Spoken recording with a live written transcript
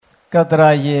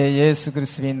கர்த்தராகிய இயேசு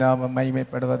கிறிஸ்துவின் நாமம்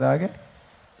மகிமைப்படுவதாக.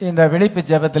 இந்த விழிப்பு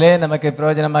ஜெபத்திலே நமக்கு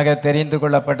பிரயோஜனமாக தெரிந்து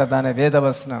கொள்ளப்பட்டதான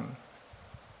வேதவசனம்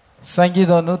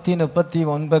சங்கீதம் 139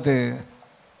 14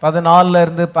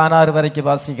 16 வரைக்கும்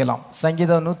வாசிக்கலாம்.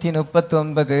 சங்கீதம்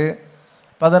 139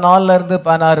 14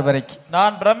 16 வரைக்கும்.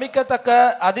 நான் பிரமிக்கத்தக்க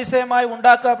அதிசயமாய்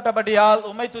உண்டாக்கப்பட்டபடியால்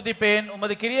உம்மை துதிப்பேன்.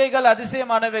 உமது கிரியைகள்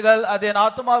அதிசயமானவைகள், அது என்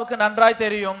ஆத்துமாவுக்கு நன்றாய்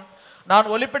தெரியும். நான்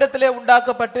ஒளிப்பிடத்திலே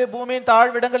உண்டாக்கப்பட்டு பூமியின்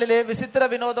தாழ்விடங்களிலே விசித்திர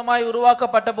வினோதமாய்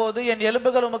உருவாக்கப்பட்ட போது என்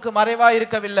எலும்புகள் உமக்கு மறைவாய்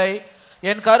இருக்கவில்லை.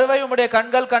 என் கருவை உம்முடைய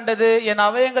கண்கள் கண்டது. என்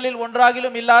அவயங்களில்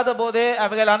ஒன்றாகிலும் இல்லாத போதே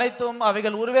அவைகள் அனைத்தும்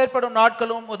அவைகள் உருவேற்படும்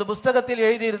நாட்களும் ஒரு புஸ்தகத்தில்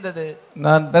எழுதியிருந்தது.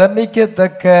 நான்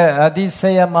பிரமிக்கத்தக்க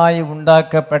அதிசயமாய்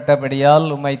உண்டாக்கப்பட்டபடியால்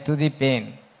உம்மை துதிப்பேன்.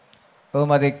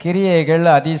 உமது கிரியைகள்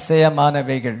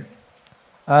அதிசயமானவைகள்,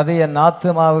 அது என்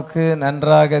ஆத்துமாவுக்கு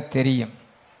நன்றாக தெரியும்.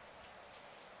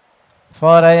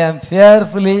 For I am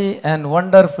fearfully and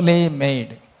wonderfully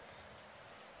made.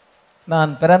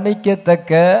 நான்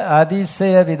பிரமிக்கத்தக்க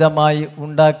அதிசய விதமாய்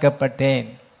உண்டாக்கப்பட்டேன்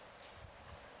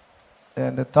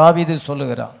என்று தாவீது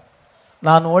சொல்லுகிறான்.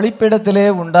 நான் ஒளிப்பிடத்திலே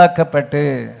உண்டாக்கப்பட்டு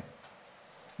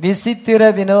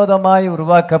விசித்திர வினோதமாய்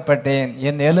உருவாக்கப்பட்டேன்.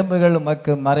 என் எலும்புகள்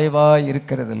உமக்கு மறைவாய்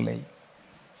இருக்கிறதில்லை.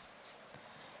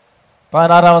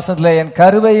 16ஆம் வசனத்தில் என்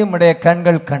கருவை உம்முடைய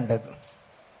கண்கள் கண்டது.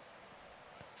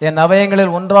 என்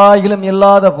அவயங்களில் ஒன்றாகிலும்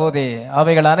இல்லாத போதே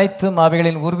அவைகள் அனைத்தும்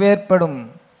அவைகளின் உருவேற்படும்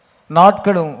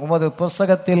நாட்களும் உமது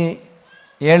புஸ்தகத்தில்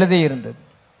எழுதியிருந்தது.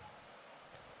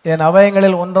 என்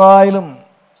அவயங்களில் ஒன்றாயிலும்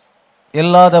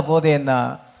இல்லாத போதே என்ன,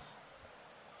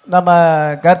 நம்ம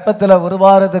கர்ப்பத்தில்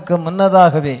உருவாகிறதுக்கு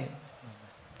முன்னதாகவே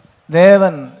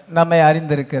தேவன் நம்மை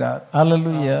அறிந்திருக்கிறார்.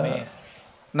 அல்லேலூயா.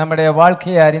 நம்முடைய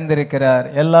வாழ்க்கையை அறிந்திருக்கிறார்.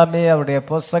 எல்லாமே அவருடைய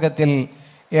புஸ்தகத்தில்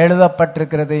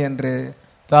எழுதப்பட்டிருக்கிறது என்று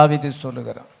தாவீது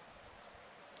சொல்லுகிறார்.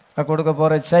 கொடுக்க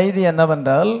போற செய்தி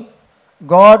என்னவென்றால்,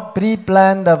 God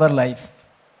Preplanned Our Life.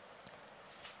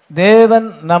 தேவன்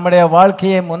நம்முடைய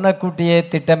வாழ்க்கையை முன்னக்கூட்டியே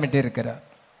திட்டமிட்டிருக்கிறார்.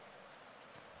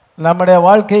 நம்முடைய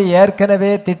வாழ்க்கை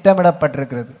ஏற்கனவே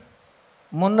திட்டமிடப்பட்டிருக்கிறது.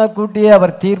 முன்னக்கூட்டியே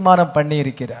அவர் தீர்மானம் பண்ணி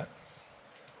இருக்கிறார்.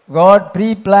 God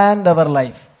Preplanned Our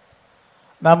Life.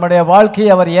 நம்முடைய வாழ்க்கையை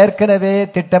அவர் ஏற்கனவே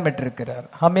திட்டமிட்டிருக்கிறார்.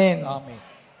 ஆமென்.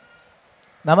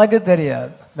 நமக்கு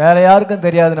தெரியாது, வேற யாருக்கும்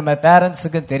தெரியாது, நம்ம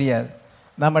பேரண்ட்ஸுக்கும் தெரியாது.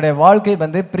 நம்முடைய வாழ்க்கை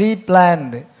ப்ரீ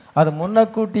பிளான்டு, அது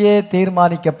முன்னக்கூட்டியே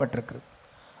தீர்மானிக்கப்பட்டிருக்கு.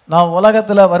 நாம்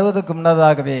உலகத்தில் வருவதற்கு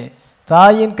முன்னதாகவே,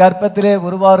 தாயின் கர்ப்பத்திலே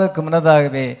உருவாவதற்கு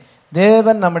முன்னதாகவே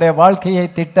தேவன் நம்முடைய வாழ்க்கையை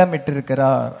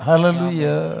திட்டமிட்டிருக்கிறார்.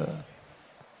 ஹல்லேலூயா.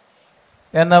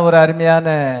 என்ன ஒரு அருமையான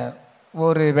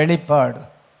ஒரு வெளிப்பாடு.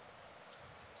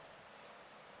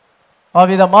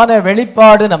 அவ்விதமான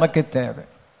வெளிப்பாடு நமக்கு தேவை.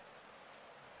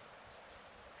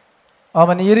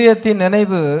 அவன் இதயத்தின்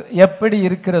நினைவு எப்படி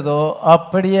இருக்கிறதோ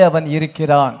அப்படியே அவன்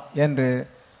இருக்கிறான் என்று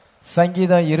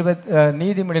சங்கீதம்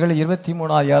நீதிமொழிகள்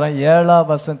 23:7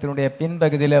 வசனத்தினுடைய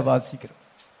பின்பகுதியிலே வாசிக்கிறோம்.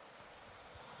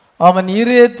 அவன்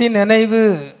இதயத்தின் நினைவு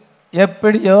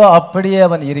எப்படியோ அப்படியே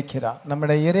அவன் இருக்கிறான்.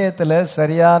 நம்முடைய இதயத்தில்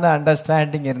சரியான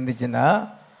அண்டர்ஸ்டாண்டிங் இருந்துச்சுன்னா,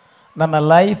 நம்ம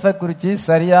லைஃபை குறித்து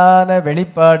சரியான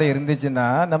வெளிப்பாடு இருந்துச்சுன்னா,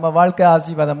 நம்ம வாழ்க்கை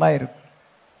ஆசீர்வாதமாக இருக்கும்.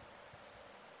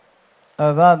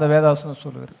 அதுதான் அந்த வேதாசனம்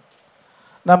சொல்லுவார்.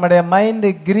 நம்முடைய மைண்டு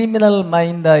கிரிமினல்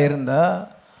மைண்டாக இருந்தால்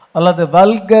அல்லது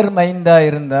வல்கர் மைண்டாக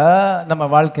இருந்தால் நம்ம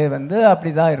வாழ்க்கை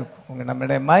அப்படி தான் இருக்கும்.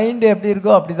 நம்முடைய மைண்டு எப்படி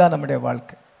இருக்கோ அப்படி தான் நம்முடைய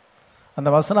வாழ்க்கை. அந்த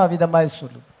வசனம் அவ்விதமாய்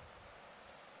சொல்லும்.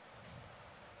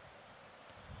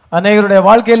 அநேகருடைய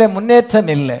வாழ்க்கையில்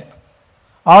முன்னேற்றம் இல்லை,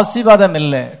 ஆசீர்வாதம்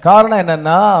இல்லை. காரணம்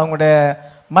என்னன்னா, அவங்களுடைய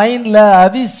மைண்டில்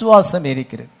அவிசுவாசம்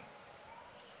இருக்கிறது.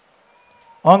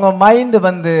 அவங்க மைண்டு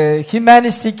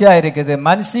ஹியூமனிஸ்டிக்காக இருக்குது,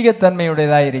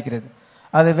 மனுஷிகத்தன்மையுடையதாக இருக்கிறது.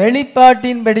 அது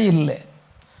வெளிப்பாட்டின்படி இல்லை.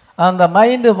 அந்த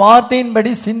மைண்டு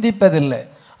வார்த்தையின்படி சிந்திப்பதில்லை.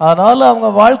 அதனால அவங்க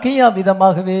வாழ்க்கையும்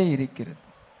அவ்விதமாகவே இருக்கிறது.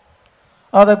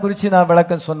 அதை குறித்து நான்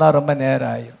விளக்கம் சொன்னால் ரொம்ப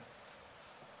நேரம் ஆயிரும்.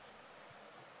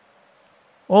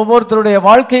 ஒவ்வொருத்தருடைய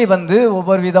வாழ்க்கை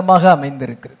ஒவ்வொரு விதமாக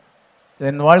அமைந்திருக்கிறது.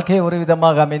 என் வாழ்க்கை ஒரு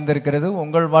விதமாக அமைந்திருக்கிறது,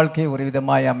 உங்கள் வாழ்க்கை ஒரு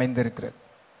விதமாக அமைந்திருக்கிறது.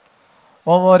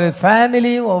 ஒவ்வொரு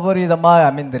ஃபேமிலியும் ஒவ்வொரு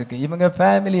விதமாக அமைந்திருக்கு. இவங்க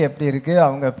ஃபேமிலி எப்படி இருக்கு,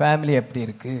 அவங்க ஃபேமிலி எப்படி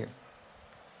இருக்கு,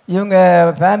 இவங்க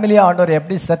ஃபேமிலி ஆண்டவர்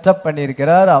எப்படி செட்டப்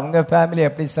பண்ணியிருக்கிறார், அவங்க ஃபேமிலி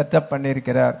எப்படி செட்டப்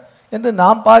பண்ணியிருக்கிறார் என்று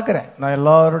நான் பார்க்குறேன். நான்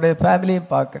எல்லாருடைய ஃபேமிலியும்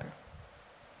பார்க்குறேன்,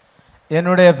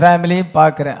 என்னுடைய ஃபேமிலியும்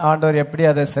பார்க்குறேன். ஆண்டவர் எப்படி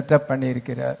அதை செட்டப்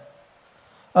பண்ணியிருக்கிறார்.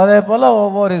 அதே போல்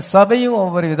ஒவ்வொரு சபையும்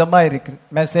ஒவ்வொரு விதமாக இருக்குது.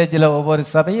 மெசேஜில் ஒவ்வொரு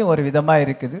சபையும் ஒரு விதமாக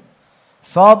இருக்குது.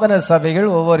 சாபன சபைகள்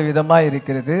ஒவ்வொரு விதமாக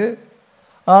இருக்கிறது.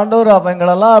 ஆண்டவர்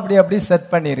அவங்களெல்லாம் அப்படி அப்படி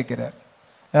செட் பண்ணியிருக்கிறார்.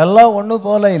 எல்லாம் ஒன்று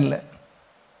போல இல்லை.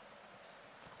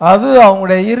 அது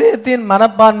அவங்களுடைய இதயத்தின்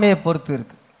மனப்பான்மையை பொறுத்து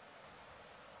இருக்கு.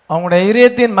 அவங்களுடைய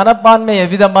இதயத்தின் மனப்பான்மை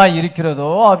எவ்விதமாக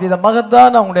இருக்கிறதோ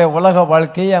அவ்விதமாகத்தான் அவங்களுடைய உலக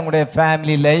வாழ்க்கை, அவங்களுடைய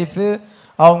ஃபேமிலி லைஃப்,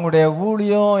 அவங்களுடைய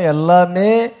ஊழியம்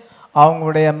எல்லாமே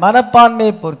அவங்களுடைய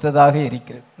மனப்பான்மையை பொறுத்ததாக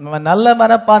இருக்கிறது. நம்ம நல்ல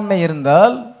மனப்பான்மை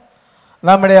இருந்தால்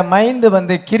நம்முடைய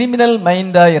மைண்டு கிரிமினல்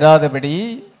மைண்டா இராதபடி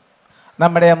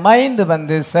நம்முடைய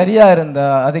மைண்டு சரியா இருந்தா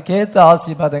அதுக்கேற்ற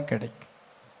ஆசீர்வாதம் கிடைக்கும்.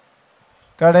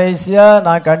 கடைசியா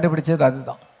நான் கண்டுபிடிச்சது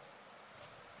அதுதான்.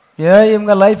 ஏன்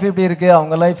இவங்க லைஃப் இப்படி இருக்கு,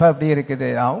 அவங்க லைஃப் அப்படி இருக்குது,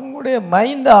 அவங்களுடைய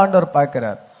மைண்ட் ஆண்டவர்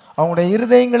பார்க்கிறார், அவங்களுடைய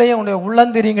இருதயங்களையும் அவங்களுடைய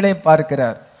உள்ளந்திரியங்களையும்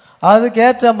பார்க்கிறார்.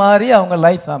 அதுக்கேற்ற மாதிரி அவங்க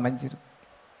லைஃப் அமைஞ்சிருக்கு.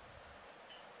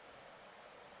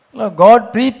 God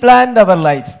preplanned our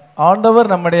life.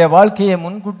 ஆண்டவர் நம்முடைய வாழ்க்கையை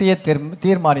முன்கூட்டியே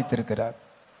தீர்மானித்திருக்கிறார்.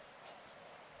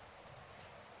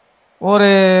 ஒரு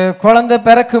குழந்தை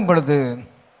பிறக்கும் பொழுது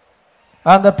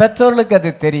அந்த பெற்றோர்களுக்கு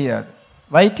அது தெரியாது.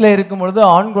 வயிற்றில் இருக்கும் பொழுது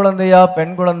ஆண் குழந்தையா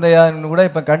பெண் குழந்தையான்னு கூட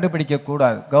இப்ப கண்டுபிடிக்க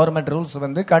கூடாது. கவர்மெண்ட் ரூல்ஸ்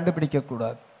கண்டுபிடிக்க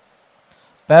கூடாது.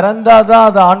 பிறந்தாதான்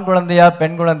அது ஆண் குழந்தையா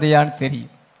பெண் குழந்தையான்னு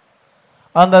தெரியும்.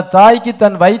 அந்த தாய்க்கு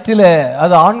தன் வயிற்றில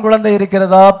அது ஆண் குழந்தை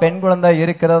இருக்கிறதா பெண் குழந்தை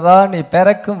இருக்கிறதா நீ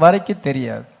பிறக்கும் வரைக்கும்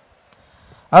தெரியாது.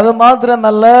 அது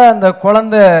மாத்திரமல்ல, அந்த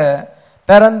குழந்தை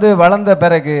பிறந்து வளர்ந்த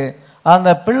பிறகு அந்த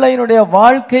பிள்ளையினுடைய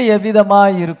வாழ்க்கை எவ்விதமா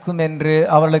இருக்கும் என்று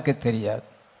அவளுக்கு தெரியாது.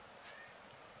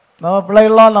 நம்ம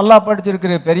பிள்ளைகள்லாம் நல்லா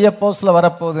படிச்சிருக்கு, பெரிய போஸ்ட்ல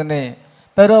வரப்போகுதுன்னு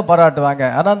பெருமை பாராட்டுவாங்க.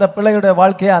 ஆனா அந்த பிள்ளைகளுடைய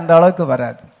வாழ்க்கையை அந்த அளவுக்கு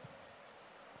வராது.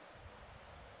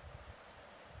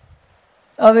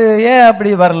 அது ஏன்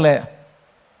அப்படி வரல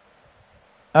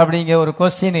அப்படிங்கிற ஒரு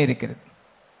கொஸ்டின் இருக்கிறது.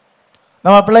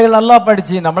 நம்ம பிள்ளைகள் நல்லா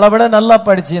படிச்சு நம்மளை விட நல்லா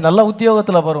படிச்சு நல்ல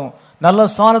உத்தியோகத்துல வரும், நல்ல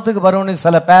ஸ்தானத்துக்கு வரும்னு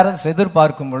சில பேரண்ட்ஸ்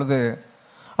எதிர்பார்க்கும் பொழுது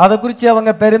அதை குறித்து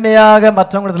அவங்க பெருமையாக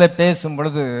மற்றவங்களிடத்துல பேசும்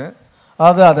பொழுது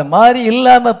அது மாதிரி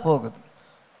இல்லாம போகுது.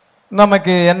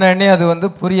 நமக்கு என்னன்னே அது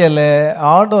புரியல.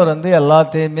 ஆண்டவர்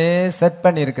எல்லாத்தையுமே செட்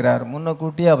பண்ணி இருக்கிறார்.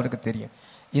 முன்னக்கூட்டியே அவருக்கு தெரியும்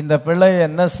இந்த பிள்ளை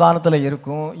என்ன ஸ்தானத்துல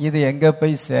இருக்கும், இது எங்க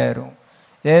போய் சேரும்.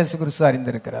 இயேசு கிறிஸ்து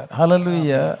அறிந்திருக்கிறார்.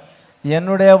 ஹல்லேலூயா.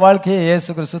 என்னுடைய வாழ்க்கையை இயேசு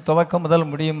கிறிஸ்து துவக்கம் முதல்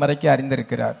முடியும் வரைக்கும்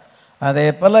அறிந்திருக்கிறார். அதே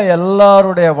போல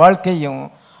எல்லாருடைய வாழ்க்கையும்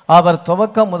அவர்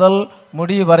துவக்கம் முதல்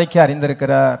முடிவு வரைக்கும்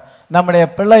அறிந்திருக்கிறார். நம்முடைய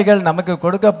பிள்ளைகள், நமக்கு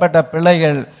கொடுக்கப்பட்ட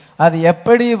பிள்ளைகள், அது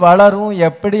எப்படி வளரும்,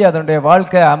 எப்படி அதனுடைய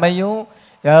வாழ்க்கை அமையும்,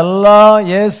 எல்லாம்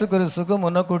இயேசு கிறிஸ்துக்கு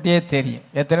முன்னக்கூட்டியே தெரியும்.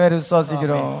 எத்தனை பேர்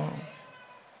விசுவாசிக்கிறோம்?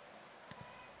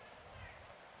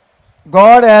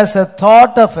 God has a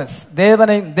thought of us.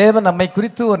 தேவன் நம்மை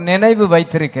குறித்து ஒரு நினைவு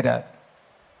வைத்திருக்கிறார்.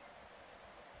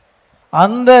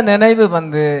 அந்த நினைவு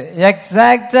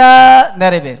எக்ஸாக்டா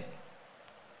நிறைவேறும்.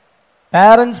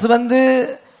 பேரண்ட்ஸ்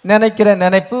நினைக்கிற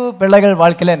நினைப்பு பிள்ளைகள்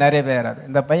வாழ்க்கையில நிறைவேறாது.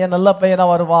 இந்த பையன் நல்ல பையனா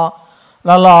வருவான்,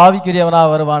 நல்ல ஆவிக்குரியவனா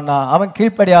வருவான்னா அவன்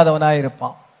கீழ்ப்படியாதவனா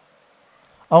இருப்பான்.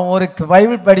 அவன் ஒரு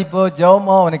பைபிள் படிப்போ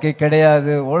ஜெபமோ அவனுக்கு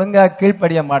கிடையாது, ஒழுங்கா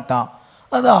கீழ்ப்படிய மாட்டான்.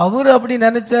 அது அவரு அப்படி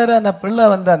நினைச்சாரு, அந்த பிள்ளை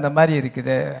அந்த மாதிரி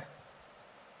இருக்குது.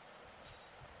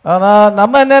 ஆனா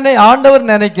நம்ம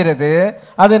ஆண்டவர் நினைக்கிறது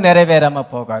அது நிறைவேறாம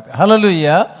போகாது.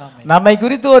 ஹல்லேலூயா. நம்மை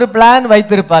குறித்து ஒரு பிளான்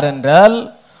வைத்திருப்பார் என்றால்,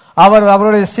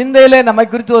 அவருடைய சிந்தையிலே நம்மை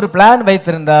குறித்து ஒரு பிளான்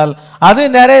வைத்திருந்தால் அது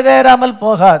நிறைவேறாமல்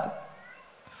போகாது.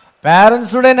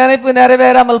 பேரண்ட்ஸுடைய நினைப்பு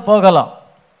நிறைவேறாமல் போகலாம்.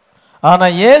 ஆனா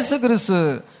இயேசு கிறிஸ்து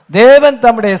தேவன்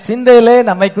தம்முடைய சிந்தையிலே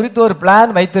நம்மை குறித்து ஒரு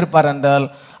பிளான் வைத்திருப்பார் என்றால்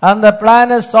அந்த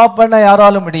பிளானை ஸ்டாப் பண்ண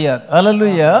யாராலும் முடியாது.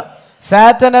 ஹல்லேலூயா.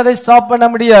 சாத்தான் அதை ஸ்டாப் பண்ண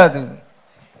முடியாது.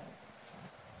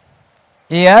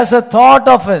 He has a thought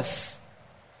of us.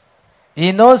 He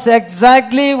knows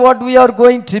exactly what we are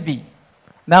going to be.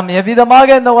 நாம்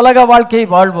எவ்விதமாக இந்த உலக வாழ்க்கையை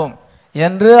வாழ்வோம்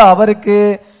என்று அவருக்கு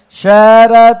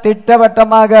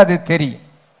திட்டவட்டமாக அது தெரியும்.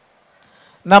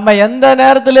 நம்ம எந்த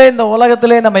நேரத்திலே இந்த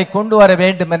உலகத்திலே நம்மை கொண்டு வர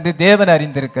வேண்டும் என்று தேவன்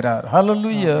அறிந்திருக்கிறார்.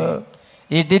 Hallelujah.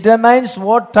 He determines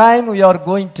what time we are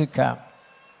going to come.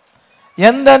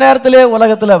 எந்த நேரத்திலே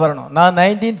உலகத்துல வரணும். நான்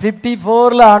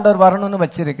 1954 ஆண்டவர் வரணும்னு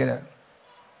வச்சிருக்கிறார்.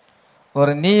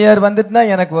 ஒரு நியூ இயர் வந்துட்டுனா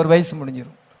எனக்கு ஒரு வயசு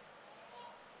முடிஞ்சிடும்.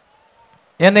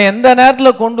 என்னை எந்த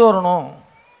நேரத்தில் கொண்டு வரணும்,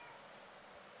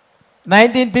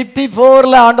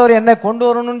 1954 ஆண்டவர் என்னை கொண்டு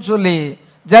வரணும்னு சொல்லி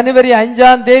ஜனவரி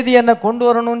 5 என்னை கொண்டு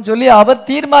வரணும்னு சொல்லி அவர்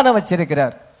தீர்மானம்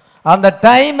வச்சிருக்கிறார். அந்த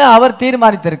டைம் அவர்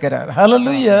தீர்மானித்திருக்கிறார்.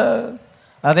 ஹல்லேலூயா.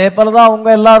 அதே போலதான் உங்க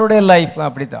எல்லாருடைய லைஃப்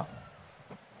அப்படிதான்.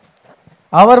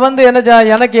 அவர்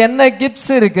எனக்கு என்ன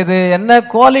கிஃப்ட்ஸ் இருக்குது, என்ன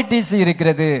குவாலிட்டிஸ்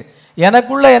இருக்கிறது,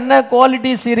 எனக்குள்ள என்ன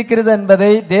குவாலிட்டிஸ் இருக்கிறது என்பதை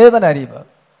தேவன் அறிவார்.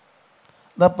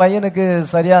 இந்த பையனுக்கு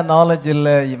சரியா நாலேஜ்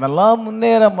இல்லை, இவெல்லாம்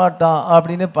முன்னேற மாட்டான்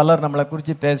அப்படின்னு பலர் நம்மளை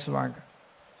குறித்து பேசுவாங்க.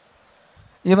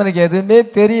 இவனுக்கு எதுவுமே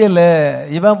தெரியல,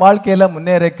 இவன் வாழ்க்கையில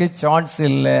முன்னேறக்கு சான்ஸ்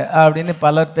இல்லை அப்படின்னு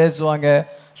பலர் பேசுவாங்க,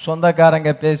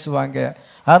 சொந்தக்காரங்க பேசுவாங்க.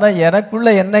 ஆனா எனக்குள்ள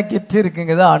என்ன கிஃப்ட்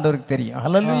இருக்குங்கிறது ஆண்டவருக்கு தெரியும்.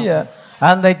 ஹல்லேலூயா.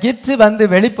 அந்த கிஃப்ட்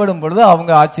வெளிப்படும் பொழுது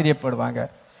அவங்க ஆச்சரியப்படுவாங்க.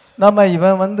 நம்ம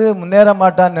இவன் வந்து முன்னேற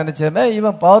மாட்டான்னு நினைச்சோமே,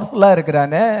 இவன் பவர்ஃபுல்லா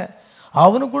இருக்கிறானே,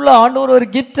 அவனுக்குள்ள ஆண்டவர் ஒரு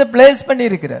கிஃப்டை பிளேஸ் பண்ணி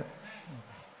இருக்கிறார்.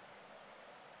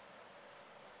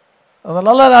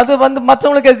 அதனால அது வந்து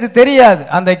மற்றவங்களுக்கு அது தெரியாது.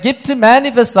 அந்த கிஃப்ட்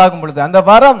மேனிஃபெஸ்ட் ஆகும் பொழுது, அந்த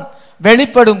வரம்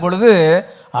வெளிப்படும் பொழுது,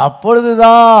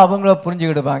 அப்பொழுதுதான் அவங்கள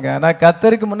புரிஞ்சுக்கிடுவாங்க. ஆனா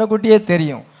கர்த்தருக்கு முன்னக்கூட்டியே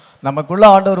தெரியும் நமக்குள்ள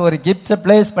ஆண்டவர் ஒரு கிஃப்டை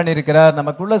பிளேஸ் பண்ணியிருக்கிறார்,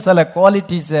 நமக்குள்ள சில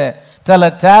குவாலிட்டிஸை சில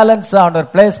டேலண்ட்ஸ்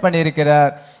ஆண்டவர் பிளேஸ்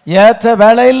பண்ணியிருக்கிறார். ஏற்ற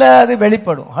வேளையில அது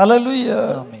வெளிப்படும். ஹல்லேலூயா.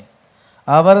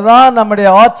 அவர்தான் நம்முடைய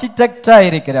ஆர்கிடெக்டா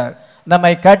இருக்கிறார்,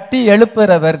 நம்மை கட்டி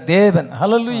எழுப்புறவர் தேவன்.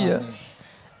 ஹல்லேலூயா.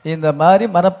 இந்த மாதிரி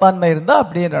மனப்பான்மை இருந்தா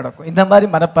அப்படியே நடக்கும். இந்த மாதிரி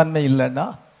மனப்பான்மை இல்லைன்னா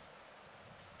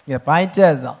இங்க பாயிண்டே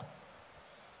அதுதான்.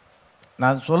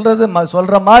 நான்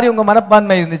சொல்ற மாதிரி உங்க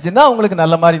மனப்பான்மை இருந்துச்சுன்னா உங்களுக்கு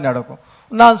நல்ல மாதிரி நடக்கும்.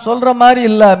 நான் சொல்ற மாதிரி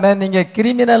இல்லாம நீங்க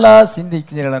கிரிமினலா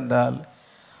சிந்திக்கிறீர்கள் என்றால்,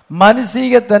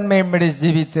 மனுஷீக தன்மையின்படி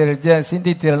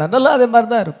சிந்தித்தீர்கள் என்றால் அதே மாதிரி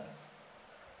தான் இருக்கும்.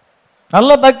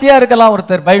 நல்ல பக்தியா இருக்கலாம்,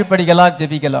 ஒருத்தர் பைபிள் படிக்கலாம்,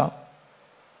 ஜெபிக்கலாம்,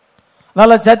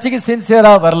 நல்ல சர்ச்சுக்கு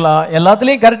சின்சியரா வரலாம்,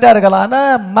 எல்லாத்துலயும் கரெக்டா இருக்கலாம். ஆனா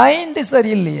மைண்ட்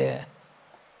சரியில்லையே.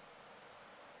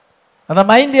 அந்த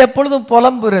மைண்ட் எப்பொழுதும்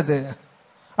புலம்புறது,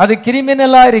 அது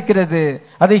கிரிமினலா இருக்கிறது,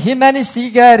 அது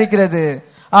ஹியூமனிஸ்டிக்கா இருக்கிறது.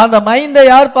 அந்த மைண்டை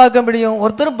யார் பார்க்க முடியும்?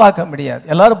 ஒருத்தரும் பார்க்க முடியாது.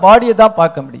 எல்லாரும் பாடியை தான்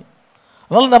பார்க்க முடியும்.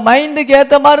 அதனால அந்த மைண்டுக்கு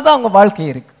ஏற்ற மாதிரி தான் அவங்க வாழ்க்கை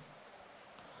இருக்கு.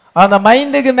 அந்த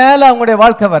மைண்டுக்கு மேல அவங்களுடைய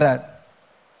வாழ்க்கை வராது.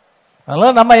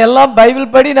 அதனால நம்ம எல்லாம்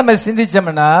பைபிள் படி நம்ம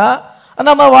சிந்திச்சோம்னா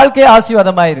நம்ம வாழ்க்கை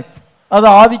ஆசீர்வாதமா இருக்கும், அது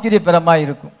ஆவிக்குரிய பெறமா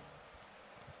இருக்கும்.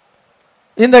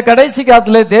 இந்த கடைசி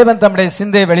காலத்துல தேவன் தம்முடைய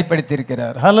சிந்தையை வெளிப்படுத்தி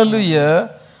இருக்கிறார். ஹல்லேலூயா.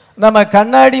 நம்ம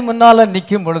கண்ணாடி முன்னால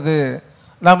நிற்கும் பொழுது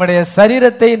நம்முடைய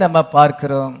சரீரத்தை நம்ம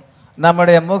பார்க்கிறோம்,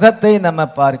 நம்முடைய முகத்தை நம்ம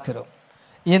பார்க்கிறோம்.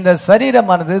 இந்த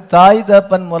சரீரமானது தாய்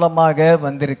தகப்பன் மூலமாக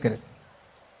வந்திருக்கிறது.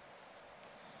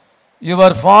 Your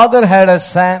father had a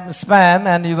sperm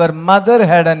and your mother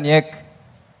had an egg.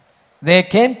 They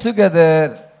came together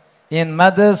in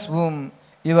mother's womb,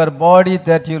 your body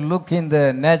that you look in the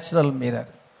natural mirror.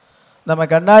 நம்ம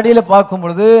கண்ணாடியில பார்க்கும்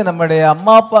பொழுது நம்முடைய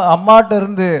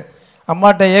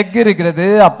அம்மாட்ட எக் இருக்கிறது,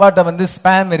 அப்பாட்ட வந்து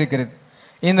ஸ்பேம் இருக்கிறது.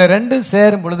 இந்த ரெண்டு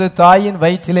சேரும் பொழுது தாயின்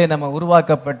வயிற்றிலே நம்ம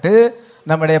உருவாக்கப்பட்டு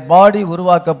நம்முடைய பாடி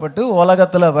உருவாக்கப்பட்டு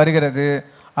உலகத்துல வருகிறது.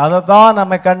 அதை தான்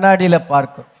நம்ம கண்ணாடியில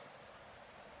பார்க்கிறோம்.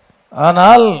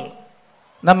 ஆனால்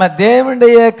நம்ம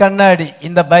தேவனுடைய கண்ணாடி,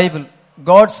 இந்த பைபிள்,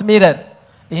 காட்ஸ் மிரர்,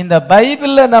 இந்த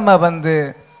பைபிள்ல நம்ம வந்து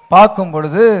பார்க்கும்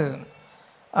பொழுது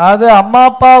அது அம்மா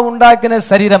அப்பா உண்டாக்கின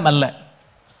சரீரம் அல்ல,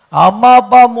 அம்மா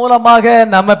அப்பா மூலமாக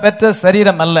நம்ம பெற்ற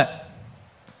சரீரம் அல்ல.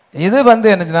 இது வந்து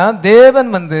என்னன்னா தேவன்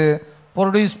வந்து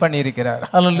ப்ரொடியூஸ் பண்ணியிருக்கிறார்.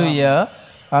 ஹல்லேலூயா.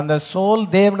 அந்த சோல்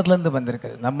தேவனத்துல இருந்து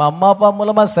வந்திருக்கிறது. நம்ம அம்மா அப்பா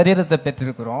மூலமா சரீரத்தை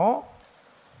பெற்றிருக்கிறோம்.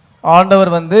 ஆண்டவர்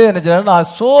வந்து என்ன சொல்றாரு,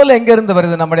 சோல் எங்க இருந்து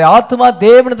வருது? நம்முடைய ஆத்மா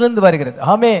தேவனத்துல இருந்து வருகிறது.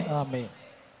 ஆமே,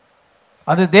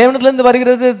 அது தேவனத்துல இருந்து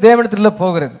வருகிறது, தேவனத்துல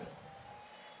போகிறது.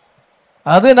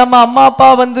 அது நம்ம அம்மா அப்பா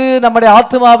வந்து நம்முடைய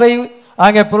ஆத்மாவை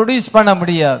அங்க ப்ரொடியூஸ் பண்ண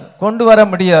முடியாது, கொண்டு வர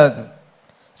முடியாது.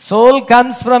 Soul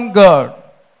comes from God.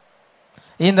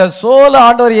 இந்த சோல்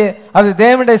ஆண்டவர், அது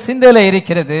தேவனுடைய சிந்தையில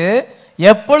இருக்கிறது.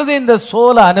 எப்பொழுது இந்த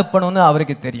சோலை அனுப்பணும்னு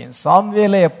அவருக்கு தெரியும்.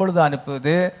 சாமுவேலை எப்பொழுது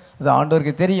அனுப்புவது அது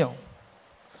ஆண்டவருக்கு தெரியும்.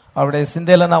 அவருடைய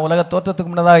சிந்தையில நான் உலக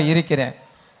தோற்றத்துக்கு முன்னதாக இருக்கிறேன்,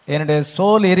 என்னுடைய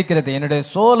சோல் இருக்கிறது. என்னுடைய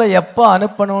சோலை எப்போ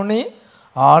அனுப்பணும்னு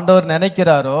ஆண்டவர்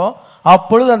நினைக்கிறாரோ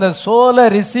அப்பொழுது அந்த சோலை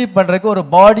ரிசீவ் பண்றதுக்கு ஒரு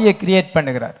பாடியை கிரியேட்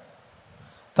பண்ணுகிறார்.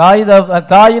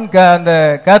 தாயின் அந்த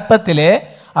கர்ப்பத்திலே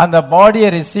அந்த பாடியை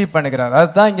ரிசீவ் பண்ணுகிறார்.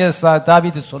 அதுதான் இங்க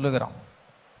தாவீது சொல்லுகிறான்,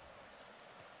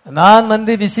 நான்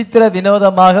வந்து விசித்திர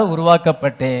வினோதமாக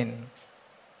உருவாக்கப்பட்டேன்,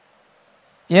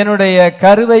 என்னுடைய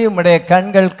கருவை உம்முடைய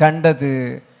கண்கள் கண்டது,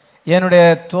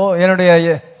 என்னுடைய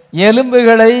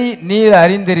எலும்புகளை நீர்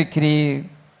அறிந்திருக்கிறீர்,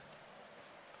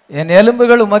 என்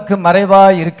எலும்புகள் உமக்கு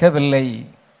மறைவாய் இருக்கவில்லை,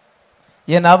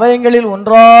 என் அவயங்களில்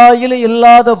ஒன்றாயிலும்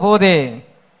இல்லாத போதே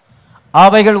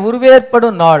அவைகள்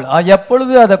உருவேற்படும் நாள்.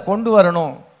 எப்பொழுது அதை கொண்டு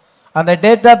வரணும், அந்த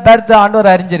டேட் ஆஃப் பர்த்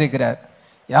ஆண்டவர் அறிஞ்சிருக்கிறார்.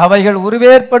 அவைகள்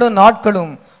உருவேற்படும்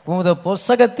நாட்களும் உமது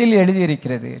புஸ்தகத்தில்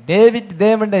எழுதியிருக்கிறது. டேவிட்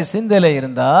தேவனுடைய சிந்தையில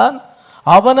இருந்தால்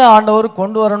அவனை ஆண்டவர்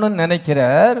கொண்டு வரணும்னு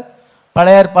நினைக்கிறார்.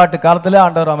 பழைய ஏற்பாட்டு காலத்துல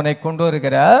ஆண்டவர் அவனை கொண்டு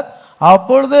வருகிறார்.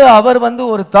 அப்பொழுது அவர் வந்து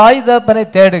ஒரு தாய் தகப்பனை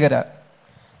தேடுகிறார்.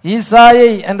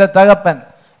 ஈசாயை என்ற தகப்பன்,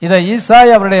 இதை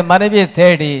ஈசாய் அவருடைய மனைவியை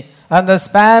தேடி அந்த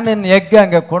ஸ்பேமின் எக்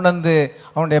அங்க கொண்டு வந்து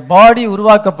அவனுடைய பாடி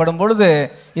உருவாக்கப்படும் பொழுது,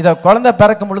 இதை குழந்தை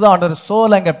பிறக்கும் பொழுது ஆண்டவர்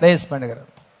சோல் அங்க பிளேஸ் பண்ணுகிறார்.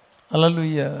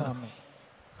 அல்லேலூயா.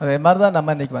 அதே மாதிரிதான்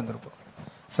நம்ம இன்னைக்கு வந்திருக்கோம்.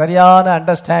 சரியான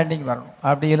அண்டர்ஸ்டாண்டிங் வரணும்.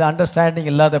 அப்படி இல்லை, அண்டர்ஸ்டாண்டிங்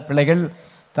இல்லாத பிள்ளைகள்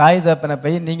தாய் தப்பனை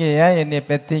போய் நீங்க ஏன் என்னை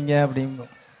பெத்தீங்க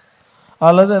அப்படிங்கும்,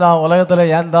 அல்லது நான் உலகத்துல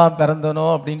ஏன் தான் பிறந்தனோ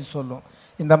அப்படின்னு சொல்லும்.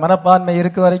 இந்த மனப்பான்மை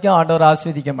இருக்க வரைக்கும் ஆண்டவர்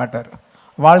ஆசீர்வதிக்க மாட்டார்,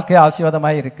 வாழ்க்கை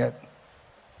ஆசீர்வாதமாய் இருக்காது.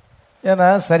 ஏன்னா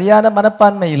சரியான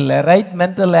மனப்பான்மை இல்லை, ரைட்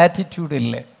மென்டல் ஆட்டிடியூட்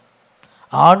இல்லை,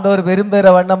 ஆண்டவர் விரும்புகிற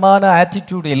வண்ணமான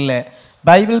ஆட்டிடியூட் இல்லை.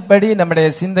 பைபிள் படி நம்முடைய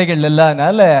சிந்தைகள்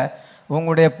இல்லாதனால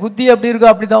உங்களுடைய புத்தி எப்படி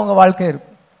இருக்கோ அப்படிதான் உங்க வாழ்க்கை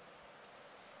இருக்கும்.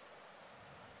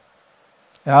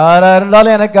 யாரா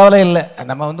இருந்தாலும் எனக்கு கவலை இல்லை,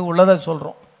 நம்ம உள்ளதை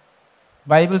சொல்றோம்,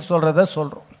 பைபிள் சொல்றத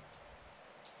சொல்றோம்.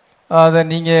 அதை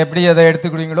நீங்க எப்படி அதை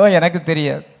எடுத்துக்கிடுவீங்களோ எனக்கு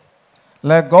தெரியாது.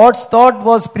 God's thought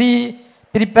was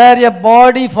prepare a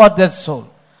body for that soul.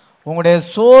 உங்களுடைய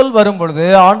சோல் வரும் பொழுது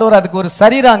ஆண்டவர் அதுக்கு ஒரு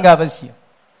சரீரம் அங்க அவசியம்.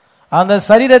 அந்த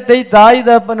சரீரத்தை தாய்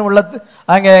தகப்பன் உள்ள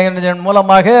அங்க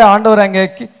மூலமாக ஆண்டவர்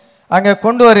அங்க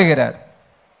கொண்டு வருகிறார்.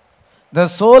 The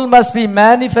soul must be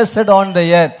manifested on the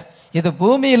earth. இது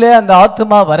பூமியிலே அந்த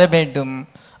ஆத்மா வர வேண்டும்.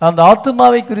 அந்த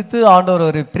ஆத்மாவை குறித்து ஆண்டவர்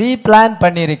ஒரு ப்ரீ பிளான்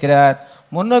பண்ணியிருக்கிறார்,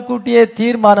 முன்னக்கூட்டியே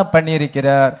தீர்மானம்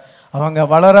பண்ணியிருக்கிறார். அவங்க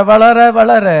வளர வளர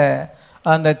வளர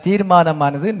அந்த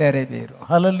தீர்மானமானது நிறைவேறும்.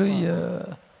 ஹல்லேலூயா.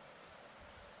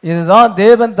 இதுதான்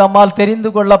தேவன் தம்மால் தெரிந்து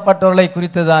கொள்ளப்பட்டவர்களை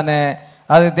குறித்துதான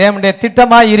அது தேவனுடைய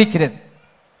திட்டமாய் இருக்கிறது.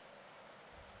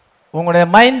 உங்களுடைய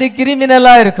மைண்டு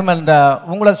கிரிமினலா இருக்கும் என்றா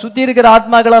உங்களை சுத்தி இருக்கிற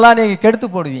ஆத்மாக்களெல்லாம் நீங்க கெடுத்து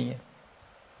போடுவீங்க,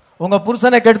 உங்க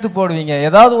புருஷனை கெடுத்து போடுவீங்க.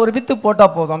 ஏதாவது ஒரு வித்து போட்டா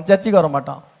போதும் சர்ச்சைக்கு வர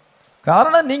மாட்டான்.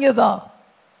 காரணம் நீங்க தான்.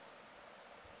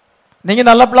 நீங்க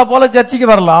நல்ல பிள்ளை போல சர்ச்சைக்கு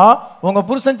வரலாம், உங்க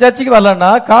புருஷன் சர்ச்சைக்கு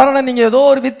வரலன்னா காரணம் நீங்க ஏதோ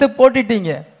ஒரு வித்து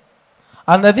போட்டுட்டீங்க.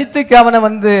 அந்த வித்துக்கு அவனை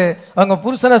அவங்க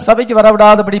புருஷனை சபைக்கு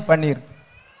வரவிடாதபடி பண்ணிரு.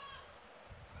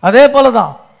 அதே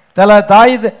போலதான்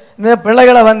தாய்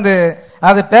பிள்ளைகளை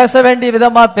அது பேச வேண்டிய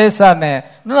விதமா பேசாம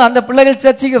அந்த பிள்ளைகள்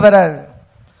சர்ச்சைக்கு வராது.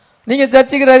 நீங்க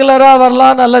சர்ச்சைக்கு ரெகுலரா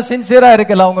வரலாம், நல்ல சின்சியரா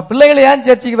இருக்கலாம். உங்க பிள்ளைகளை ஏன்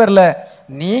சர்ச்சைக்கு வரல?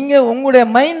 நீங்க உங்களுடைய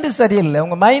மைண்ட் சரியில்லை.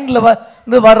 உங்க மைண்ட்ல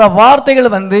வர்ற வார்த்தைகள்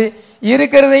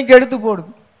இருக்கிறதையும் கெடுத்து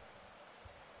போடுது.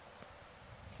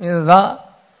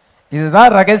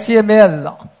 இதுதான் ரகசியமே.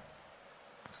 அதுதான்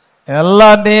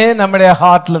எல்லாமே நம்முடைய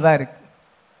ஹார்ட்ல தான் இருக்கு.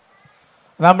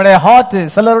 நம்முடைய ஹார்ட்,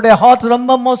 சிலருடைய ஹார்ட்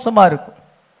ரொம்ப மோசமா இருக்கும்,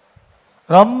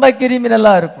 ரொம்ப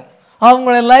கிரிமினலா இருக்கும்.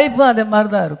 அவங்களுடைய லைஃப் அதே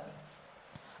மாதிரிதான் இருக்கும்.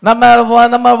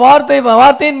 நம்ம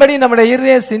வார்த்தையின்படி நம்முடைய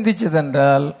இருதயம் சிந்திச்சது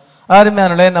என்றால்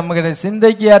அருமையானே நம்மளுடைய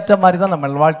சிந்தைக்கு ஏற்ற மாதிரி தான் நம்ம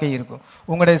வாழ்க்கை இருக்கும்.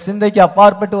 உங்களுடைய சிந்தைக்கு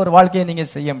அப்பாற்பட்டு ஒரு வாழ்க்கையை நீங்க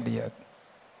செய்ய முடியாது.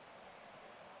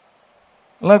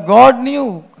 God knew,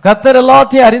 கர்த்தர்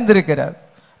எல்லாத்தையும் அறிந்திருக்கிறார்.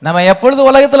 நம்ம எப்பொழுது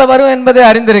உலகத்துல வரும் என்பதை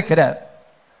அறிந்திருக்கிறார்.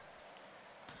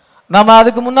 நம்ம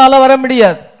அதுக்கு முன்னால வர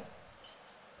முடியாது.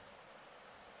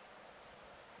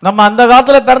 நம்ம அந்த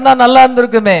காலத்துல பிறந்தா நல்லா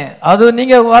இருந்திருக்குமே, அது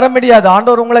நீங்க வர முடியாது.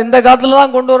 ஆண்டவர் உங்களை இந்த காலத்துல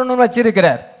தான் கொண்டு வரணும்னு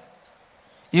வச்சிருக்கிறார்.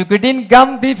 You couldn't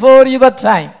come before your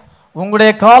time.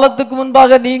 உங்களுடைய காலத்துக்கு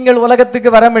முன்பாக நீங்கள் உலகத்துக்கு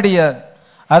வர முடியாது.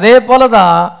 அதே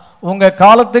போலதான் உங்க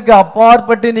காலத்துக்கு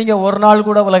அப்பாற்பட்டு நீங்க ஒரு நாள்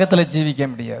கூட உலகத்துல ஜீவிக்க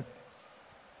முடியாது.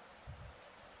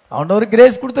 ஆண்டவர்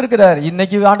கிரேஸ் கொடுத்திருக்கிறார்.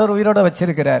 இன்னைக்கு ஆண்டவர் உயிரோட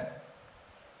வச்சிருக்கிறார்.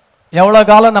 எவ்வளவு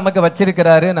காலம் நமக்கு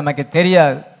வச்சிருக்கிறாரு நமக்கு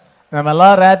தெரியாது. நம்ம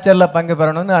எல்லாம் ரேப்சர்ல பங்கு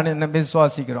பெறணும்னு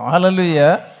விசுவாசிக்கிறோம். ஹல்லேலூயா.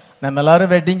 நம்ம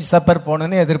எல்லாரும் வெட்டிங் சப்பர்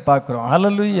போகணும்னு எதிர்பார்க்கிறோம்.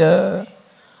 ஹல்லேலூயா.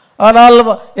 ஆனால்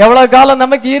எவ்வளவு காலம்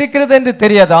நமக்கு இருக்கிறது என்று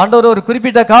தெரியாது. ஆண்டவர் ஒரு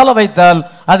குறிப்பிட்ட காலம் வைத்தால்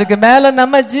அதுக்கு மேல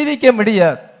நம்ம ஜீவிக்க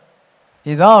முடியாது.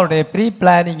 இதுதான் அவருடைய ப்ரீ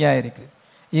பிளானிங்கா இருக்கு.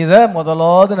 இதை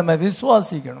முதலாவது நம்ம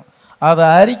விசுவாசிக்கணும், அதை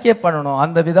அறிக்கை பண்ணணும்,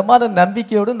 அந்த விதமான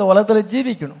நம்பிக்கையோடு இந்த உலகத்துல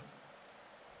ஜீவிக்கணும்.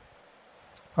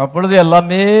 அப்பொழுது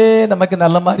எல்லாமே நமக்கு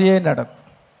நல்ல மாதிரியே நடக்கும்.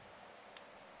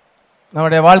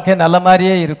 நம்முடைய வாழ்க்கை நல்ல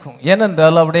மாதிரியே இருக்கும்.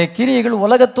 ஏனென்றால் அவருடைய கிரியைகள்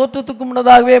உலக தோற்றத்துக்கு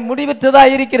முன்னதாகவே முடிவற்றதா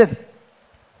இருக்கிறது.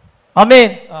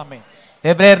 ஆமென். ஆமென்.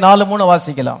 எபிரேயர் 4:3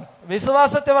 வாசிக்கலாம்.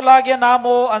 விசுவாசத்தவர்களாகிய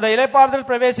நாமோ அந்த இளைப்பாறுதல்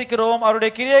பிரவேசிக்கிறோம்.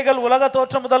 அவருடைய கிரியைகள் உலக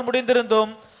தோற்றம் முதல்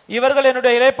முடிந்திருந்தும் இவர்கள்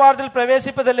என்னுடைய இளைப்பாறுதல்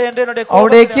பிரவேசிப்பதில்லை என்று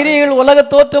அவருடைய கிரியைகள் உலக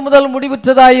தோற்றம் முதல்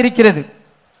முடிவுற்றதா இருக்கிறது.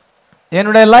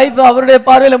 என்னுடைய லைஃப் அவருடைய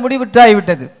பார்வையில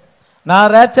முடிவுற்றாய்விட்டது.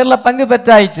 நான் ரேப்சர்ல பங்கு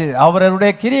பெற்றாயிற்று.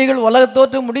 அவருடைய கிரியைகள் உலக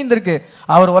தோற்றம் முடிந்திருக்கு.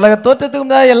 அவர் உலக தோற்றத்துக்கு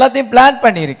முன்னாடி எல்லாத்தையும் பிளான்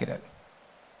பண்ணி இருக்கிறார்.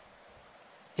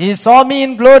 He saw me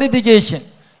in glorification.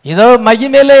 இதோ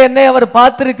மகிமையிலே என்னை அவர்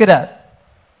பார்த்திருக்கிறார்.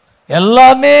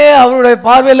 எல்லாமே அவருடைய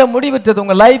பார்வையில முடிவுற்றது.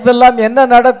 உங்க லைஃப் எல்லாம் என்ன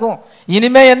நடக்கும்,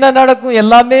 இனிமே என்ன நடக்கும்,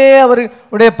 எல்லாமே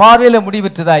அவருடைய பார்வையில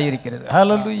முடிவுற்றதா இருக்கிறது.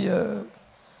 ஹல்லேலூயா.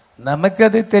 நமக்கு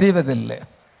அது தெரிவதில்லை.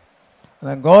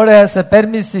 God has a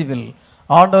permissible,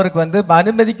 ஆண்டவருக்கு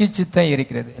அனுமதிக்கு சித்தம்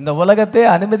இருக்கிறது. இந்த உலகத்தை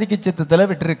அனுமதிக்கு சித்தத்தில்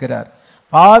விட்டிருக்கிறார்.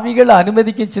 பாவிகள்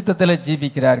அனுமதிக்கு சித்தத்தில்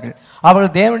ஜீவிக்கிறார்கள்.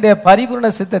 அவர்கள் தேவனுடைய பரிபூர்ண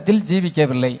சித்தத்தில்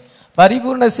ஜீவிக்கவில்லை.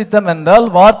 பரிபூர்ண சித்தம் என்றால்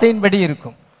வார்த்தையின்படி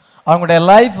இருக்கும். அவங்களுடைய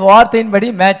லைஃப் வார்த்தையின்படி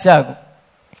மேட்ச் ஆகும்.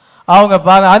 அவங்க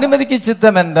அனுமதிக்கு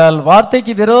சித்தம் என்றால்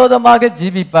வார்த்தைக்கு விரோதமாக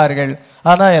ஜீவிப்பார்கள்.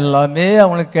 ஆனா எல்லாமே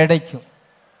அவங்களுக்கு கிடைக்கும்.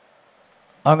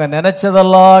 அவங்க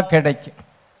நினைச்சதெல்லாம் கிடைக்கும்.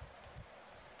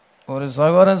 ஒரு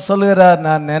சகோதரன் சொல்லுகிறார்,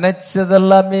 நான்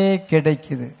நினைச்சதெல்லாமே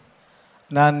கிடைக்குது,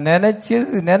 நான்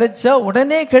நினைச்சா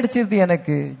உடனே கிடைச்சிருது,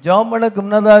 எனக்கு ஜாமனுக்கு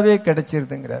முன்னதாகவே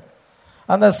கிடைச்சிருதுங்கிறார்.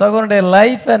 அந்த சகோதரனுடைய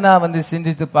லைஃபை நான் வந்து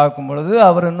சிந்தித்து பார்க்கும் பொழுது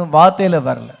அவர் இன்னும் வார்த்தையில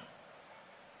வரல.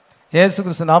 இயேசு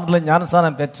கிறிஸ்து நாமத்தில்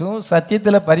ஞானஸ்நானம் பெற்றும்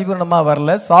சத்தியத்தில் பரிபூர்ணமாக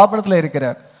வரல, சாபனத்தில்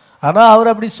இருக்கிறார். ஆனால்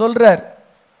அவர் அப்படி சொல்றார்.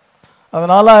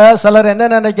 அதனால சிலர் என்ன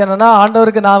நினைக்கணும்னா,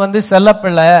 ஆண்டவருக்கு நான் வந்து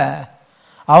செல்லப்பிள்ளை,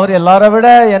 அவர் எல்லாரை விட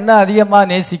என்ன அதிகமாக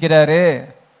நேசிக்கிறாரு,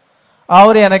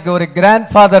 அவர் எனக்கு ஒரு கிராண்ட்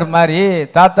ஃபாதர் மாதிரி,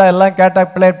 தாத்தா எல்லாம் கேட்டா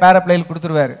பிள்ளை பேர பிள்ளைகள்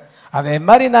கொடுத்துருவாரு, அதே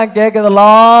மாதிரி நான்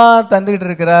கேட்கறதெல்லாம் தந்துகிட்டு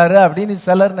இருக்கிறாரு அப்படின்னு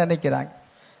சிலர் நினைக்கிறாங்க.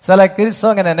 சில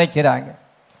கிறிஸ்தவங்க நினைக்கிறாங்க,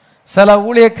 சில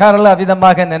ஊழியக்காரர்கள்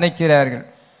அவ்விதமாக நினைக்கிறார்கள்.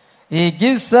 He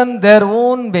gives them their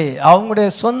own way. அவங்களுடைய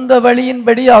சொந்த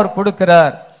வழியின்படி அவர்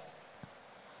கொடுக்கிறார்.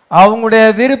 அவங்களுடைய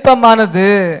விருப்பமானது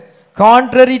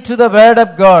contrary to the word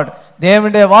of God,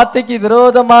 தேவனுடைய வார்த்தைக்கு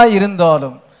விரோதமாய்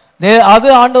இருந்தாலும் அது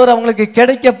ஆண்டவர் அவங்களுக்கு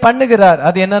கிடைக்க பண்ணுகிறார்.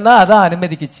 அது என்னன்னா, அதான்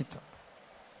அனுமதிக்கு சித்தம்.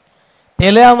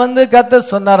 பிலேயாம் வந்து கர்த்தர்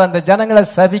சொன்னார், அந்த ஜனங்களை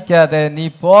சபிக்காத, நீ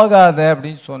போகாத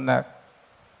அப்படின்னு சொன்னார்.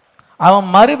 அவன்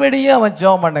மறுபடியும் அவன்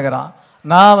ஜெபம் பண்ணுகிறான்,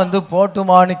 நான் வந்து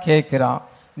போட்டுமான்னு கேட்கிறான்,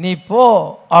 நீ போ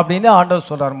அப்படின்னு ஆண்டவர்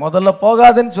சொல்றார். முதல்ல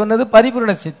போகாதுன்னு சொன்னது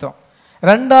பரிபூரண சித்தம்,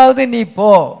 ரெண்டாவது நீ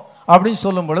போ அப்படின்னு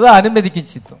சொல்லும் பொழுது அனுமதிக்கு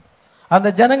சித்தம். அந்த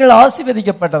ஜனங்கள்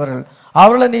ஆசீர்வதிக்கப்பட்டவர்கள்,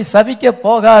 அவளை நீ சபிக்க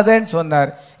போகாதேன்னு சொன்னார்.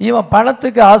 இவன்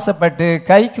பணத்துக்கு ஆசைப்பட்டு,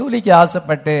 கைக்கூலிக்கு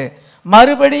ஆசைப்பட்டு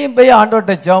மறுபடியும் போய்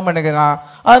ஆண்டவர்கிட்ட ஜெபம் பண்ணுகிறான்.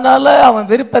 அதனால அவன்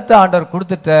விருப்பத்தை ஆண்டவர்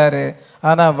கொடுத்துட்டாரு.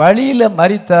 ஆனா வழியில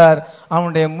மரித்தார்.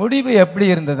 அவனுடைய முடிவு எப்படி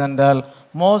இருந்தது என்றால்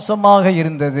மோசமாக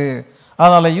இருந்தது.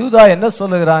 அதனால யூதா என்ன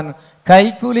சொல்லுகிறான்,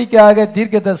 கைக்கூலிக்காக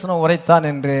தீர்க்க தரிசனம் உரைத்தான்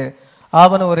என்று.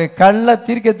 அவன் ஒரு கள்ள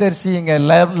தீர்க்கதரிசி இங்க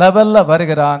லெவல்ல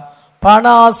வருகிறான், பண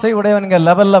ஆசை உடையவன்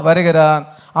லெவல்ல வருகிறான்.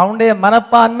 அவனுடைய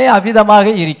மனப்பான்மை அவ்விதமாக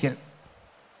இருக்கிறது,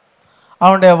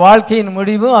 அவனுடைய வாழ்க்கையின்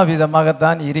முடிவும்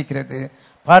அவ்விதமாகத்தான் இருக்கிறது.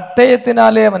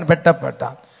 பட்டயத்தினாலே அவன்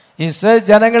வெட்டப்பட்டான். இஸ்ரவேல்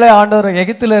ஜனங்களை ஆண்டவர்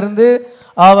எகிப்திலிருந்து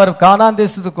அவர் கானான்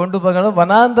தேசத்துக்கு கொண்டு போகணும்,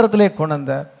 வனாந்தரத்திலே கொண்டு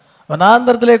வந்தார்.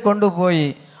 வனாந்தரத்திலே கொண்டு போய்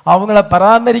அவங்கள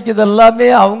பராமரிக்கிறது எல்லாமே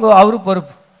அவரு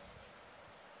பொறுப்பு.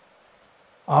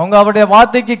 அவங்க அவருடைய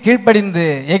வார்த்தைக்கு கீழ்ப்படிந்து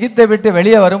எகிப்தை விட்டு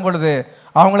வெளியே வரும் பொழுது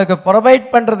அவங்களுக்கு ப்ரொவைட்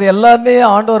பண்றது எல்லாமே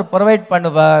ஆண்டவர் ப்ரொவைட்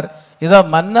பண்ணுவார். இத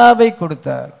மன்னாவை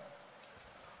கொடுத்தார்.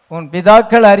 உன்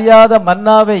பிதாக்கள் அறியாத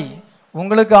மன்னாவை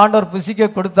உங்களுக்கு ஆண்டவர் புசிக்க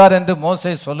கொடுத்தார் என்று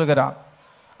மோசே சொல்லுகிறான்.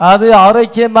 அது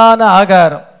ஆரோக்கியமான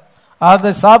ஆகாரம், அது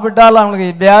சாப்பிட்டால்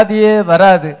அவங்களுக்கு வியாதியே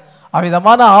வராது.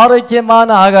 அவ்விதமான ஆரோக்கியமான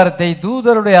ஆகாரத்தை,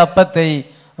 தூதருடைய அப்பத்தை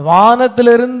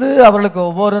வானத்திலிருந்து அவர்களுக்கு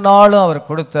ஒவ்வொரு நாளும் அவர்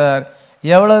கொடுத்தார்.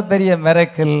 எவ்வளவு பெரிய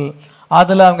மிரக்கிள்!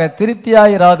 அதுல அவங்க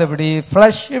திருப்தியாயிராதபடி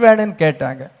ஃப்ளஷ் வேணும்னு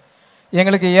கேட்டாங்க,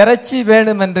 எங்களுக்கு இறைச்சி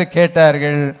வேணும் என்று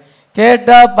கேட்டார்கள்.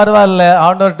 கேட்டா பரவாயில்ல,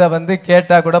 ஆண்டவர்கிட்ட வந்து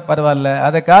கேட்டா கூட பரவாயில்ல,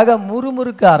 அதுக்காக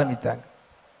முறுமுறுக்க ஆரம்பித்தாங்க.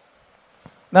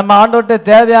 நம்ம ஆண்டவர்கிட்ட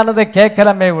தேவையானதை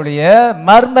கேட்கலாமே ஒழிய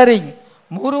மர்மரிங்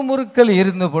முறுமுறுக்கள்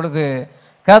இருந்த பொழுது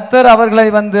கர்த்தர் அவர்களை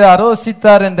வந்து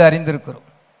அரோசித்தார் என்று அறிந்திருக்கிறோம்.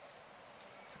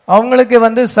 அவங்களுக்கு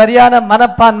வந்து சரியான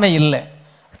மனப்பான்மை இல்லை.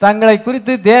 தங்களை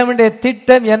குறித்து தேவனுடைய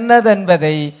திட்டம் என்னது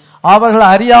என்பதை அவர்கள்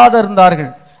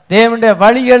அறியாதிருந்தார்கள். தேவனுடைய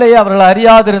வழிகளை அவர்கள்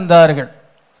அறியாதிருந்தார்கள்.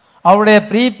 அவருடைய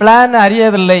ப்ரீ பிளான்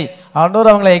அறியவில்லை. ஆண்டவர்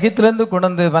அவங்களை எகிப்திலிருந்து கொண்டு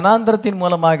வந்து வனாந்தரத்தின்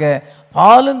மூலமாக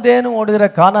பாலும் தேனும் ஓடுகிற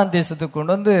கானான் தேசத்துக்கு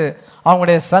கொண்டு வந்து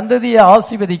அவங்களுடைய சந்ததியை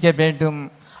ஆசீர்வதிக்க வேண்டும்.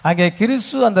 அங்கே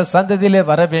கிறிஸ்து அந்த சந்ததியிலே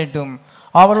வர வேண்டும்.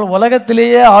 அவர்கள்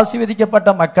உலகத்திலேயே ஆசீர்வதிக்கப்பட்ட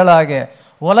மக்களாக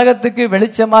உலகத்துக்கு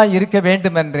வெளிச்சமாய் இருக்க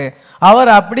வேண்டும் என்று அவர்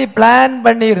அப்படி பிளான்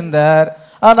பண்ணி இருந்தார்.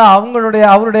 ஆனா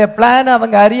அவருடைய பிளான்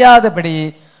அவங்க அறியாதபடி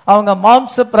அவங்க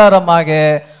மாம்ச பிரகாரமாக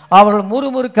அவர்கள்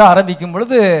முறுமுறுக்க ஆரம்பிக்கும்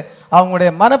பொழுது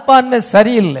அவங்களுடைய மனப்பான்மை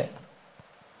சரியில்லை,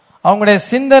 அவங்களுடைய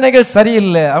சிந்தனைகள்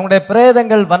சரியில்லை. அவங்களுடைய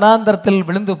பிரேதங்கள் வனாந்தரத்தில்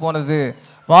விழுந்து போனது.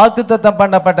 வாக்குத்தத்தம்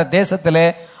பண்ணப்பட்ட தேசத்திலே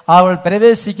அவள்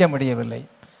பிரவேசிக்க முடியவில்லை.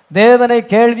 தேவனை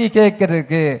கேள்வி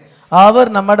கேட்கிறதுக்கு அவர்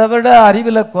நம்மளை விட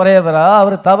அறிவில குறையவரா,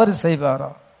 அவர் தவறு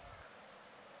செய்வாரா?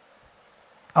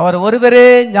 அவர் ஒருவரே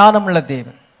ஞானமுள்ள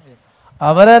தேவன்,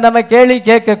 அவரை நம்ம கேள்வி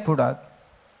கேட்க கூடாது.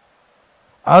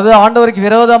 அது ஆண்டவருக்கு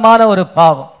விரோதமான ஒரு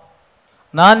பாவம்.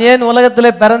 நான் ஏன்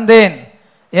உலகத்தில் பிறந்தேன்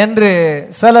என்று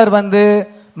சிலர் வந்து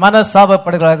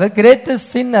மனசாபப்படுகிறார். கிரேட்டஸ்ட்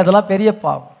சின், அதெல்லாம் பெரிய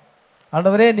பாவம்.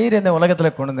 ஆண்டவரே, நீர் என்னை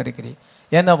உலகத்தில் கொண்டு வந்திருக்கிறீர்,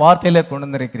 என்ன வார்த்தையில கொண்டு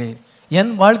வந்திருக்கிறீர்,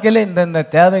 என் வாழ்க்கையில இந்த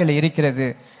தேவைகள் இருக்கிறது,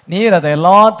 நீர்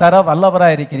அதெல்லாம் தர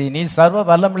வல்லவராக இருக்கிறீர், நீ சர்வ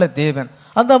வல்லமுள்ள தேவன்.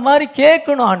 அந்த மாதிரி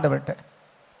கேட்கணும் ஆண்டவர்கிட்ட.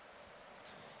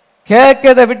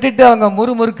 கேட்கதை விட்டுட்டு அவங்க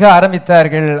முறுமுறுக்க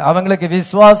ஆரம்பித்தார்கள். அவங்களுக்கு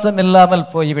விசுவாசம்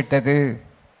இல்லாமல் போய்விட்டது.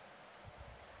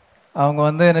 அவங்க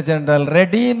வந்து என்ன சொன்னால்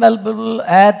ரெடீமபிள்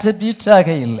ஆட்ரிபியூட்டாக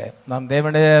இல்லை. நாம்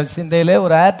தேவனுடைய சிந்தையிலே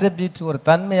ஒரு ஆட்ரிபியூட், ஒரு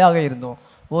தன்மையாக இருந்தோம்,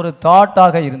 ஒரு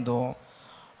தாட்டாக இருந்தோம்.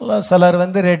 சிலர்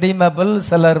வந்து ரெடீமபிள்,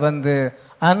 சிலர் வந்து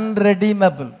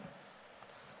அன்ரெடீமபிள்.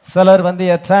 சிலர் வந்து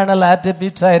எட்டர்னல்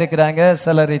ஆட்ரிபியூட்டா இருக்கிறாங்க,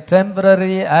 சிலர்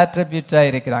டெம்பரரி ஆட்ரிபியூட்டா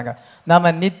இருக்கிறாங்க.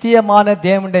 நம்ம நித்தியமான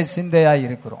தேவனுடைய சிந்தையா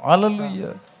இருக்கிறோம்.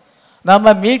 அல்லேலூயா.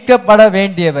 நம்ம மீட்கப்பட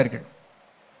வேண்டியவர்கள்.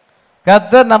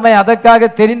 கர்த்தர் நம்மை அதற்காக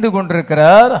தெரிந்து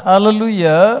கொண்டிருக்கிறார்.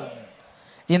 அல்லேலூயா.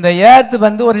 இந்த எர்த்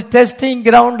வந்து ஒரு டெஸ்டிங்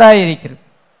கிரவுண்டா இருக்கிறது.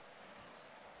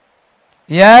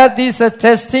 Earth is a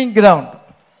testing ground.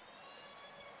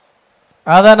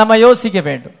 அதை நம்ம யோசிக்க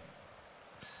வேண்டும்.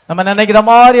 நம்ம நினைக்கிற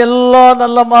மாதிரி எல்லாம்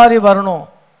நல்ல மாதிரி வரணும்,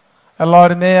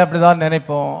 எல்லாருமே அப்படிதான்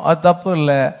நினைப்போம். அது தப்பு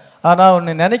இல்லை. ஆனா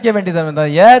ஒன்னு நினைக்க வேண்டியது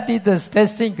எர்த் இஸ்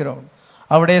டெஸ்டிங் கிரவுண்ட்.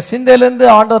 அவருடைய சிந்தையிலிருந்து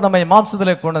ஆண்டவர் நம்மை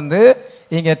மாம்சத்தில் கொண்டு வந்து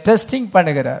இங்க டெஸ்டிங்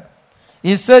பண்ணுகிறார்.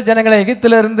 இஸ்ரவேல் ஜனங்களை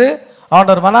எகிப்திலிருந்து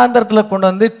ஆண்டவர் வனாந்தரத்தில் கொண்டு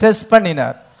வந்து டெஸ்ட்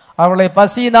பண்ணினார். அவளை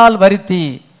பசியினால் வருத்தி,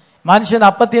 மனுஷன்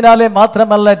அப்பத்தினாலே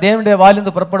மாத்திரமல்ல தேவனுடைய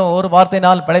வாயிலிருந்து புறப்படும் ஒரு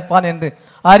வார்த்தையினால் பிழைப்பான் என்று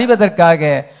அறிவதற்காக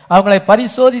அவங்களை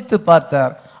பரிசோதித்து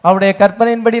பார்த்தார். அவருடைய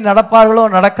கற்பனையின்படி நடப்பார்களோ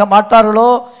நடக்க மாட்டார்களோ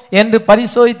என்று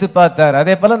பரிசோதித்து பார்த்தார்.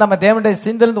 அதே போல நம்ம தேவனுடைய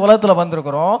சிந்தையிலிருந்து உலகத்துல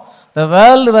வந்திருக்கிறோம். the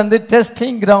world வந்து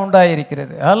டெஸ்டிங் கிரவுண்டா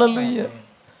இருக்கிறது. ஹல்லேலூயா.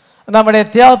 நம்முடைய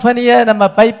தியாபனியை நம்ம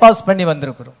பைபாஸ் பண்ணி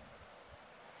வந்திருக்கிறோம்.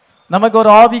 நமக்கு ஒரு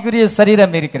ஆவிக்குரிய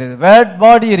சரீரம் இருக்கிறது, வேர்ட்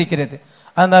பாடி இருக்கிறது.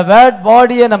 அந்த வேர்ட்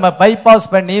பாடியை நம்ம பைபாஸ்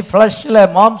பண்ணி ஃபிளஷ்ல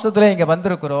மாம்சத்துல இங்க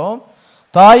வந்திருக்கிறோம்.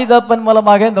 தாய் தப்பன்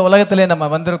மூலமாக இந்த உலகத்திலே நம்ம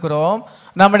வந்திருக்கிறோம்.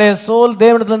 நம்முடைய சோல்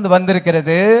தேவனிடத்திலிருந்து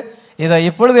வந்திருக்கிறது. இதை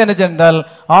இப்பொழுது என்ன சென்றால்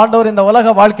ஆண்டவர் இந்த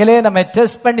உலக வாழ்க்கையிலே நம்ம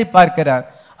டெஸ்ட் பண்ணி பார்க்கிறார்.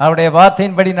 அவருடைய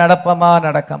வார்த்தையின்படி நடப்போமா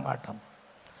நடக்க மாட்டோம்.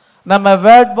 நம்ம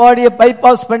வேர்ட் பாடியை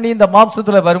பைபாஸ் பண்ணி இந்த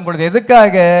மாம்சத்துல வரும் பொழுது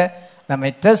எதுக்காக?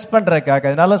 நம்ம டெஸ்ட் பண்றதுக்காக.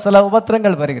 அதனால சில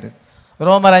உபத்திரங்கள் வருகிறது.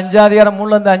 ரோமர்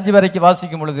 5:3 வரைக்கும்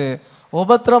வாசிக்கும் பொழுது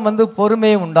உபத்திரம் வந்து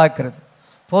பொறுமையை உண்டாக்குறது.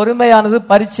 பொறுமையானது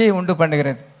பரீட்சையை உண்டு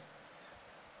பண்ணுகிறது.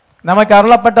 நமக்கு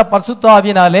அருளப்பட்ட பரிசுத்த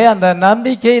ஆவியினாலே அந்த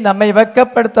நம்பிக்கை நம்மை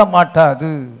வெட்கப்படுத்த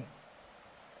மாட்டாது.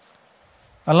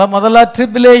 அல்ல முதல்ல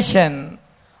ட்ரிபுலேஷன்,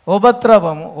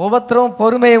 உபத்திரம்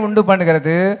பொறுமையை உண்டு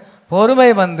பண்ணுகிறது. பொறுமை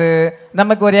வந்து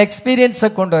நமக்கு ஒரு எக்ஸ்பீரியன்ஸை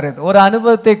கொண்டு வருகிறது, ஒரு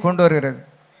அனுபவத்தை கொண்டு வருகிறது.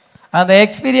 அந்த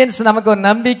எக்ஸ்பீரியன்ஸ் நமக்கு ஒரு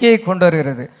நம்பிக்கையை கொண்டு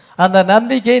வருகிறது. அந்த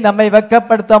நம்பிக்கை நம்மை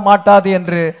வெட்கப்படுத்த மாட்டாது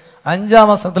என்று 5ஆம்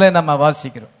வசனத்திலே நம்ம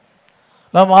வாசிக்கிறோம்.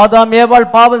 நாம் ஆதாம் ஏவாள்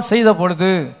பாவம் செய்த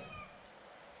பொழுது,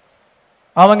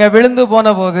 அவங்க விழுந்து போன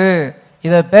போது,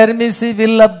 இத பெர்மிசிவ்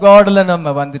வில் ஆஃப் காட்ல நம்ம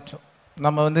வந்துட்டோம்.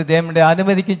 நம்ம வந்து தேவனுடைய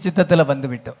அனுமதிக்கு சித்தத்தில் வந்து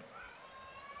விட்டோம்.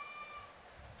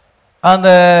 அந்த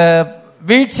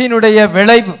வீழ்ச்சியினுடைய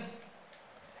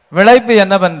விளைவு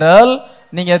என்னவென்றால்,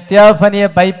 நீங்க தியாபனியை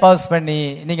பைபாஸ் பண்ணி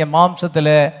நீங்க மாம்சத்துல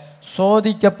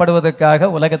சோதிக்கப்படுவதற்காக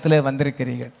உலகத்திலே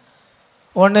வந்திருக்கிறீர்கள்.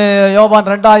 ஒன்னு யோவான்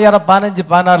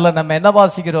 2:15-16 நம்ம என்ன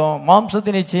வாசிக்கிறோம்?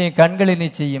 மாம்சத்தின் நிச்சயம், கண்களின்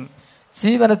நிச்சயம்,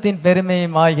 ஜீவனத்தின்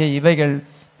பெருமையும் ஆகிய இவைகள்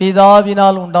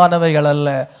பிதாவினால் உண்டானவைகள் அல்ல,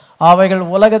 அவைகள்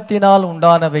உலகத்தினால்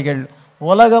உண்டானவைகள்.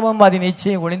 உலகமும் அதன்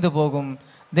நிச்சயம் ஒளிந்து போகும்,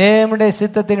 தேவனுடைய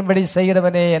சித்தத்தின்படி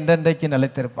செய்கிறவனே என்றென்றைக்கு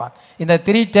நிலைத்திருப்பான். இந்த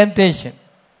 3 டெம்டேஷன்,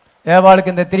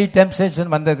 ஏவாளுக்கு இந்த 3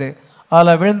 டெம்டேஷன் வந்தது,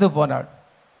 அதில் விழுந்து போனாள்.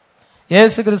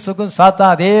 இயேசு கிறிஸ்துக்கும்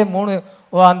சாத்தான் அதே 3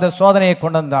 அந்த சோதனையை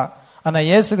கொண்டு வந்தான். ஆனால்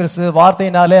இயேசு கிறிஸ்து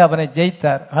வார்த்தையினாலே அவனை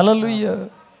ஜெயித்தார். ஹல்லேலூயா.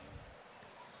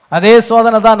 அதே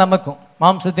சோதனை தான் நமக்கும்.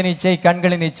 மாம்சத்தின் இச்சை,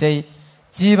 கண்களின் இச்சை,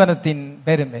 ஜீவனத்தின்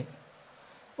பெருமை.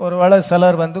 ஒருவேளை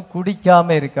சிலர் வந்து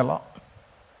குடிக்காம இருக்கலாம்,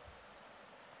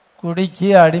 குடிக்கு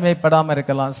அடிமைப்படாமல்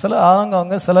இருக்கலாம்.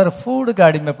 அவங்க சிலர் ஃபுட்டுக்கு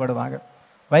அடிமைப்படுவாங்க.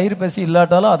 வயிறு பசி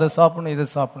இல்லாட்டாலும் அதை சாப்பிடணும், இதை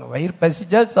சாப்பிடணும். வயிறு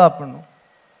பசிச்சா சாப்பிடணும்,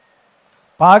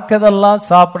 பார்க்கதெல்லாம்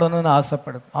சாப்பிடணும்னு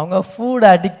ஆசைப்படுது. அவங்க ஃபுட்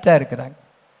அடிக்டா இருக்கிறாங்க,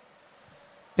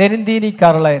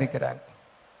 பெருந்தீனிக்காரலா இருக்கிறாங்க.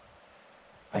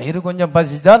 வயிறு கொஞ்சம்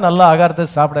பசிச்சா நல்ல ஆகாரத்தை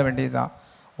சாப்பிட வேண்டியதுதான்.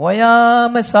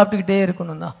 ஓயாம சாப்பிட்டுக்கிட்டே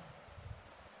இருக்கணும்னா,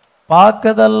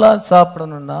 பார்க்கதெல்லாம்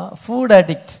சாப்பிடணும்னா ஃபுட்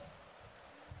அடிக்ட்.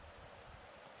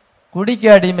 குடிக்க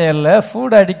அடிமை அல்ல,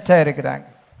 ஃபுட் அடிக்டா இருக்கிறாங்க.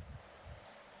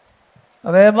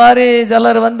 அதே மாதிரி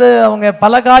சிலர் வந்து அவங்க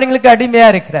பல காரியங்களுக்கு அடிமையா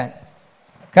இருக்கிறாங்க.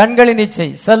 கண்களின் இச்சை,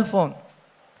 செல்போன்,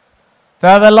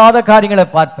 தேவையில்லாத காரியங்களை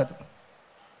பார்ப்பது,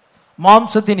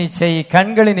 மாம்சத்தின் இச்சை,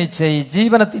 கண்களின் இச்சை,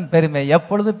 ஜீவனத்தின் பெருமை,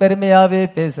 எப்பொழுதும் பெருமையாவே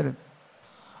பேசுறது.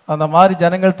 அந்த மாதிரி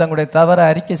ஜனங்கள் தங்களுடைய தவற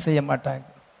அறிக்கை செய்ய மாட்டாங்க.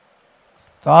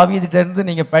 தாவீதுட்ட இருந்து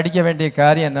நீங்க படிக்க வேண்டிய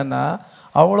காரியம் என்னன்னா,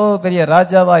 அவ்வளோ பெரிய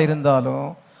ராஜாவா இருந்தாலும்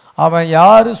அவன்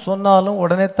யாரு சொன்னாலும்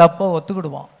உடனே தப்ப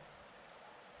ஒத்துக்கிடுவான்.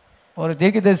 ஒரு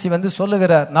தீர்க்கதரிசி வந்து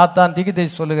சொல்லுகிறார், நாத்தான்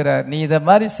தீர்க்கதரிசி சொல்லுகிறார், நீ இதை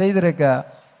மாதிரி செய்திருக்க,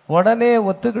 உடனே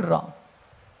ஒத்துக்கிடுறான்.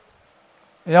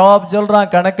 யோவாப்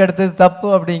சொல்றான் கணக்கெடுத்தது தப்பு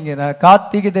அப்படிங்கிற,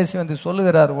 தீர்க்கதரிசி வந்து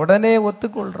சொல்லுகிறார், உடனே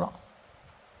ஒத்துக்கொள்றான்.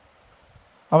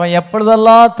 அவன்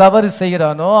எப்பொழுதெல்லாம் தவறு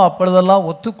செய்கிறானோ அப்பொழுதெல்லாம்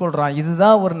ஒத்துக்கொள்றான்.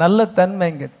 இதுதான் ஒரு நல்ல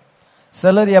தன்மைங்கிறது.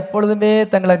 சிலர் எப்பொழுதுமே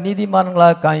தங்களை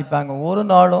நீதிமான்களாக காமிப்பாங்க. ஒரு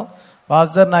நாளும்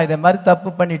பாஸ்டர் நான் இதை மாதிரி தப்பு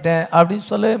பண்ணிட்டேன் அப்படின்னு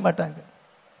சொல்லவே மாட்டாங்க.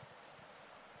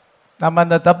 நம்ம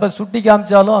அந்த தப்பை சுட்டி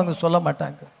காமிச்சாலும் அவங்க சொல்ல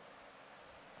மாட்டாங்க.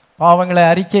 பாவங்களை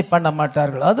அறிக்கை பண்ண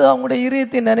மாட்டார்கள். அது அவங்களுடைய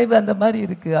இதயத்தின் நினைவு அந்த மாதிரி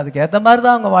இருக்கு. அதுக்கு ஏற்ற மாதிரி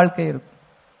தான் அவங்க வாழ்க்கை இருக்கும்.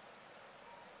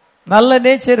 நல்ல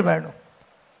நேச்சர் வேணும்.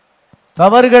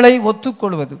 தவறுகளை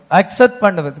ஒத்துக்கொள்வது, அக்செப்ட்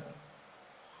பண்ணுவது.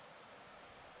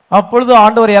 அப்பொழுது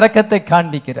ஆண்டவர் இரக்கத்தை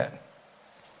காண்பிக்கிறார்.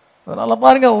 அதனால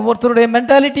பாருங்க, ஒவ்வொருத்தருடைய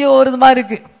மென்டாலிட்டியும் ஒரு விதமா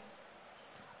இருக்கு.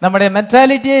 நம்முடைய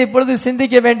மென்டாலிட்டியை இப்பொழுது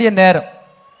சிந்திக்க வேண்டிய நேரம்.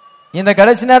 இந்த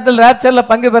கடைசி நேரத்தில் ராப்சர்ல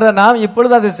பங்கு பெற நாம்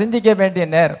இப்பொழுது அதை சிந்திக்க வேண்டிய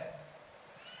நேரம்.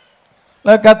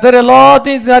 கர்த்தர்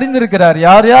எல்லாத்தையும் அறிந்திருக்கிறார்.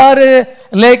 யார் யாரு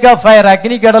லேக் ஆஃப் ஃபயர்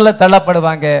அக்னி கடல்ல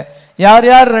தள்ளப்படுவாங்க, யார்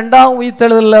யார் இரண்டாம்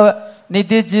உயிர்த்தெழுதல்ல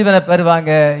நித்திய ஜீவனை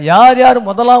பெறுவாங்க, யார் யார்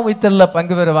முதலாம் உயிர்த்தெழுதல்ல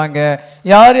பங்கு பெறுவாங்க,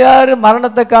 யார் யார்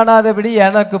மரணத்தை காணாதபடி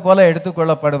எனக்கு போல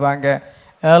எடுத்துக்கொள்ளப்படுவாங்க,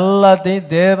 எல்லாத்தையும்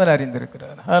தேவன்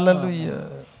அறிந்திருக்கிறார். ஹல்லேலூயா.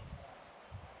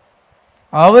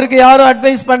 அவருக்கு யாரும்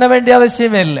அட்வைஸ் பண்ண வேண்டிய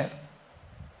அவசியமே இல்லை.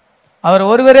 அவர்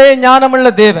ஒருவரே ஞானமுள்ள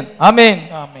தேவன். ஆமென்.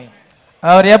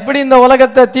 அவர் எப்படி இந்த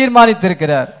உலகத்தை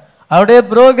தீர்மானித்திருக்கிறார், அவருடைய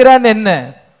புரோகிராம் என்ன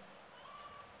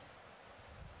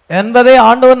என்பதை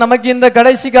ஆண்டவர் நமக்கு இந்த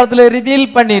கடைசி காலத்தில்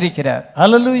ரிவீல் பண்ணி இருக்கிறார்.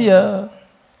 ஹல்லேலூயா.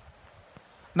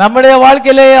 நம்முடைய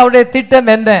வாழ்க்கையிலே அவருடைய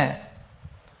திட்டம் என்ன,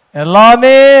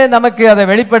 எல்லாமே நமக்கு அதை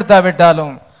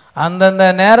வெளிப்படுத்தாவிட்டாலும் அந்தந்த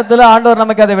நேரத்தில் ஆண்டவர்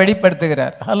நமக்கு அதை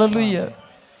வெளிப்படுத்துகிறார். ஹல்லேலூயா.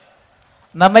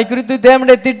 நம்மை குறித்து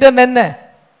தேவனுடைய திட்டம் என்ன,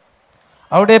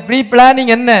 அவருடைய ப்ரீ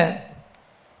பிளானிங் என்ன?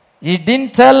 He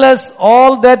didn't tell us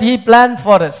all that he planned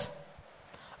for us.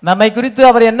 நம்மை குறித்து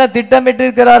அவர் என்ன திட்டமிட்டு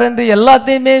இருக்கிறார் என்று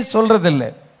எல்லாத்தையுமே சொல்றதில்லை.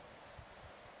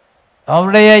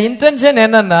 அவருடைய இன்டென்ஷன்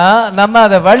என்னன்னா, நம்ம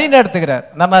அதை வழி நடத்துகிறார்,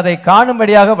 நம்ம அதை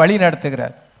காணும்படியாக வழி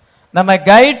நடத்துகிறார், நம்ம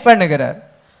கைட் பண்ணுகிறார்.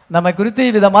 நம்ம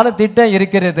குறித்து விதமான திட்டம்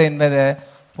இருக்கிறது என்பதை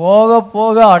போக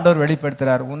போக ஆண்டவர்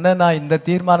வெளிப்படுத்துறார். உன்னை நான் இந்த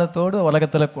தீர்மானத்தோடு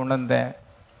உலகத்துல கொண்டு வந்தேன்,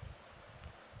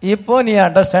 இப்போ நீ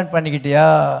அண்டர்ஸ்டாண்ட் பண்ணிக்கிட்டியா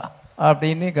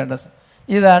அப்படின்னு கண்டஸ்டாண்ட்.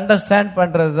 இதை அண்டர்ஸ்டாண்ட்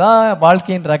பண்றது தான்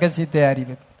வாழ்க்கையின் ரகசியத்தை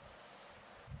அறிவது.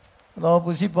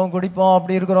 புசிப்போம் குடிப்போம்,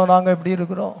 அப்படி இருக்கிறோம், நாங்கள் இப்படி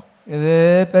இருக்கிறோம், இது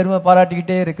பெருமை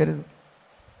பாராட்டிக்கிட்டே இருக்கிறது.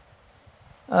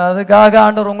 அதுக்காக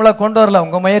ஆண்டவர் உங்களை கொண்டு வரல,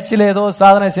 உங்க முயற்சியில ஏதோ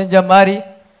சாதனை செஞ்ச மாதிரி,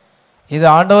 இது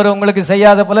ஆண்டவர் உங்களுக்கு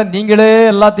செய்யாத போல நீங்களே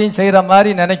எல்லாத்தையும் செய்யற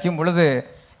மாதிரி நினைக்கும் பொழுது,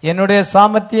 என்னுடைய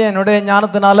சாமர்த்தியம் என்னுடைய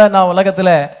ஞானத்தினால நான் உலகத்துல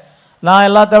நான்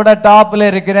எல்லாத்த விட டாப்ல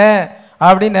இருக்கிறேன்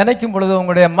அப்படின்னு நினைக்கும் பொழுது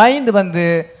உங்களுடைய மைண்ட்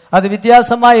அது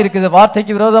வித்தியாசமா இருக்குது,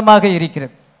 வார்த்தைக்கு விரோதமாக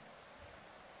இருக்கிறது.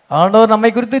 ஆண்டவர் நம்மை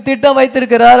குறித்து திட்டம்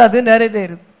வைத்திருக்கிறார், அது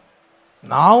நிறைவேறு.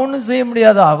 நான் ஒன்றும் செய்ய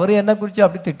முடியாது, அவர் என்ன குறித்து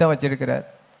அப்படி திட்டம் வச்சிருக்கிறார்,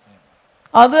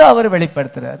 அது அவர்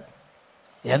வெளிப்படுத்துறார்.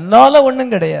 என்னால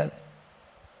ஒன்றும் கிடையாது.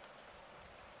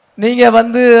 நீங்க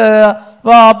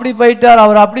அப்படி போயிட்டார்,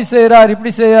 அவர் அப்படி செய்யறார்,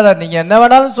 இப்படி செய்யறார், நீங்க என்ன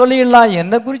வேணாலும் சொல்லிடலாம்,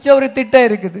 என்ன குறித்து அவர் திட்டம்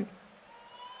இருக்குது.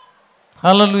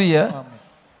 ஹல்லேலூயா.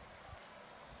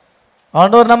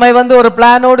 ஆண்டவர் நம்மை ஒரு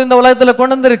பிளானோடு இந்த உலகத்தில்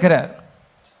கொண்டு வந்திருக்கிறார்.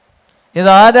 இது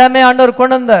ஆதாமே ஆண்டவர்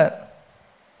கொண்டு வந்தார்.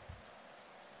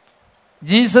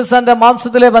 ஜீசஸ் அந்த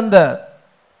மாம்சத்திலே வந்தார்.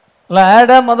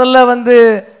 ஆடம் முதல்ல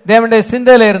தேவனுடைய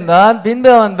சிந்தையில இருந்தான், பின்பு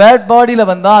அவன் பேட் பாடியில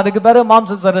வந்தான், அதுக்கு பிறகு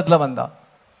மாம்ச சரீரத்துல வந்தான்.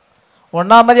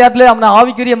 1ஆம் அதிகாரத்திலே அவனை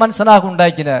ஆவிக்குரிய மனுஷனாக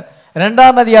உண்டாக்கினார்.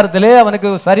 2ஆம் அதிகாரத்திலே அவனுக்கு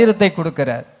சரீரத்தை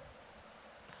கொடுக்கிறார்.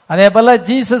 அதே போல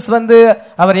ஜீசஸ்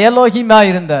அவர் எலோஹிமா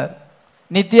இருந்தார்,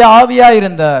 நித்திய ஆவியா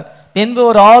இருந்தார். பின்பு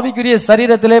ஒரு ஆவிக்குரிய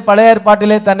சரீரத்திலே பழைய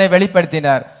ஏற்பாட்டிலே தன்னை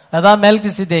வெளிப்படுத்தினார். அதான்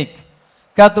மெல்கிசேதேக்,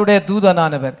 கர்த்தருடைய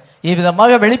தூதனானவர்.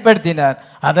 இவ்விதமாக வெளிப்படுத்தினார்.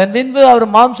 அதன் பின்பு அவர்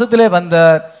மாம்சத்திலே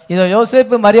வந்தார். இதோ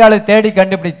யோசேப்பு மரியாளை தேடி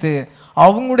கண்டுபிடித்து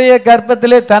அவங்களுடைய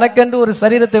கர்ப்பத்திலே தனக்கென்று ஒரு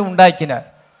சரீரத்தை உண்டாக்கினார்.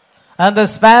 அந்த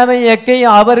ஸ்பேமை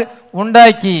எக்கையும் அவர்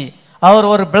உண்டாக்கி அவர்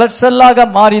ஒரு பிளட் செல்லாக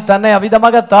மாறி தன்னை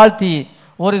அவிதமாக தாழ்த்தி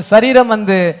ஒரு சரீரம்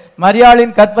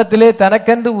மரியாளின் கர்ப்பத்திலே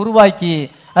தனக்கென்று உருவாக்கி,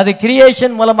 அது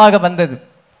கிரியேஷன் மூலமாக வந்தது.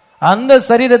 அந்த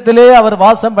சரீரத்திலே அவர்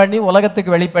வாசம் பண்ணி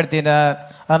உலகத்துக்கு வெளிப்படுத்தினார்.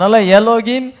 அதனால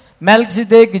எலோகிம்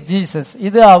மெல்கிசேதேக் ஜீசஸ்,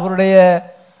 இது அவருடைய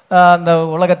அந்த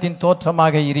உலகத்தின்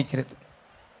தோற்றமாக இருக்கிறது.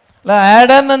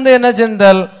 ஆடம் என்ன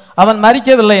சென்றால் அவன்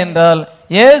மரிக்கவில்லை என்றால்,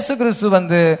 இயேசு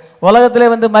கிறிஸ்து உலகத்திலே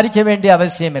மரிக்க வேண்டிய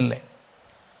அவசியம் இல்லை.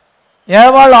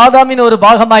 ஏவாள் ஆதாமின் ஒரு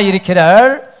பாகமாய்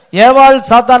இருக்கிறாள். ஏவாள்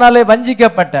சாத்தானாலே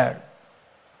வஞ்சிக்கப்பட்டாள்.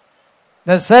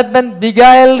 The serpent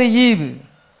beguiled Eve.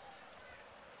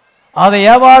 அதை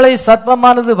ஏவாளை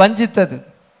சர்ப்பமானது வஞ்சித்தது.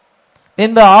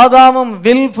 பின்பு ஆதாமும்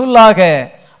வில்ஃபுல்லாக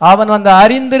அவன்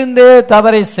அறிந்திருந்தே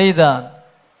தவறை செய்தான்.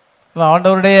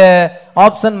 ஆண்டவருடைய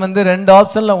ஆப்ஷன் 2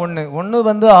 ஆப்ஷன்ல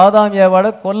ஒன்னு ஆதாம்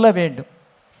ஏவாளை கொல்ல வேண்டும்,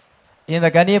 இந்த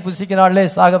கனியை புசிக்கினாலே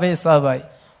சாகவே சாவாய்,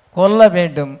 கொல்ல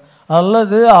வேண்டும்,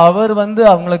 அல்லது அவர்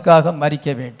அவங்களுக்காக மரிக்க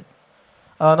வேண்டும்.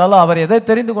 அதனால அவர் எதை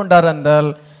தெரிந்து கொண்டார் என்றால்,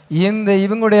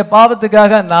 இவங்களுடைய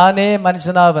பாவத்துக்காக நானே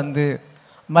மனுஷனா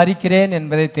மரிக்கிறேன்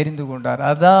என்பதை தெரிந்து கொண்டார்.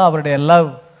 அதுதான் அவருடைய லவ்,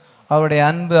 அவருடைய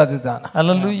அன்பு, அதுதான்.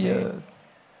 ஹல்லேலூயா.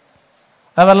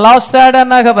 அவர் லாஸ்ட்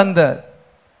ஆடமாக வந்தார்.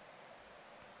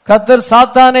 கர்த்தர்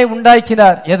சாத்தானை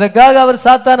உண்டாக்கினார். எதற்காக அவர்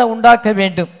சாத்தானை உண்டாக்க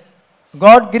வேண்டும்?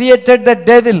 God created the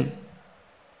devil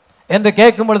என்று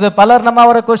கேட்கும் பொழுது பலர் நம்ம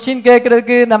அவரை கொஸ்டின்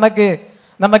கேட்கறதுக்கு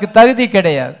நமக்கு தகுதி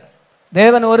கிடையாது.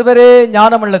 தேவன் ஒருவரே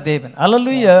ஞானமுள்ள தேவன்.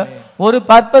 அல்லேலூயா. ஒரு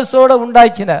பர்பஸோட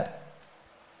உண்டாக்கினார்.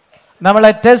 நம்மளை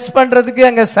டெஸ்ட் பண்றதுக்கு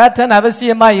அங்க சாத்தான்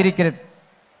அவசியமா இருக்கிறது.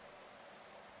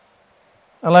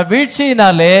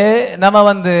 வீழ்ச்சியினாலே நம்ம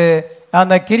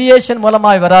அந்த கிரியேஷன்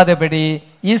மூலமாய் வராதபடி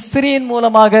இஸ்ரீன்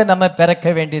மூலமாக நம்ம பிறக்க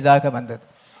வேண்டியதாக வந்தது.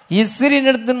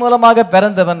 இஸ்ரீனிடத்தின் மூலமாக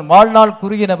பிறந்தவன் வாழ்நாள்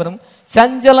குறுகினவனும்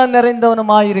சஞ்சலம்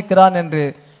நிறைந்தவனுமாயிருக்கிறான் என்று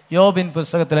யோபின்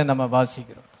புஸ்தகத்தில் நம்ம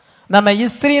வாசிக்கிறோம். நம்ம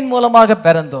இஸ்ரீன் மூலமாக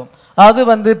பிறந்தோம். அது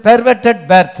பெர்வெர்டட்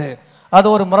பர்த், அது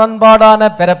ஒரு முரண்பாடான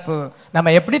பிறப்பு.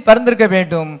 நம்ம எப்படி பிறந்திருக்க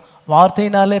வேண்டும்?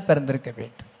 வார்த்தையினாலே பிறந்திருக்க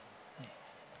வேண்டும்.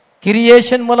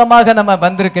 கிரியேஷன் மூலமாக நம்ம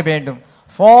வந்திருக்க வேண்டும்.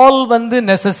 ஃபால்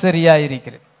நெசசரியா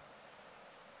இருக்கிறது.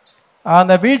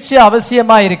 அந்த வீழ்ச்சி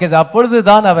அவசியமா இருக்குது.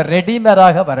 அப்பொழுதுதான் அவர்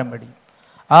ரெடீமராக வர முடியும்.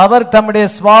 அவர் தம்முடைய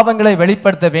சுவாபங்களை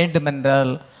வெளிப்படுத்த வேண்டும்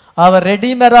என்றால், அவர்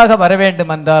ரெடீமராக வர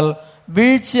வேண்டும் என்றால்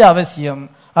வீழ்ச்சி அவசியம்.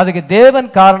 அதுக்கு தேவன்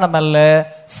காரணம் அல்ல.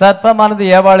 சர்ப்பமானது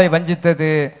ஏவாளை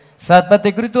வஞ்சித்தது.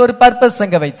 சர்ப்பத்தை குறித்து ஒரு பர்பஸ்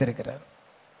அங்க வைத்திருக்கிறார்.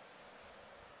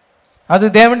 அது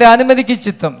தேவனுடைய அனுமதிக்கு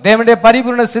சித்தம், தேவனுடைய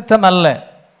பரிபூர்ண சித்தம் அல்ல.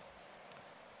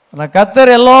 கர்த்தர்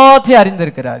எல்லாத்தையும்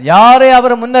அறிந்திருக்கிறார். யாரை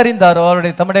அவர் முன்னறிந்தாரோ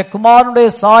அவருடைய தம்முடைய குமாரனுடைய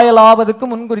சாயல் ஆவதுக்கு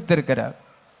முன்குறித்திருக்கிறார்.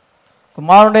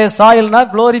 குமாரனுடைய சாயல்னா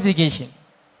குளோரிபிகேஷன்.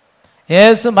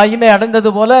 இயேசு மகிமை அடைந்தது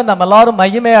போல நம்ம எல்லாரும்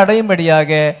மகிமை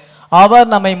அடையும்படியாக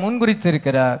அவர் நம்மை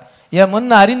முன்குறித்திருக்கிறார், முன்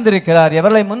அறிந்திருக்கிறார்.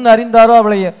 எவர்களை முன் அறிந்தாரோ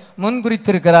அவளை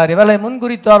முன்குறித்திருக்கிறார். எவர்களை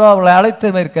முன்குறித்தாரோ அவளை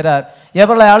அழைத்திருக்கிறார்.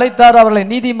 எவர்களை அழைத்தாரோ அவர்களை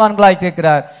நீதிமான்களாக்கி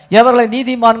இருக்கிறார். எவர்களை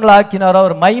நீதிமான்கள் ஆக்கினாரோ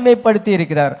அவர் மகிமைப்படுத்தி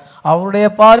இருக்கிறார். அவருடைய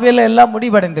பார்வையில் எல்லாம்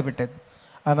முடிவடைந்து விட்டது.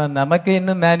 ஆனால் நமக்கு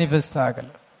இன்னும் மேனிஃபெஸ்ட் ஆகல.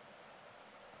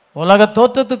 உலக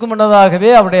தோற்றத்துக்கு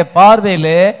முன்னதாகவே அவருடைய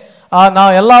பார்வையிலே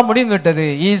நான் எல்லாம் முடிந்து விட்டது.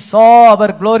 He saw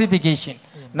our glorification.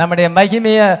 நம்முடைய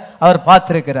மகிமையை அவர்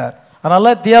பார்த்திருக்கிறார். அதனால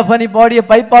தியாபனி பாடியை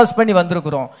பைபாஸ் பண்ணி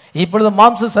வந்திருக்கிறோம். இப்பொழுது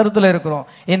மாம்ச சரீரத்தில் இருக்கிறோம்.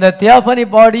 இந்த தியாபனி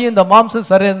பாடி இந்த மாம்ச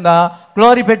சரீரம் தான்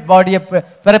குளோரிஃபைட் பாடியை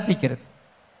பிறப்பிக்கிறது.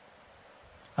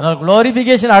 அதனால்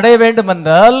குளோரிபிகேஷன் அடைய வேண்டும்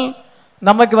என்றால்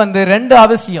நமக்கு ரெண்டு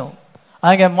அவசியம்.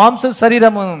 அங்கே மாம்ச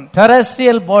சரீரமும்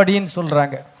டெரஸ்ட்ரியல் பாடின்னு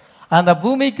சொல்றாங்க. அந்த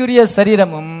பூமிக்குரிய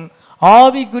சரீரமும்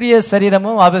ஆவிக்குரிய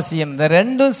சரீரமும் அவசியம். இந்த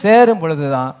ரெண்டும் சேரும்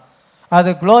பொழுதுதான் அது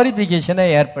குளோரிபிகேஷனை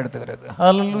ஏற்படுத்துகிறது.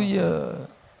 ஹல்லேலூயா.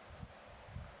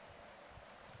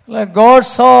 God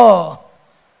saw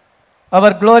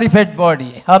our glorified body.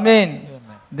 Amen.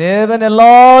 தேவன்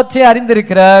எல்லாத்தையும்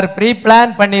அறிந்திருக்கிறார், ப்ரீ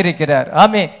பிளான் பண்ணி இருக்கிறார்.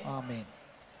 ஆமென்.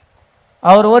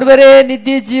 அவர் ஒருவரே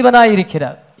நித்திய ஜீவனாய்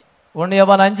இருக்கிறார். 1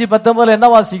 யோவான் 5:19 என்ன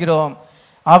வாசிக்கிறோம்?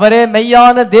 அவரே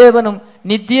மெய்யான தேவனும்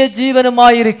நித்திய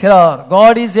ஜீவனுமாயிருக்கிறார்.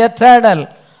 God is eternal.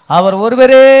 அவர்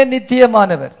ஒருவரே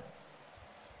நித்தியமானவர்.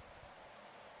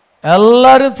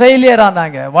 எல்லாரும் ஃபெயிலியர்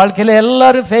ஆனாங்க, வாழ்க்கையில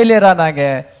எல்லாரும் ஃபெயிலியர் ஆனாங்க.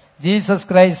 ஜீசஸ்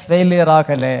கிரைஸ்ட் ஃபெயிலியர்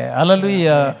ஆகல.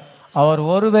 அல்லேலூயா. அவர்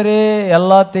ஒருவரே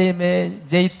எல்லாத்தையுமே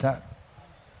ஜெயித்தார்.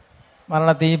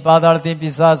 மரணத்தையும் பாதாளத்தையும்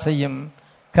பிசாசையும்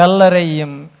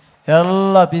கல்லறையும்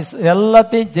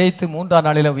எல்லாத்தையும் ஜெயித்து 3ஆம்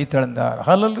நாளில உயிர்த்தெழுந்தார்.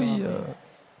 ஹல்லேலூயா.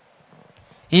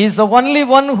 He is the only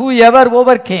one who ever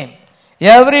overcame.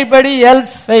 Everybody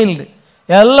else failed.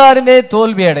 எல்லாருமே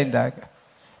தோல்வி அடைந்தாங்க.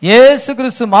 இயேசு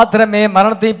கிறிஸ்து மாத்திரமே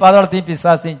மரணத்தையும் பாதாளத்தையும்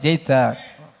பிசாசையும் ஜெயித்தார்.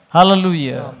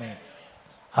 ஹல்லேலூயா.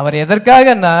 அவர்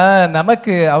எதற்காகனா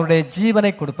நமக்கு அவருடைய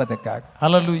ஜீவனை கொடுப்பதற்காக.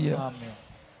 ஹல்லேலூயா.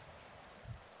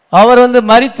 அவர்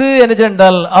மரித்து என்ன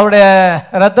சென்றால் அவருடைய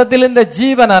ரத்தத்தில் இந்த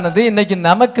ஜீவனானது இன்னைக்கு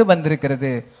நமக்கு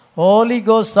வந்திருக்கிறது. ஹோலி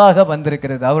கோஸ்டாக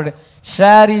வந்திருக்கிறது. அவருடைய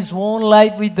share is own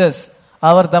life with us.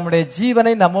 அவர் தம்முடைய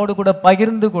ஜீவனை நம்மோடு கூட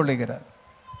பகிர்ந்து கொள்ளுகிறார்.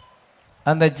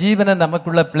 அந்த ஜீவனை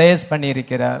நமக்குள்ள பிளேஸ் பண்ணி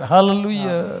இருக்கிறார்.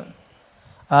 ஹல்லேலூயா.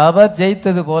 அவர்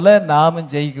ஜெயித்தது போல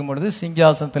நாமும் ஜெயிக்கும் பொழுது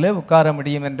சிங்காசனத்திலே உட்கார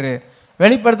முடியும் என்று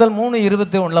வெளிப்படுத்தல்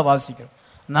 3:21 வாசிக்கிறோம்.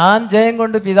 நான்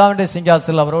ஜெயங்கொண்டு பிதாவுடைய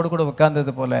சிங்காசனத்தில் அவரோடு கூட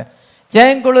உட்கார்ந்தது போல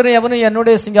ஜெயங்கொள்ளுற எவனும்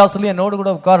என்னுடைய சிங்காசனத்தில் என்னோடு கூட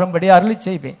உட்காரும்படி அருளி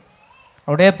செய்வேன்.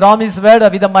 அவருடைய பிராமிஸ் வேர்டு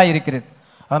அவிதமாய் இருக்கிறது.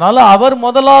 அதனால அவர்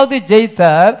முதலாவது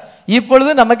ஜெயித்தார்,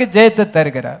 இப்பொழுது நமக்கு ஜெயத்தை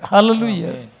தருகிறார்.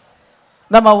 ஹல்லேலூயா.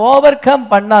 நம்ம ஓவர் கம்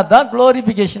பண்ணாதான்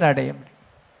குளோரிபிகேஷன் அடைய முடியும்.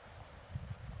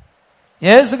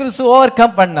 இயேசு கிறிஸ்து ஓவர்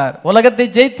கம் பண்ணார், உலகத்தை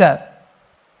ஜெயித்தார்,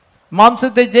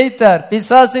 மாம்சத்தை ஜெயித்தார்,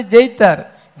 பிசாசை ஜெயித்தார்.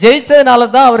 ஜெயித்ததுனால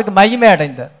தான் அவருக்கு மகிமை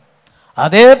அடைந்தார்.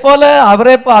 அதே போல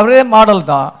அவரே மாடல்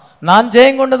தான். நான்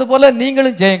ஜெயம் கொண்டது போல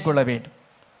நீங்களும் ஜெயம் கொள்ள வேண்டும்.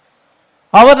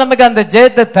 அவர் நமக்கு அந்த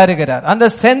ஜெயத்தை தருகிறார், அந்த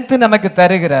ஸ்ட்ரென்த் நமக்கு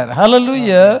தருகிறார்.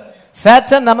 ஹல்லேலூயா.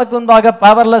 சாட்டன் நமக்கு முன்பாக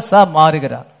பவர்லெஸ்ஸா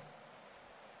மாறுகிறார்.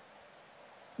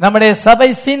 நம்முடைய சபை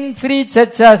சின் ஃப்ரீ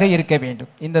சர்ச்சாக இருக்க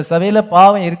வேண்டும். இந்த சபையில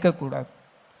பாவம் இருக்கக்கூடாது.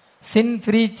 சின்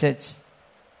ஃப்ரீ சர்ச்.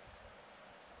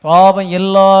 பாவம்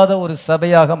இல்லாத ஒரு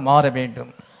சபையாக மாற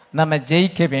வேண்டும். நம்ம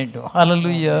ஜெயிக்க வேண்டும்.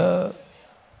 ஹல்லேலூயா.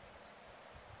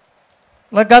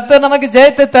 கர்த்தர் நமக்கு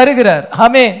ஜெயத்தை தருகிறார்.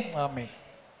 ஆமென். ஆமென்.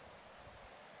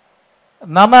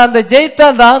 நம்ம அந்த ஜெயித்தா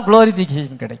தான்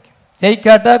குளோரிபிகேஷன் கிடைக்கும்.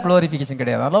 ஜெயிக்காட்டா குளோரிபிகேஷன்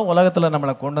கிடையாது. அதனால உலகத்தில்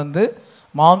நம்மளை கொண்டு வந்து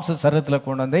மாம்ச சரத்தில்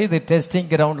கொண்டு வந்து இது டெஸ்டிங்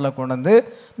கிரவுண்டில் கொண்டு வந்து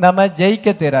நம்ம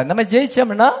ஜெயிக்க தேராது. நம்ம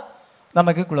ஜெயிச்சோம்னா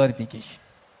நமக்கு குளோரிபிகேஷன்.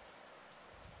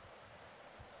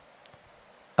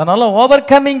 அதனால ஓவர்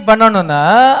கம்மிங் பண்ணணும்னா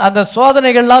அந்த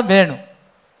சோதனைகள்லாம் வேணும்.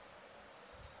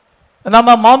 நம்ம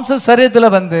மாம்ச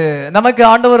சரீரத்தில் வந்து நமக்கு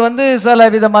ஆண்டவர் வந்து சில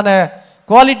விதமான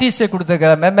குவாலிட்டிஸை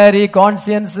கொடுத்துருக்கிறார். Memory,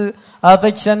 conscience,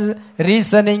 affection,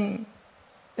 reasoning,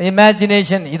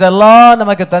 imagination இதெல்லாம்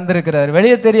நமக்கு தந்திருக்கிறார்.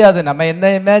 வெளியே தெரியாது. நம்ம என்ன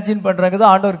இமேஜின் பண்றோங்கிறது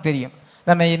ஆண்டவருக்கு தெரியும்.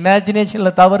 நம்ம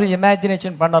இமேஜினேஷன்ல தவறு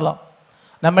இமேஜினேஷன் பண்ணலாம்.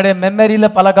 நம்முடைய மெமரியில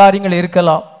பல காரியங்கள்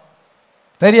இருக்கலாம்,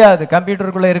 தெரியாது.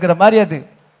 கம்ப்யூட்டருக்குள்ள இருக்கிற மாதிரி அது.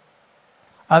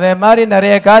 அதே மாதிரி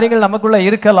நிறைய காரியங்கள் நமக்குள்ள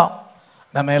இருக்கலாம்.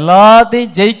 நம்ம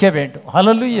எல்லாத்தையும் ஜெயிக்க வேண்டும்.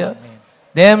 ஹல்லேலூயா.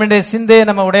 தேவனுடைய சிந்தையை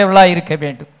நம்ம உடையவர்களா இருக்க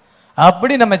வேண்டும்.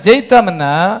 அப்படி நம்ம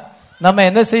ஜெயித்தோம்னா நம்ம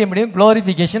என்ன செய்ய முடியும்?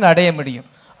 குளோரிபிகேஷன் அடைய முடியும்.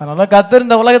 அதனால கர்த்தர்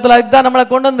இந்த உலகத்தில் அதுக்கு தான் நம்மளை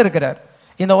கொண்டு வந்திருக்கிறார்.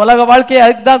 இந்த உலக வாழ்க்கையை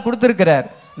அதுக்கு தான் கொடுத்திருக்கிறார்.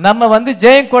 நம்ம வந்து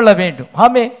ஜெயம் கொள்ள வேண்டும்.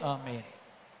 ஆமென். ஆமென்.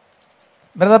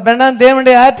 பிரதர் பெர்னான்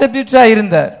தேவனுடைய ஆட்ரிபியூட்ஸா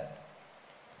இருந்தார்,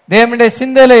 தேவனுடைய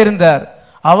சிந்தையில இருந்தார்.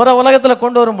 அவரை உலகத்தில்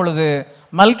கொண்டு வரும் பொழுது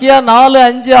மல்கியா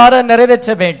 4:5-6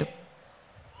 நிறைவேற்ற வேண்டும்.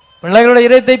 பிள்ளைகளுடைய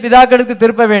இதயத்தை பிதாக்களுக்கு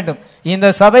திருப்ப வேண்டும். இந்த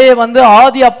சபையை வந்து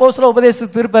ஆதி அப்போஸ்தல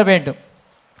உபதேசத்துக்கு திருப்ப வேண்டும்.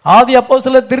 ஆதி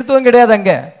அப்போஸ்தல திருத்துவம் கிடையாது.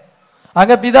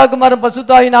 அங்க பிதாகுமாரன்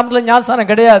பசுத்தாவின் நாமத்துல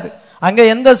ஞானஸ்நானம் கிடையாது. அங்க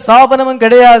எந்த ஸ்தாபனமும்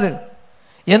கிடையாது,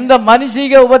 எந்த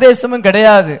மனுஷீக உபதேசமும்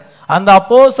கிடையாது. அந்த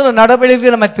அப்போஸ்தல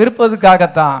நடவடிக்கைகளை நம்ம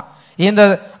திருப்பதுக்காகத்தான் இந்த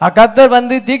கர்த்தர்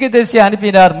வந்து தீர்க்கதரிசியை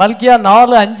அனுப்பினார். மல்கியா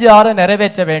 4:5-6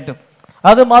 நிறைவேற்ற வேண்டும்.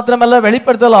 அது மாத்திரமல்ல,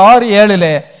 வெளிப்படுத்தல்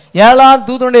 6:7 7ஆம்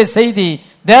தூதனுடைய செய்தி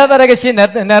தேவ ரகசியம்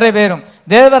நிறைவேறும்.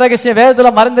 தேவ ரகசிய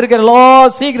வேதத்தில் மறைந்திருக்கிற எல்லா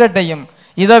சீக்ரெட்டையும்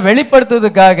இதை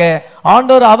வெளிப்படுத்துவதற்காக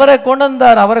ஆண்டவர் அவரை கொண்டு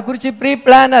வந்தார். அவரை குறிச்சு ப்ரீ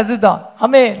பிளான் அதுதான்.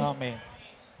 ஆமென்.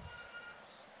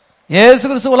 இயேசு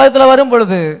கிறிஸ்து உலகத்தில் வரும்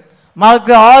பொழுது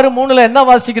மார்க் 6:3 என்ன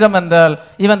வாசிக்கிறோம் என்றால்,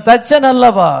 இவன் தச்சன்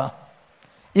அல்லவா,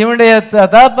 இவனுடைய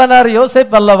தகப்பனார்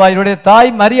யோசேப் அல்லவா, இவருடைய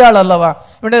தாய் மரியாள் அல்லவா,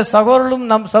 இவனுடைய சகோதரர்களும்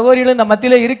நம் சகோதரிகளும் நம்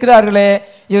மத்தியிலே இருக்கிறார்களே,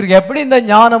 இவருக்கு எப்படி இந்த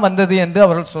ஞானம் வந்தது என்று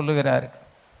அவர்கள் சொல்லுகிறார்கள்.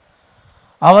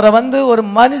 அவரை வந்து ஒரு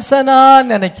மனுஷனா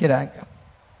நினைக்கிறாங்க.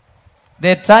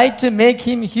 they try to make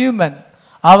him human.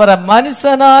 அவரை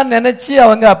மனுஷனா நினைச்சு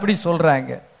அவங்க அப்படி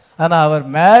சொல்றாங்க. ஆனா அவர்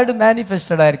மேடு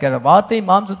மேனிஃபெஸ்டடா இருக்கிற வார்த்தை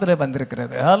மாம்சத்துல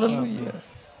வந்திருக்கிறது. ஹல்லேலூயா.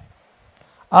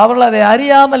 அவர்கள் அதை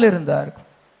அறியாமல் இருந்தார்கள்.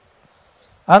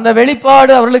 அந்த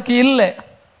வெளிப்பாடு அவர்களுக்கு இல்லை,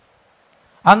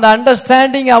 அந்த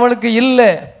அண்டர்ஸ்டாண்டிங் அவளுக்கு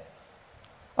இல்லை.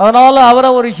 அதனால அவரை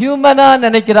ஒரு ஹியூமனா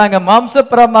நினைக்கிறாங்க,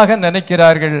 மாம்சப்புறமாக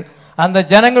நினைக்கிறார்கள். அந்த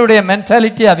ஜனங்களுடைய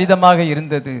மென்டாலிட்டி அவிதமாக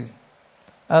இருந்தது.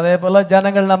 அதே போல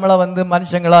ஜனங்கள் நம்மளை வந்து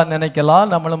மனுஷங்களா நினைக்கலாம்,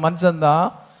 நம்மளும் மனுஷன்தான்.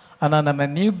 ஆனா நம்ம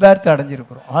நியூ பேர்த்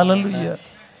அடைஞ்சிருக்கிறோம். ஹல்லேலூயா.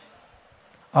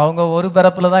 அவங்க ஒரு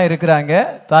பிறப்புல தான் இருக்கிறாங்க,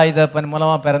 தாய் தகப்பன்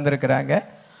மூலமா பிறந்திருக்கிறாங்க.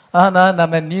 ஆனா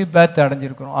நம்ம நியூ பேர்த்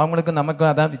அடைஞ்சிருக்கிறோம். அவங்களுக்கு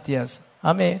நமக்கும் அதான் வித்தியாசம்.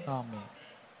 ஆமென்.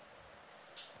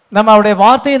 நம்ம அவருடைய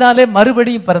வார்த்தையினாலே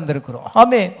மறுபடியும் பிறந்திருக்கிறோம்.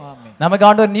 ஆமென். நமக்கு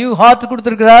ஆண்டவர் நியூ ஹார்ட்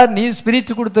கொடுத்திருக்கிறார், நியூ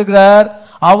ஸ்பிரிட் கொடுத்திருக்கிறார்,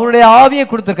 அவருடைய ஆவியை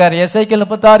கொடுத்திருக்கார்.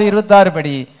 எசேக்கியேல் 36:26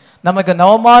 படி நமக்கு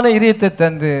நவமான இதயத்தை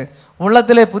தந்து,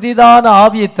 உள்ளத்திலே புதிதான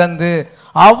ஆவியை தந்து,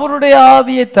 அவருடைய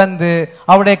ஆவியை தந்து,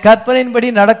 அவருடைய கற்பனையின்படி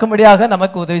நடக்கும்படியாக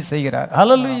நமக்கு உதவி செய்கிறார்.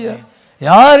 ஹல்லேலூயா.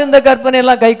 யார் இந்த கற்பனை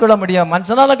எல்லாம் கை கொள்ள முடியும்?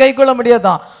 மனுஷனால கை கொள்ள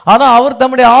முடியாதான். ஆனா அவர்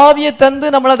தம்முடைய ஆவியை தந்து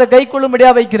நம்மளை அதை கை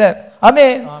கொள்ளும்படியா வைக்கிறார்.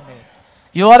 ஆமென்.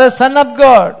 You are a son of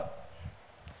God.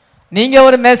 நீங்க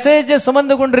ஒரு மெசேஜை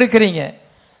சுமந்து கொண்டிருக்கிறீங்க.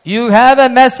 You have a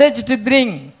message to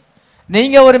bring.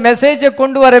 நீங்க ஒரு மெசேஜை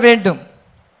கொண்டு வர வேண்டும்.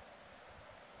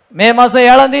 மே மாசம்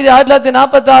 7ஆம் தேதி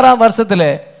 1946 வருஷத்துல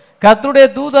கர்த்தருடைய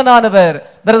தூதனானவர்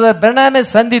பிரதர் பெர்னாமை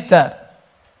சந்தித்தார்.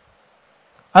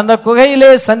 அந்த குகையிலே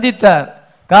சந்தித்தார்.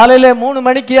 காலையில 3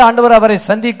 மணிக்கு ஆண்டவர் அவரை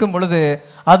சந்திக்கும் பொழுது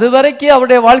அதுவரைக்கும்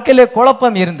அவருடைய வாழ்க்கையில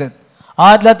குழப்பம் இருந்தது.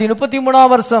 1933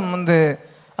 வருஷம் வந்து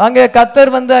அங்கே கர்த்தர்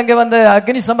வந்து அங்கே வந்து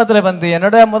அக்னி சம்பத்தில் வந்து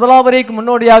என்னுடைய முதலாம் வரிக்கு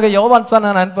முன்னோடியாக யோவான்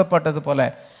சாணன் அனுப்பப்பட்டது போல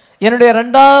என்னுடைய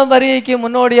 2ஆம் வரிக்கு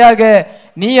முன்னோடியாக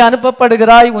நீ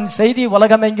அனுப்பப்படுகிறாய், உன் செய்தி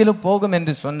உலகமெங்கிலும் போகும்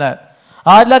என்று சொன்னார்.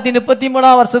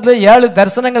 1933 வருஷத்துல 7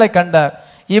 தரிசனங்களை கண்டார்.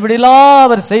 இப்படிலாம்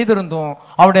அவர் செய்திருந்தோம்.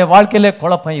 அவருடைய வாழ்க்கையிலே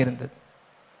குழப்பம் இருந்தது.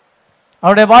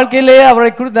 அவருடைய வாழ்க்கையிலே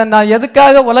அவரை குறித்து நான்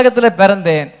எதுக்காக உலகத்தில்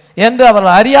பிறந்தேன் என்று அவர்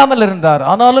அறியாமல் இருந்தார்.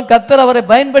 ஆனாலும் கர்த்தர் அவரை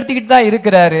பயன்படுத்திக்கிட்டு தான்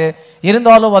இருக்கிறாரு.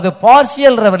 இருந்தாலும் அது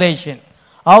பார்ஷியல் ரெவலேஷன்,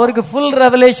 அவருக்கு ஃபுல்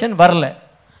ரெவலேஷன் வரல.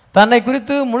 தன்னை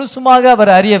குறித்து முழுசுமாக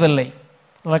அவர் அறியவில்லை.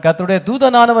 கர்த்தருடைய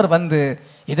தூதனானவர் வந்து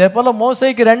இதே போல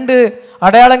மோசேக்கு 2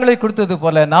 அடையாளங்களை கொடுத்தது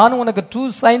போல நான் உனக்கு 2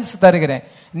 சைன்ஸ் தருகிறேன்.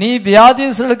 நீ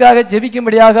வியாதிகளுக்காக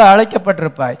ஜெபிக்கும்படியாக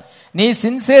அழைக்கப்பட்டிருப்பாய். நீ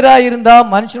சின்சியரா இருந்தா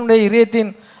மனுஷனுடைய இதயத்தின்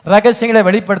ரகசியங்களை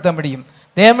வெளிப்படுத்த முடியும்.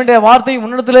 தேவனுடைய வார்த்தை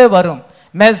உன்னிடத்திலே வரும்,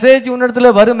 மெசேஜ்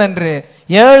உன்னிடத்திலே வரும் என்று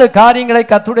 7 காரியங்களை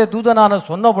கர்த்தருடைய தூதனான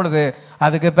சொன்ன பொழுது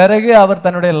அதுக்கு பிறகு அவர்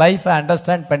தன்னுடைய லைஃபை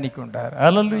அண்டர்ஸ்டாண்ட் பண்ணி கொண்டார்.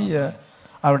 ஹல்லேலூயா.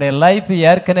 அவருடைய லைஃப்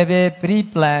ஏற்கனவே ப்ரீ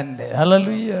பிளான்டு.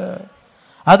 ஹல்லேலூயா.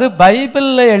 அது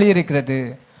பைபிள்ல எழுதியிருக்கிறது.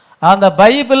 அந்த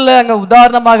பைபிள்ல அங்க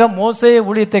உதாரணமாக மோசே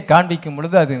ஊழியத்தை காண்பிக்கும்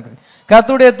பொழுது அது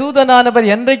கர்த்தருடைய தூதனானவர்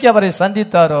என்றைக்கு அவரை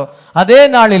சந்தித்தாரோ அதே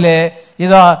நாளிலே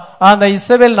இதோ அந்த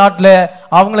இஸ்ரவேல் நாட்டில்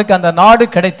அவங்களுக்கு அந்த நாடு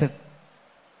கிடைத்தது.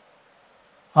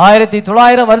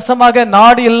 1900 வருஷமாக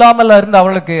நாடு இல்லாமல் இருந்த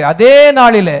அவளுக்கு அதே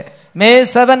நாளிலே May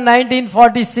 7,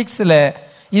 1946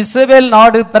 இஸ்ரவேல்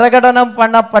நாடு பிரகடனம்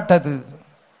பண்ணப்பட்டது.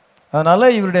 அதனால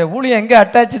இவருடைய ஊழியம் எங்க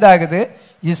அட்டாச் ஆகுது?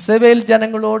 இஸ்ரவேல்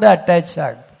ஜனங்களோடு அட்டாச்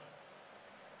ஆகுது.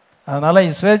 அதனால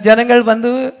இஸ்ரவேல் ஜனங்கள்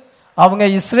வந்து அவங்க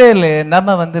இஸ்ரேல்,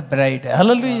 நம்ம வந்து பிரைடு.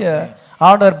 ஹல்லேலூயா.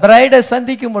 அவனோட பிரைடை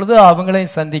சந்திக்கும் பொழுது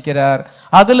அவங்களையும் சந்திக்கிறார்.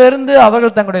 அதிலிருந்து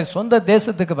அவர்கள் தங்களுடைய சொந்த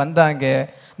தேசத்துக்கு வந்தாங்க.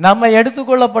 நம்ம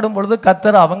எடுத்துக்கொள்ளப்படும் பொழுது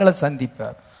கர்த்தர் அவங்கள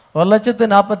சந்திப்பார்.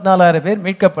 1,44,000 பேர்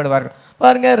மீட்கப்படுவார்கள்.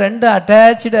 பாருங்க, 2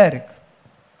 அட்டாச்சா இருக்கு.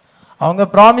 அவங்க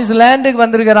ப்ராமிஸ் லேண்டுக்கு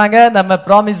வந்திருக்கிறாங்க, நம்ம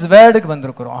ப்ராமிஸ் வேர்டுக்கு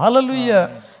வந்திருக்கிறோம். ஹல்லேலூயா.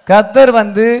 கர்த்தர்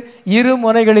வந்து இரு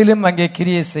முனைகளிலும் அங்கே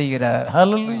கிரியை செய்கிறார்.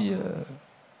 ஹல்லேலூயா.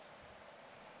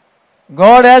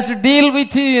 God has to deal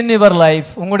with you in your life.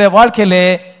 உங்களுடைய வாழ்க்கையிலே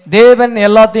தேவன்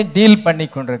எல்லாத்தையும் டீல் பண்ணி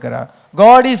கொண்டிருக்கிறார்.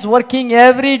 God is working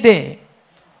every day.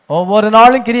 ஒவ்வொரு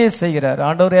நாளும் கிரியை செய்கிறார்.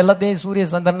 ஆண்டவர் எல்லாத்தையும் சூரிய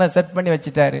சந்திரனை செட் பண்ணி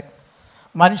வச்சுட்டாரு,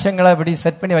 மனுஷங்களை அப்படி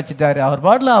செட் பண்ணி வச்சுட்டாரு. அவர்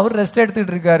பாட்டில் அவர் ரெஸ்ட்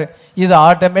எடுத்துக்கிட்டு இருக்காரு. இது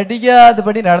ஆட்டோமேட்டிக்கா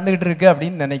அதுபடி நடந்துகிட்டு இருக்கு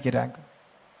அப்படின்னு நினைக்கிறாங்க.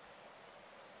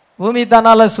 பூமி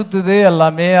தானால சுத்துது,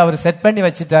 எல்லாமே அவர் செட் பண்ணி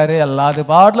வச்சுட்டாரு, எல்லாம் அது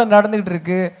பாட்டில் நடந்துகிட்டு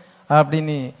இருக்கு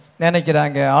அப்படின்னு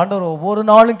நினைக்கிறாங்க. ஆண்டவர் ஒவ்வொரு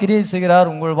நாளும் கிரியை செய்கிறார்.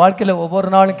 உங்கள் வாழ்க்கையில ஒவ்வொரு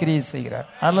நாளும் கிரியை செய்கிறார்.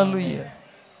 ஹல்லேலூயா.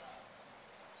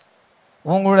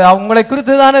 உங்களை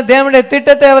குறித்து தானே தேவனுடைய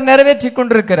திட்டத்தை அவர் நிறைவேற்றி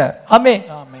கொண்டிருக்கிறார். ஆமென்.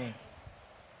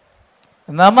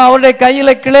 நம்ம அவருடைய கையில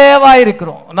கிளேவா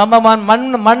இருக்கிறோம், நம்ம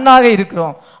மண்ணாக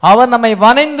இருக்கிறோம். அவர் நம்மை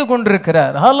வனைந்து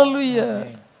கொண்டிருக்கிறார். ஹல்லேலூயா.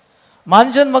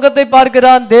 மனுஷன் முகத்தை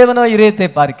பார்க்கிறான், தேவனோ இதயத்தை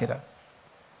பார்க்கிறார்.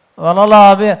 அதனால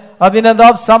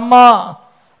அபினதாப், சம்மா,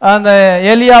 அந்த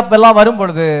எலியாப் எல்லாம் வரும்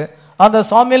பொழுது அந்த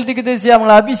சாமுவேல் தீர்க்கதரிசி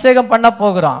அவங்களை அபிஷேகம் பண்ண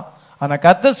போகிறான். ஆனா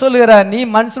கர்த்தர் சொல்லுகிறார், நீ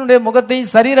மனுஷனுடைய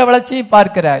முகத்தையும் சரீர வளர்ச்சியும்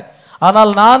பார்க்கிறாய்,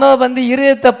 ஆனால் நானோ வந்து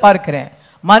இதயத்தை பார்க்கிறேன்.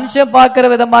 மனுஷன் பார்க்கிற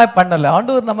விதமாய் பண்ணல.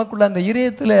 ஆண்டவர் நமக்குள்ள அந்த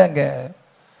இதயத்துல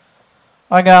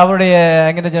அங்க அவருடைய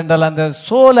என்ன சென்றால் அந்த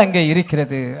சோல் அங்கே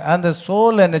இருக்கிறது. அந்த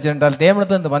சோல் என்ன சென்றால்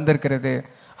தேவனத்திலிருந்து வந்திருக்கிறது.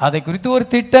 அதை குறித்து ஒரு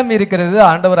திட்டம் இருக்கிறது.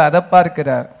 ஆண்டவர் அதை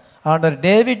பார்க்கிறார். ஆண்டவர்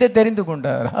டேவிட்டை தெரிந்து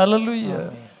கொண்டார். ஹல்லேலூயா.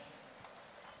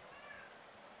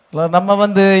 நம்ம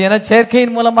வந்து என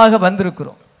சேர்க்கையின் மூலமாக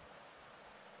வந்திருக்கிறோம்.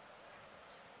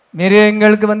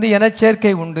 மிருகங்களுக்கு வந்து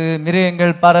இனச்சேர்க்கை உண்டு.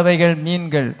 மிருகங்கள், பறவைகள்,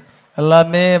 மீன்கள்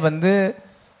எல்லாமே வந்து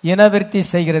இனவிருத்தி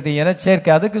செய்கிறது,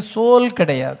 இனச்சேர்க்கை. அதுக்கு சோல்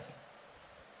கிடையாது,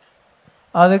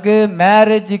 அதுக்கு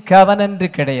மேரேஜ் கவனன்று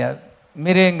கிடையாது.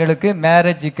 மிருகங்களுக்கு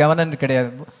மேரேஜ் கவனன்று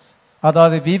கிடையாது,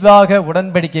 அதாவது விவாக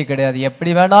உடன்படிக்கை கிடையாது.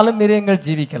 எப்படி வேணாலும் மிருகங்கள்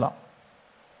ஜீவிக்கலாம்.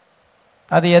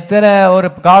 அது எத்தனை ஒரு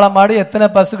காளமாடு எத்தனை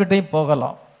பசுக்கிட்டையும்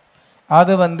போகலாம்.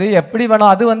 அது வந்து எப்படி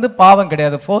வேணாம். அது வந்து பாவம்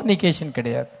கிடையாது, ஃபோர்னிகேஷன்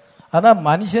கிடையாது. அதான்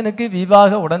மனுஷனுக்கு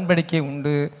விவாக உடன்படிக்கை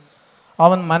உண்டு.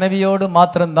 அவன் மனைவியோடு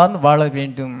மாத்திரம்தான் வாழ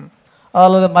வேண்டும்.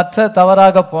 அல்லது மற்ற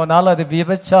தவறாக போனால் அது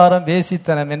விபச்சாரம்,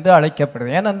 வேசித்தனம் என்று அழைக்கப்படுது.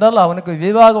 ஏனென்றால் அவனுக்கு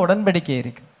விவாக உடன்படிக்கை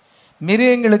இருக்கு.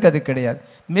 மிருகங்களுக்கு அது கிடையாது.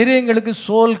 மிருகங்களுக்கு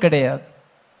சோல் கிடையாது.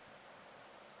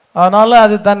 அதனால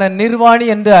அது தன்னை நிர்வாணி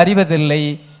என்று அறிவதில்லை.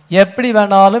 எப்படி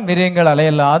வேணாலும் மிருகங்கள்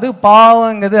அலையலாம். அது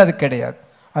பாவங்கிறது அது கிடையாது.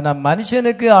 ஆனால்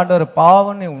மனுஷனுக்கு ஆண்டவர்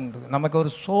பாவமே உண்டு. நமக்கு ஒரு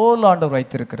சோல் ஆண்டவர்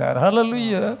வைத்திருக்கிறார்.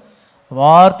 ஹல்லேலூயா.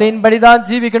 வார்த்தையின்படிதான்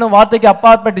ஜீவிக்கணும். வார்த்தைக்கு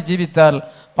அப்பாற்பட்டு ஜீவித்தால்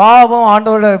பாவம்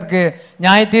ஆண்டவருக்கு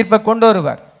நியாய தீர்ப்பை கொண்டு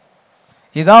வருவார்.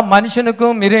 இதான்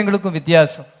மனுஷனுக்கும் மிருகங்களுக்கும்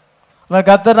வித்தியாசம்.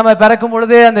 கர்த்தர் நம்ம பிறக்கும்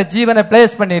பொழுதே அந்த ஜீவனை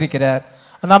பிளேஸ் பண்ணி இருக்கிறார்.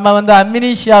 நம்ம வந்து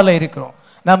அம்னீஷியால இருக்கிறோம்.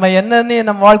 நம்ம என்னன்னு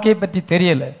நம்ம வாழ்க்கையை பற்றி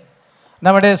தெரியல.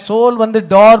 நம்முடைய சோல் வந்து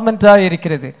டார்மெண்டா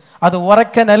இருக்கிறது, அது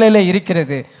உறக்க நிலையில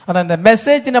இருக்கிறது. ஆனா அந்த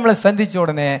மெசேஜ் நம்மளை சந்திச்ச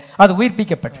உடனே அது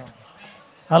உயிர்ப்பிக்கப்பட்டது.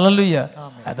 ஹல்லேலூயா.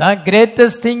 அதான்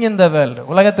greatest thing in the world.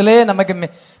 உலகத்திலே நமக்கு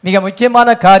மிக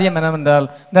முக்கியமான காரியம் என்னவென்றால்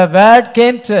the word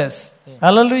came to us.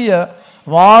 ஹல்லேலூயா.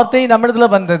 வார்த்தை நம்மிடத்துல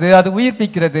வந்தது, அது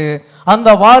உயிர்ப்பிக்கிறது. அந்த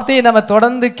வார்த்தையை நம்ம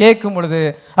தொடர்ந்து கேட்கும் பொழுது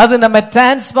அது நம்ம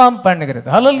டிரான்ஸ்ஃபார்ம் பண்ணுகிறது.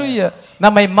 ஹல்லேலூயா.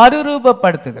 நம்மை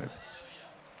மறுரூபப்படுத்துகிறது.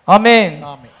 ஆமென்.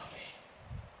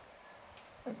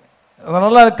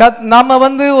 அதனால நம்ம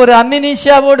வந்து ஒரு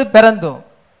அம்னீஷியாவோடு பிறந்தோம்.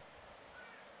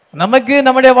 நமக்கு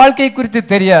நம்முடைய வாழ்க்கை குறித்து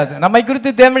தெரியாது, நம்மை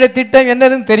குறித்து தேவனுடைய திட்டம்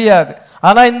என்னன்னு தெரியாது.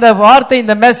 ஆனா இந்த வார்த்தை,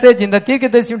 இந்த மெசேஜ், இந்த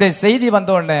தீர்க்கதரிசியுடைய செய்தி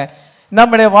வந்த உடனே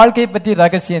நம்முடைய வாழ்க்கையை பற்றி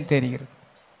ரகசியம் தெரிகிறது.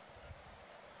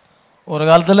 ஒரு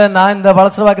காலத்துல நான் இந்த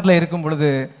வளசரவாக்கத்தில் இருக்கும் பொழுது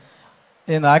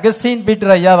இந்த அகஸ்டின்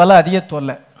பீட்டர் ஐயாவால் அதிக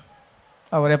தொல்லை.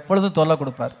 அவர் எப்பொழுதும் தொல்லை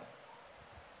கொடுப்பார்.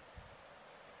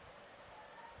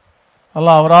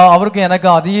 அவருக்கும் எனக்கு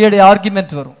அதிக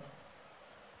ஆர்குமெண்ட் வரும்.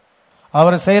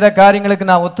 அவர் செய்யற காரியங்களுக்கு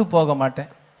நான் ஒத்து போக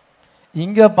மாட்டேன்.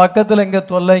 இங்க பக்கத்துல இங்க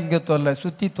தொல்லை, இங்க தொல்லை,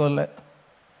 சுத்தி தொல்லை,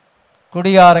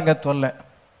 குடிகாரங்க தொல்லை.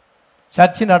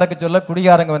 சர்ச்சு நடக்க சொல்ல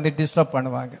குடிகாரங்க வந்து டிஸ்டர்ப்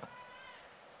பண்ணுவாங்க,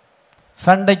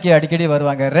 சண்டைக்கு அடிக்கடி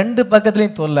வருவாங்க. ரெண்டு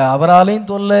பக்கத்துலையும் தொல்லை, அவராலையும்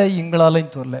தொல்லை,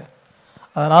 எங்களாலையும் தொல்லை.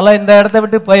 அதனால இந்த இடத்த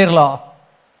விட்டு போயிடலாம்,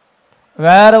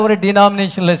 வேற ஒரு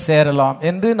டினாமினேஷன்ல சேரலாம்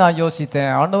என்று நான்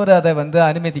யோசித்தேன். ஆண்டவர் அதை வந்து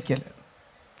அனுமதிக்கல.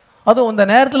 அதுவும் அந்த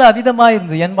நேரத்தில் அவிதமா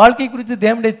இருந்தது. என் வாழ்க்கை குறித்து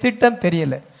தேவனுடைய திட்டம்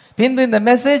தெரியல. பின்பு இந்த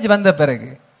மெசேஜ் வந்த பிறகு,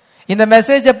 இந்த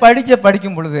மெசேஜை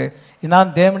படிக்கும் பொழுது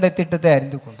நான் தேவனுடைய திட்டத்தை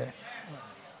அறிந்து கொண்டேன்.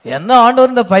 என்ன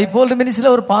ஆண்டவர் இந்த பைபோல்ட்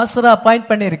மினிஸ்ட்ரியில ஒரு பாஸ்டரை அப்பாயிண்ட்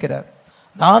பண்ணி இருக்கிறார்.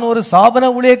 நான் ஒரு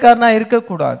சாபன ஊழியக்காரனா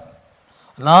இருக்கக்கூடாது.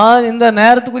 நான் இந்த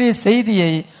நேரத்துக்குரிய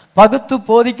செய்தியை பகுத்து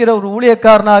போதிக்கிற ஒரு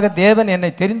ஊழியக்காரனாக தேவன்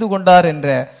என்னை தெரிந்து கொண்டார் என்ற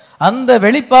அந்த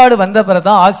வெளிப்பாடு வந்த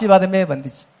பிறகுதான் ஆசீர்வாதமே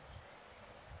வந்துச்சு.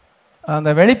 அந்த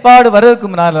வெளிப்பாடு வருவதற்கு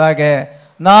முன்னாலாக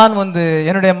நான் வந்து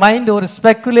என்னுடைய மைண்ட் ஒரு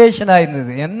ஸ்பெக்குலேஷனா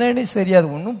இருந்தது. என்னன்னு சரியாது,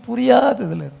 ஒன்றும் புரியாது,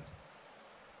 இதுல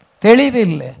தெளிவு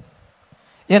இல்லை,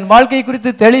 என் வாழ்க்கை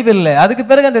குறித்து தெளிவில்லை. அதுக்கு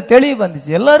பிறகு அந்த தெளிவு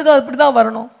வந்துச்சு. எல்லாருக்கும் அப்படிதான்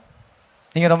வரணும்.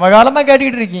 நீங்க ரொம்ப காலமா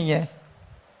கேட்டுக்கிட்டு இருக்கீங்க.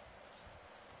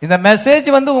 இந்த மெசேஜ்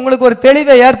வந்து உங்களுக்கு ஒரு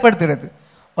தெளிவை ஏற்படுத்துகிறது.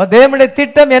 தேவனுடைய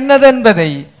திட்டம் என்னது என்பதை,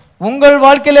 உங்கள்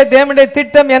வாழ்க்கையில தேவனுடைய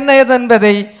திட்டம் என்ன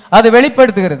என்பதை அது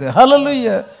வெளிப்படுத்துகிறது.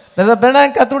 ஹல்லேலூயா.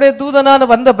 கர்த்தருடைய தூதனான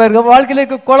வந்த பிறகு வாழ்க்கையில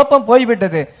குழப்பம்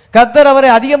போய்விட்டது. கர்த்தர் அவரை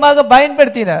அதிகமாக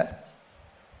பயன்படுத்தினார்.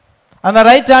 அந்த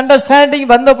ரைட் அண்டர்ஸ்டாண்டிங்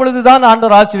வந்த பொழுதுதான்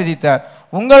ஆண்டவர் ஆசீர்வதித்தார்.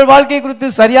 உங்கள் வாழ்க்கை குறித்து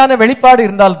சரியான வெளிப்பாடு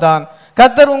இருந்தால்தான்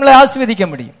கர்த்தர் உங்களை ஆசீர்வதிக்க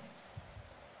முடியும்.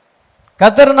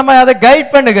 கர்த்தர் நம்ம அதை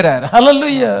கைட் பண்ணுகிறார்.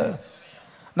 ஹல்லேலூயா.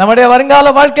 நம்முடைய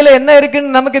வருங்கால வாழ்க்கையில என்ன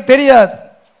இருக்குன்னு நமக்கு தெரியாது.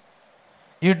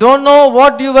 You don't know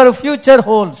what your future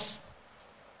holds.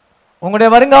 உங்களுடைய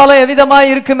வருங்காலம்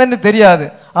எவ்விதமாய் இருக்கும் என்று தெரியாது.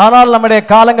 ஆனால் நம்முடைய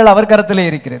காலங்கள் அவர் கரத்திலே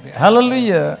இருக்கிறது.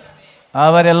 ஹல்லேலூயா.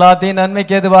 அவர் எல்லாத்தையும்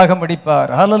நன்மைக்கு ஏதுவாக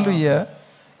முடிப்பார். ஹல்லேலூயா.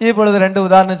 இப்பொழுது 2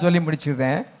 உதாரணம் சொல்லி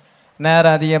முடிச்சிருந்தேன்,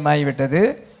 நேரம் அதிகமாகி விட்டது.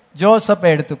 ஜோசப்பை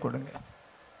எடுத்துக் கொடுங்க.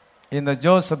 இந்த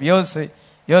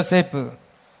யோசேப்பு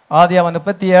ஆதியாகமம்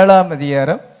 37ஆம்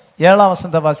அதிகாரம் 7ஆம்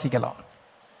வசனத்தை வாசிக்கலாம்.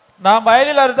 நாம்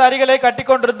வயலில் அறுத்த அரிகளை கட்டி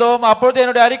கொண்டிருந்தோம். அப்பொழுது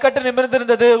என்னுடைய அரிக்கட்டு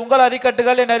நிமிர்ந்திருந்தது, உங்கள்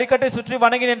அரிக்கட்டுகள் என் அரிக்கட்டை சுற்றி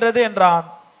வணங்கி நின்றது என்றான்.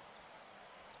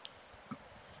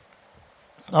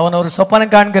 அவன் ஒரு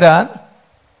சொப்பனம் காண்கிறான்.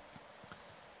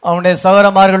 அவனுடைய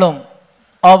சகோதரமார்களும்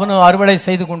அவனும் அறுவடை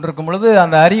செய்து கொண்டிருக்கும் பொழுது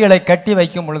அந்த அரிகளை கட்டி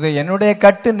வைக்கும் பொழுது என்னுடைய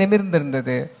கட்டு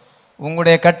நிமிர்ந்திருந்தது,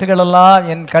 உங்களுடைய கட்டுகள் எல்லாம்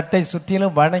என் கட்டை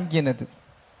சுற்றிலும் வணங்கினது.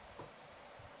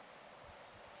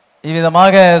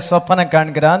 இவ்விதமாக சொப்பனம்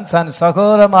காண்கிறான். தன்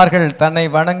சகோதரமார்கள் தன்னை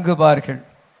வணங்குவார்கள்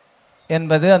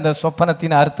என்பது அந்த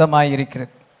சொப்பனத்தின்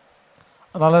அர்த்தமாயிருக்கிறது.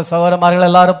 அதனால சகோதரமார்கள்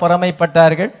எல்லாரும்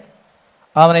பொறாமைப்பட்டார்கள்,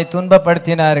 அவனை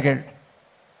துன்பப்படுத்தினார்கள்.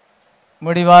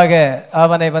 முடிவாக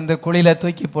அவனை வந்து குழியில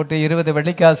தூக்கி போட்டு 20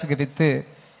 வெள்ளிக்காசுக்கு விற்று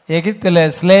எகிப்தில்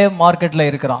ஸ்லேவ் மார்க்கெட்ல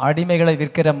இருக்கிறான், அடிமைகளை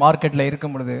விற்கிற மார்க்கெட்ல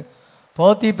இருக்கும் பொழுது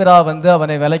போத்திபிரா வந்து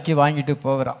அவனை விலைக்கு வாங்கிட்டு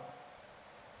போகிறான்.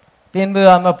 பின்பு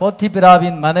அந்த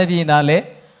போத்திபிராவின் மனைவியினாலே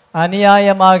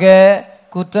அநியாயமாக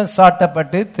குற்றம்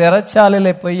சாட்டப்பட்டு சிறைச்சாலையில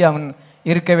போய் அவன்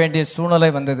இருக்க வேண்டிய சூழ்நிலை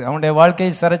வந்தது. அவனுடைய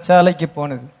வாழ்க்கை சிறைச்சாலைக்கு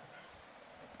போனது.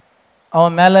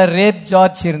 அவன் மேல ரேப்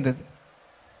சார்ஜ் இருந்தது,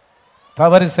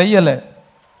 தவறு செய்யல.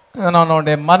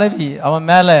 அவனுடைய மனைவி அவன்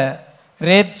மேல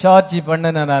ரேப் சார்ஜ்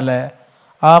பண்ணினால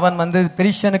அவன் வந்து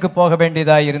பிரிஷனுக்கு போக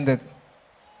வேண்டியதாக இருந்தது.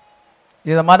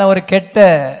 இதமான ஒரு கெட்ட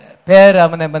பேர்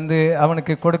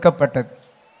அவனுக்கு கொடுக்கப்பட்டது.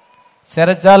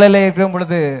 சிறைச்சாலையில் இருக்கும்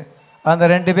பொழுது அந்த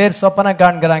 2 பேர் சொப்பனம்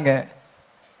காண்கிறாங்க,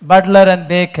 பட்லர் அண்ட்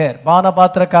பேக்கர்,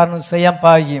 பானபாத்திரக்காரனும்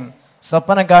சுயம்பாகியும்.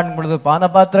 சொப்பனம் காணும் பொழுது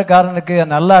பானபாத்திரக்காரனுக்கு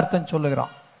நல்ல அர்த்தம்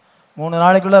சொல்லுகிறான். 3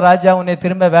 நாளைக்குள்ள ராஜா உன்னை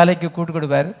திரும்ப வேலைக்கு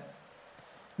கூட்டுக்கிடுவார்,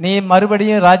 நீ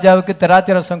மறுபடியும் ராஜாவுக்கு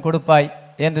திராட்சை ரசம் கொடுப்பாய்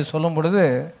என்று சொல்லும் பொழுது,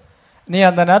 நீ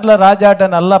அந்த நேரத்தில் ராஜாட்ட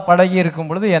நல்லா பழகி இருக்கும்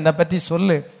பொழுது என்னை பற்றி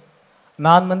சொல்லு,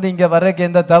 நான் வந்து இங்கே வர்றதுக்கு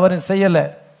எந்த தவறும் செய்யலை,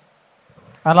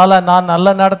 அதனால நான்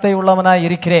நல்ல நடத்தை உள்ளவனாக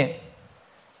இருக்கிறேன்,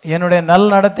 என்னுடைய நல்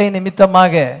நடத்தை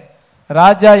நிமித்தமாக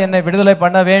ராஜா என்னை விடுதலை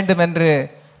பண்ண வேண்டும் என்று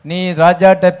நீ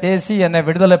ராஜாட்ட பேசி என்னை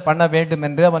விடுதலை பண்ண வேண்டும்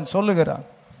என்று அவன் சொல்லுகிறான்.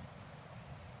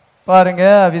 பாருங்க,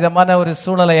 விதமான ஒரு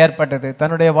சூழ்நிலை ஏற்பட்டது.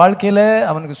 தன்னுடைய வாழ்க்கையில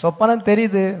அவனுக்கு சொப்பனம்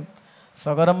தெரியுது,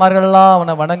 சகோதரமார்கள்லாம்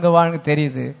அவனை வணங்குவான்னு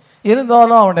தெரியுது,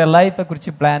 இருந்தாலும் அவனுடைய லைஃப்பை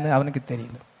குறித்து பிளான் அவனுக்கு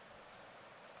தெரியல.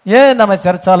 ஏன் நம்ம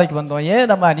சிறைச்சாலைக்கு வந்தோம், ஏன்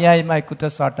நம்ம அநியாயமாய்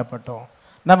குற்றம் சாட்டப்பட்டோம்,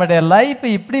 நம்முடைய லைஃப்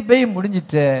இப்படி போய்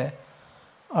முடிஞ்சிட்டு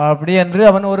அப்படி என்று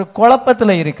அவன் ஒரு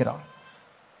குழப்பத்தில் இருக்கிறான்.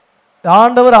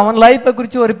 ஆண்டவர் அவன் லைஃப்பை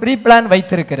குறித்து ஒரு ப்ரீ பிளான்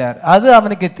வைத்திருக்கிறார். அது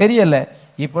அவனுக்கு தெரியல.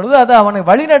 இப்பொழுது அதை அவனுக்கு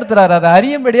வழி நடத்துறாரு, அதை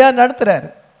அறியும்படியா நடத்துறாரு.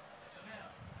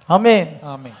 ஆமென்.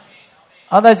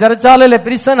 அந்த சிறைச்சாலையில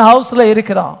பிரிசன் ஹவுஸ்ல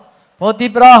இருக்கிறான்.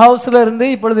 போத்திப்ரா ஹவுஸ்ல இருந்து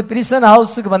இப்பொழுது பிரிசன்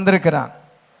ஹவுஸுக்கு வந்திருக்கிறான்.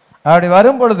 அப்படி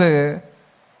வரும் பொழுது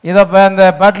இத அந்த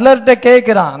பட்லர்கிட்ட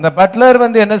கேட்கிறான். அந்த பட்லர்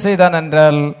என்ன செய்தான்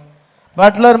என்றால்,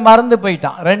 பட்லர் மறந்து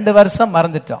போயிட்டான், 2 வருஷம்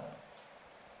மறந்துட்டான்.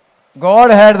 God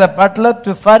had the butler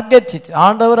to forget it.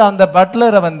 ஆண்டவர் அந்த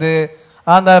பட்லரை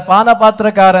அந்த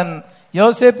பானபாத்திரக்காரன்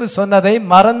யோசேப்பு சொன்னதை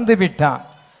மறந்து விட்டான்.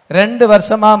 2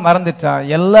 வருஷமா மறந்துட்டான்.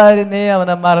 எல்லாருமே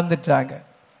அவனை மறந்துட்டாங்க.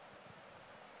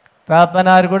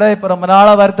 தாப்பனார் கூட இப்ப ரொம்ப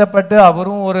நாளா வருத்தப்பட்டு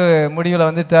அவரும் ஒரு முடிவுல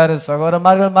வந்துட்டாரு.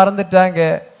 சகோதரமார்கள் மறந்துட்டாங்க,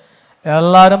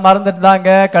 எல்லாரும் மறந்துட்டாங்க,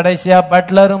 கடைசியா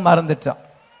பட்லரும் மறந்துட்டான்.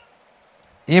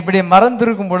 இப்படி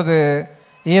மறந்துருக்கும் பொழுது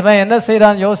இவன் என்ன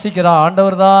செய்யறான், யோசிக்கிறான்,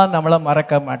 ஆண்டவர் தான் நம்மளை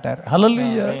மறக்க மாட்டார்.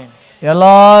 ஹல்லேலூயா.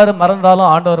 எல்லாரும் மறந்தாலும்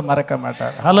ஆண்டவர் மறக்க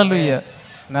மாட்டார். ஹல்லேலூயா.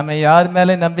 நம்ம யார்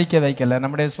மேலே நம்பிக்கை வைக்கல,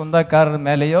 நம்முடைய சொந்தக்காரர்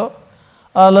மேலேயோ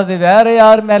அல்லது வேற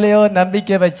யார் மேலேயோ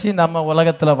நம்பிக்கை வச்சு நம்ம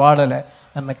உலகத்துல வாழல.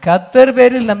 நம்ம கர்த்தர்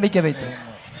பேரில் நம்பிக்கை வைத்தோம்.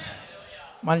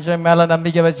 மனுஷன் மேல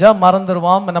நம்பிக்கை வச்சா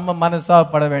மறந்துடுவான், நம்ம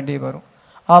மனசாப்பட வேண்டி வரும்,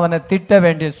 அவனை திட்ட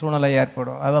வேண்டிய சூழ்நிலை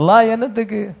ஏற்படும். அதெல்லாம்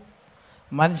என்னத்துக்கு?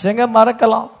 மனுஷங்க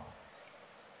மறக்கலாம்,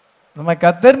 நம்ம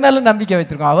கர்த்தர் மேல நம்பிக்கை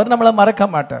வைத்திருக்கோம், அவர் நம்மளை மறக்க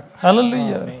மாட்டார்.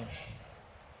 ஹல்லேலூயா.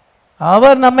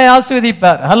 அவர் நம்மை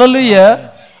ஆசீர்வதிப்பார். ஹல்லேலூயா.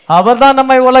 அவர் தான்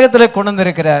நம்மை உலகத்துல கொண்டு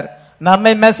வந்திருக்கிறார்,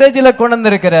 நம்மை மெசேஜில் கொண்டு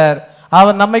வந்திருக்கிறார்.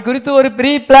 அவர் நம்மை குறித்து ஒரு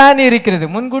ப்ரீ பிளான் இருக்கிறது,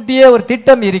 முன்கூட்டியே ஒரு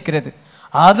திட்டம் இருக்கிறது.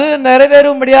 அது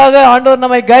நிறைவேறும்படியாக ஆண்டவர்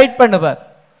நம்மை கைட் பண்ணுவார்.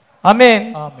 ஆமென்.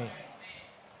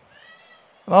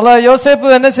 யோசேப்பு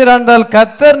என்ன செய்யறான்,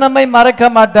 கர்த்தர் நம்மை மறக்க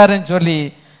மாட்டாருன்னு சொல்லி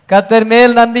கர்த்தர்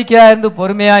மேல் நம்பிக்கையா இருந்து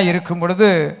பொறுமையா இருக்கும் பொழுது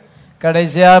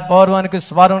கடைசியா பார்வோனுக்கு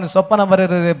சொப்பனம்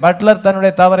வருகிறது. பட்லர்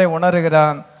தன்னுடைய தவறை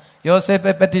உணர்கிறான்,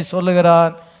 யோசேப்பை பற்றி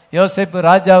சொல்லுகிறான். யோசேப்பு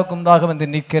ராஜாவுக்கு முன்பாக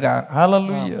நிற்கிறான்.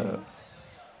 ஹல்லேலூயா.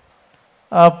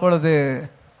 அப்பொழுது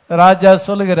ராஜா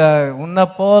சொல்லுகிறார், உன்னை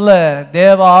போல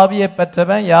தேவ ஆவியை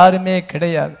பெற்றவன் யாருமே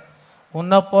கிடையாது,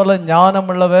 உன்னை போல ஞானம்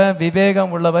உள்ளவன்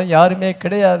விவேகம் உள்ளவன் யாருமே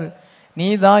கிடையாது, நீ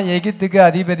தான் எகிப்துக்கு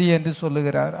அதிபதி என்று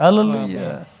சொல்லுகிறார். ஹல்லேலூயா.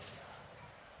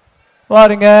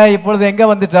 பாருங்க, இப்பொழுது எங்க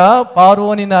வந்துட்டான்,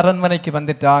 பார்வோனின் அரண்மனைக்கு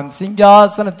வந்துட்டான்,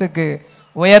 சிங்காசனத்துக்கு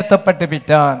உயர்த்தப்பட்டு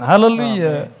விட்டான்.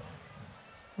 ஹல்லேலூயா.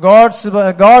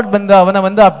 காட்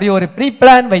அவனை அப்படி ஒரு ப்ரீ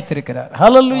பிளான் வைத்திருக்கிறார்.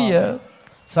 ஹல்லேலூயா.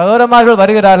 சகோதரமார்கள்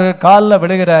வருகிறார்கள், காலில்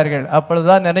விழுகிறார்கள்.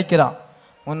 அப்பொழுதுதான் நினைக்கிறான்,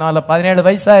 முன்னால 17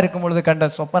 வயசா இருக்கும் பொழுது கண்ட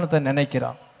சொப்பனத்தை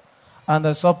நினைக்கிறான். அந்த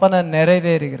சொப்பனம்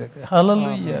நிறைவேறுகிறது.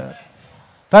 ஹல்லேலூயா.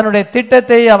 தன்னுடைய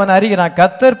திட்டத்தை அவன் அறிகிறான்.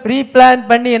 கர்த்தர் ப்ரீ பிளான்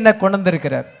பண்ணி என்ன கொண்டு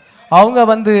வந்திருக்கிறார்.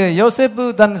 அவங்க யோசேப்பு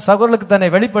தன் சகோதரர்களுக்கு தன்னை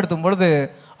வெளிப்படுத்தும் பொழுது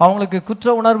அவங்களுக்கு குற்ற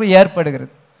உணர்வு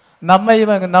ஏற்படுகிறது.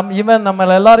 இவன் நம்ம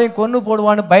எல்லாரையும் கொன்னு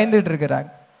போடுவான்னு பயந்துட்டு இருக்கிறாங்க,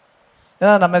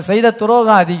 ஏன்னா நம்ம செய்த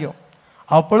துரோகம் அதிகம்.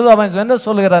 அப்பொழுது அவன் என்ன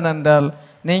சொல்லுகிறான் என்றால்,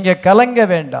 நீங்க கலங்க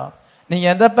வேண்டாம், நீங்க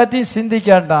எதை பற்றி சிந்திக்க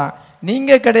வேண்டாம்,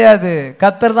 நீங்க கிடையாது,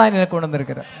 கர்த்தர் தான் என்ன கொண்டு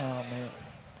வந்திருக்கிறார்.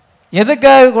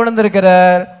 எதுக்காக கொண்டு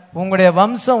வந்திருக்கிறார்? உங்களுடைய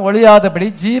வம்சம் ஒழியாதபடி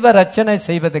ஜீவ ரட்சனை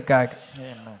செய்வதற்காக.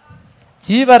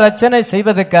 ஜீவ ரட்சனை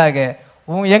செய்வதற்காக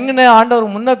எங்கன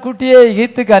ஆண்டவர் முன்னக்கூட்டியே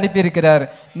எகிப்துக்கு அனுப்பி இருக்கிறார்.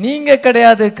 நீங்க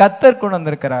கிடையாது, கர்த்தர் கொண்டு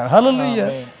வந்திருக்கிறார். ஹல்லேலூயா.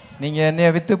 நீங்க என்னைய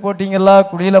வித்து போட்டீங்களா,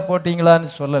 குழியில போட்டீங்களான்னு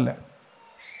சொல்லல.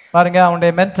 பாருங்க,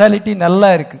 அவனுடைய மென்டாலிட்டி நல்லா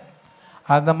இருக்கு.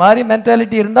 அந்த மாதிரி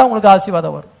மென்டாலிட்டி இருந்தா உங்களுக்கு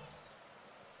ஆசீர்வாதம் வரும்.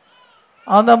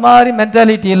 அந்த மாதிரி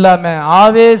மென்டாலிட்டி இல்லாம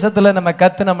ஆவேசத்துல நம்ம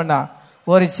கத்துனோம்னா,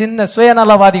 ஒரு சின்ன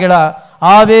சுயநலவாதிகளா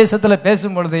ஆவேசத்துல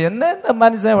பேசும் பொழுது, என்ன இந்த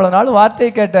மனுஷன் இவ்வளவு நாள்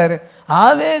வார்த்தையை கேட்டாரு,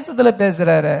 ஆவேசத்துல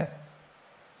பேசுறாரு,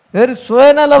 வேறு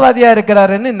சுயநலவாதியா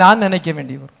இருக்கிறாருன்னு நான் நினைக்க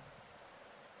வேண்டி வரும்.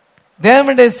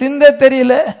 தேவனுடைய சிந்தை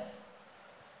தெரியல.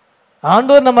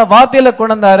 ஆண்டவர் நம்ம வார்த்தையில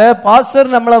கொண்டு வந்தாரு,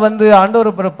 பாஸ்டர் நம்மள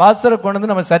ஆண்டவர் பாஸ்டரை கொண்டு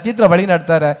வந்து நம்ம சத்தியத்துல வழி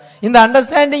நடத்தாரு. இந்த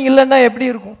அண்டர்ஸ்டாண்டிங் இல்லைன்னா எப்படி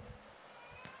இருக்கும்?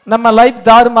 நம்ம லைஃப்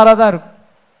தாறுமாறா தான் இருக்கும்.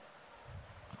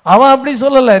 அவன் அப்படி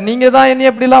சொல்லல, நீங்க தான் என்ன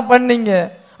எப்படிலாம் பண்ணீங்க,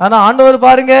 ஆனா ஆண்டவர்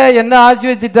பாருங்க என்ன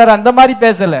ஆசீர்வதிச்சிட்டாரு, அந்த மாதிரி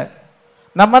பேசல.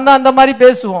 நம்ம தான் அந்த மாதிரி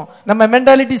பேசுவோம். நம்ம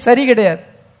மென்டாலிட்டி சரி கிடையாது,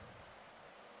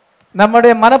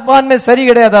 நம்முடைய மனப்பான்மை சரி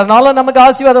கிடையாது, அதனால நமக்கு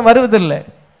ஆசீர்வாதம் வருவதில்லை.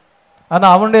 ஆனா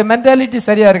அவனுடைய மென்டாலிட்டி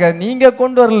சரியா இருக்காது. நீங்க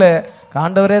கொண்டு வரல,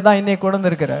 ஆண்டவரே தான் இன்னைக்கு கொண்டு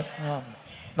வந்திருக்கிறார்.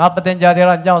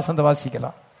 45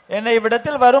 வாசிக்கலாம். என்னை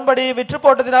இவ்விடத்தில் வரும்படி விற்று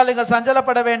போட்டதினால் நீங்கள்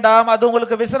சஞ்சலப்பட வேண்டாம், அது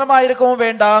உங்களுக்கு விசனமாக இருக்கவும்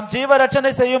வேண்டாம். ஜீவ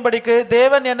ரட்சனை செய்யும்படிக்கு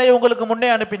தேவன் என்னை உங்களுக்கு முன்னே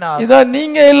அனுப்பினார். இதோ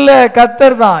நீங்க இல்ல,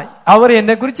 கர்த்தர் தான். அவர்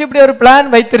என்னை குறிச்சு இப்படி ஒரு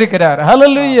பிளான் வைத்திருக்கிறார்.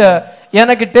 ஹல்லேலூயா.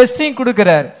 எனக்கு டெஸ்டிங்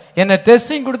கொடுக்கிறார், என்ன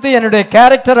டெஸ்டிங் கொடுத்து என்னுடைய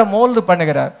கேரக்டரை மோல்டு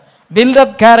பண்ணுகிறார்.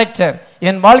 Build up character.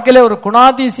 என் வாழ்க்கையில ஒரு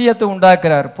குணாதிசயத்தை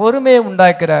உண்டாக்குறார், பொறுமையை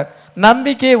உண்டாக்குறார்,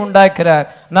 நம்பிக்கையை உண்டாக்குறார்.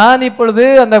 நான் இப்பொழுது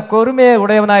அந்த பொறுமையை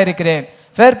உடையவனாக இருக்கிறேன்,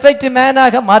 பெர்ஃபெக்ட்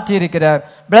மேனாக மாற்றி இருக்கிறார்.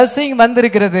 பிளஸிங்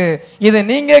வந்திருக்கிறது. இது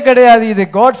நீங்க கிடையாது, இது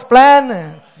காட்ஸ் பிளான்.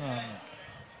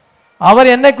 அவர்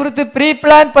என்னை குறித்து ப்ரீ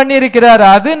பிளான் பண்ணி இருக்கிறார்,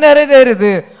 அது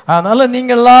நிறைவேறுது. அதனால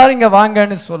நீங்க எல்லாரும் இங்க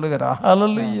வாங்கன்னு சொல்லுகிறார்.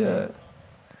 ஹல்லேலூயா.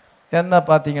 என்ன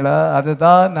பாத்தீங்களா?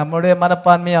 அதுதான் நம்முடைய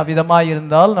மனப்பான்மை அவ்விதமாக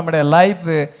இருந்தால் நம்முடைய லைஃப்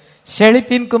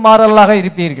செழிப்பின் குமாரர்களாக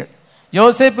இருப்பீர்கள்.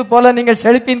 யோசேப்பு போல நீங்கள்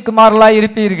செழிப்பின் குமாரர்களாக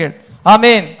இருப்பீர்கள்.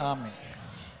 ஆமேன்.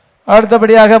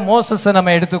 அடுத்தபடியாக மோசஸ்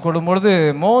நம்ம எடுத்துக்கொள்ளும் பொழுது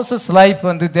மோசஸ் லைஃப்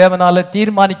தேவனால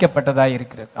தீர்மானிக்கப்பட்டதாக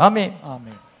இருக்கிறது. ஆமேன்.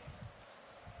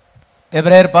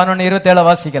 எபிரேயர் 11:27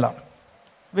 வாசிக்கலாம்.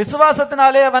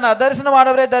 விசுவாசத்தினாலே அவன்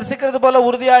அதரிசனமானவரை தரிசிக்கிறது போல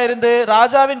உறுதியாயிருந்து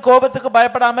ராஜாவின் கோபத்துக்கு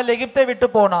பயப்படாமல் எகிப்தை விட்டு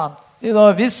போனான். இதோ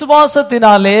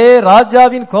விசுவாசத்தினாலே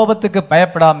ராஜாவின் கோபத்துக்கு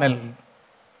பயப்படாமல்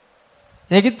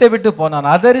எகிப்தை விட்டு போனான்.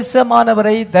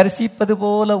 அதரிசனமானவரை தரிசிப்பது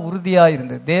போல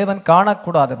உறுதியாயிருந்தது. தேவன்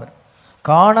காணக்கூடாதவர்,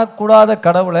 காணக்கூடாத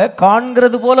கடவுளை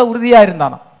காண்கிறது போல உறுதியா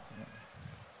இருந்தானா.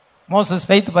 மோசஸ்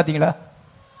ஃபெய்த் பாத்தீங்களா?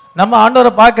 நம்ம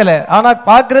ஆண்டவரை பார்க்கல, ஆனா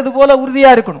பார்க்கிறது போல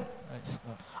உறுதியா இருக்கணும்.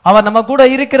 அவர் நம்ம கூட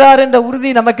இருக்கிறார் என்ற உறுதி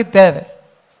நமக்கு தேவை.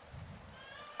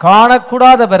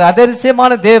 காணக்கூடாதவர்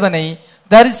அதரிசயமான தேவனை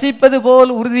தரிசிப்பது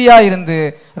போல் உறுதியாயிருந்து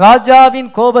ராஜாவின்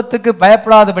கோபத்துக்கு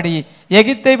பயப்படாதபடி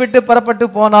எகிப்தை விட்டு புறப்பட்டு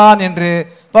போனான் என்று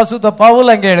பசுத்த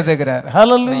பவுல் அங்கே எழுதுகிறார்.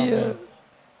 ஹல்லேலூயா.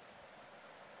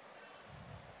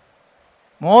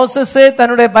 மோசஸே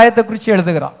தன்னுடைய பயத்தை குறித்து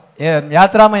எழுதுகிறான்.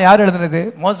 யாத்ராம யார் எழுதுனது?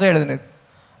 மோசே எழுதுனது.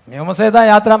 மோசே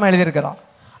தான் யாத்ராம எழுதியிருக்கிறான்.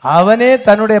 அவனே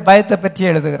தன்னுடைய பயத்தை பற்றி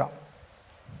எழுதுகிறான்.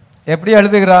 எப்படி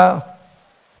எழுதுகிறான்?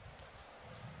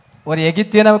 ஒரு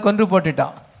எகிப்தியனை கொன்று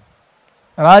போட்டுட்டான்.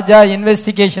 ராஜா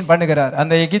இன்வெஸ்டிகேஷன் பண்ணுகிறார்.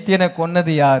 அந்த எகிப்தியனை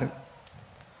கொன்னது யாரு,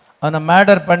 அந்த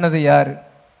மர்டர் பண்ணது யாரு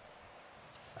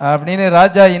அப்படின்னு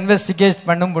ராஜா இன்வெஸ்டிகேட்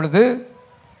பண்ணும் பொழுது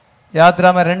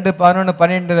யாத்ராம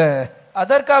 2:11-12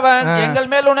 அதற்கு அவன், எங்கள்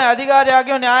மேல் உன்னை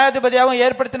அதிகாரியாகவும் நியாயாதிபதியாகவும்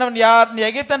ஏற்படுத்தினவன் யார்? நீ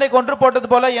எகிப்தனை கொன்று போட்டது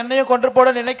போல என்னையும் கொன்று போட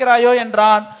நினைக்கிறாயோ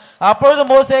என்றான். அப்பொழுது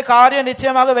மோசே காரியம்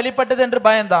நிச்சயமாக வெளிப்பட்டது என்று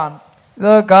பயந்தான்.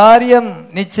 இதோ காரியம்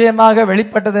நிச்சயமாக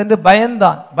வெளிப்பட்டது என்று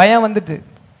பயந்தான். பயம் வந்துட்டு.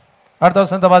 அடுத்த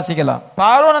வசனத்தை வாசிக்கலாம்.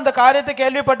 பார்வோன் அந்த காரியத்தை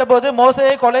கேள்விப்பட்ட போது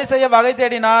மோசேயை கொலை செய்ய வகை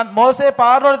தேடினான். மோசே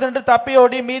பார்வோன் என்று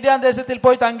தப்பியோடி மீதியான் தேசத்தில்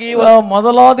போய் தங்கி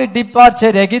முதலாவது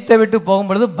டிபார்ச்சர் எகிப்தை விட்டு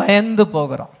போகும்பொழுது பயந்து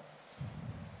போகிறான்.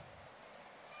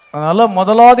 அதனால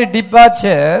முதலாவது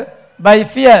departure by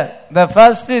fear. the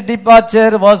first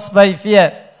departure was by fear.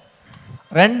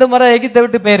 2 முறை எகிப்தை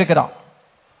விட்டு போயிருக்கிறான்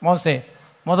மோசே.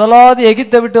 முதலாவது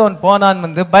எகிப்தை விட்டு அவன் போனான்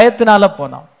பயத்தினால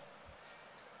போனான்.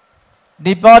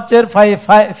 Departure by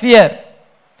fear.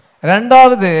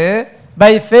 இரண்டாவது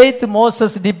by faith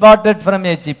Moses departed from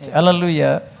Egypt.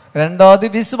 Hallelujah. இரண்டாவது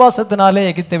விசுவாசத்தினாலே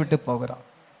எகிப்தை விட்டு போகிறான்.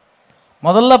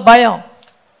 முதல்ல பயம்.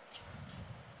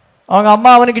 அவங்க அம்மா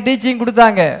அவனுக்கு டீச்சிங்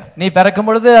கொடுத்தாங்க. நீ பிறக்கும்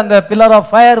பொழுது அந்த பில்லர் ஆஃப்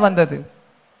ஃபயர் வந்தது,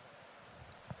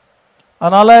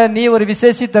 அதனால நீ ஒரு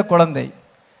விசேஷித்த குழந்தை,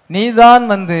 நீதான்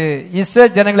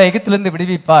இஸ்ரேல் ஜனங்களை எகிப்திலிருந்து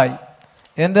விடுவிப்பாய்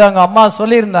என்று அவங்க அம்மா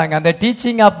சொல்லியிருந்தாங்க. அந்த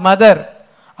டீச்சிங் ஆஃப் மதர்,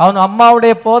 அவன்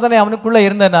அம்மாவுடைய போதனை அவனுக்குள்ள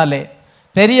இருந்தனாலே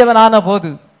பெரியவனான போது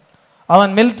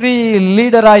அவன் மிலிட்ரி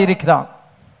லீடராக இருக்கிறான்,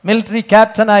 மிலிட்ரி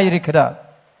கேப்டனாக இருக்கிறான்.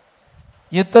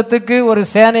 யுத்தத்துக்கு ஒரு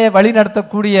சேனையை வழி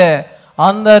நடத்தக்கூடிய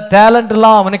அந்த டேலண்ட்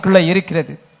எல்லாம் அவனுக்குள்ள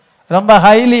இருக்கிறது. ரொம்ப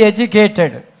ஹைலி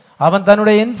எஜுகேட்டட். அவன்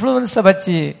தன்னுடைய இன்ஃப்ளூயன்ஸை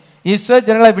வச்சு இஸ்ரேல்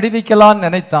ஜனங்களை விடுவிக்கலான்னு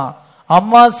நினைத்தான்.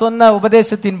 அம்மா சொன்ன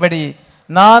உபதேசத்தின்படி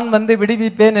நான்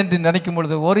விடுவிப்பேன் என்று நினைக்கும்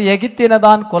பொழுது ஒரு எகிப்தியனை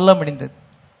தான் கொல்ல முடிந்தது.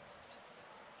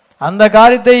 அந்த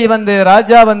காரியத்தை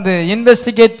ராஜா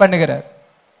இன்வெஸ்டிகேட் பண்ணுகிறார்.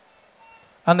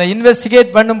 அந்த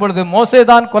இன்வெஸ்டிகேட் பண்ணும் பொழுது மோசே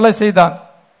தான் கொலை செய்தான்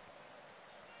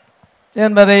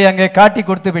என்பதை அங்கே காட்டி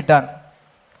கொடுத்து விட்டான்.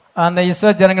 அந்த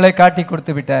இஸ்ரேல் ஜனங்களை காட்டி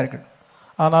கொடுத்து விட்டார்கள்.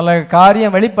 அதனால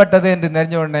காரியம் வெளிப்பட்டது என்று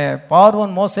தெரிஞ்ச உடனே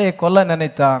பார்வோன் மோசையை கொல்ல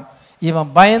நினைத்தான். இவன்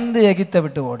பயந்து எகிப்தை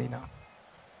விட்டு ஓடினான்.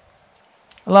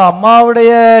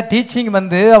 அம்மாவுடைய டீச்சிங்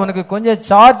அவனுக்கு கொஞ்சம்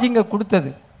சார்ஜிங்கை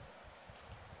கொடுத்தது,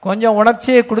 கொஞ்சம்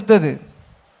உணர்ச்சியை கொடுத்தது,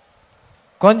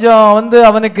 கொஞ்சம்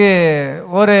அவனுக்கு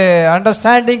ஒரு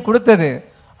அண்டர்ஸ்டாண்டிங் கொடுத்தது.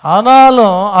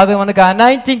 ஆனாலும் அது அவனுக்கு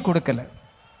அனாயிண்டிங் கொடுக்கல.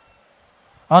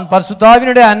 அவன்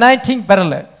பரிசுத்தாவினுடைய அனாயிண்டிங்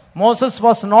பெறல. Moses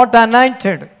was not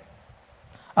anointed.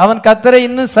 அவன் கர்த்தரை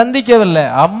இன்னும் சந்திக்கவில்லை.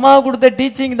 அம்மா கொடுத்த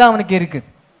டீச்சிங் தான் அவனுக்கு இருக்குது.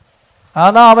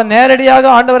 ஆனா அவன் நேரடியாக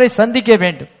ஆண்டவரை சந்திக்க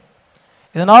வேண்டும்.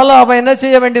 இதனால அவன் என்ன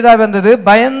செய்ய வேண்டியதாக வந்தது?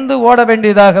 பயந்து ஓட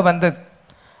வேண்டியதாக வந்தது.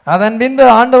 அதன் பின்பு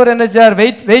ஆண்டவர் என்ன செய்யார்?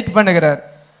 வெயிட் பண்ணுகிறார்.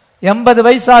 80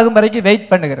 வயசாகும் வரைக்கும் வெயிட்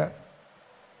பண்ணுகிறார்.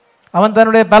 அவன்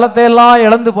தன்னுடைய பலத்தை எல்லாம்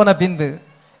இழந்து போன பின்பு,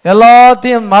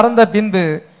 எல்லாத்தையும் மறந்த பின்பு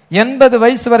 80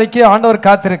 வயசு வரைக்கும் ஆண்டவர்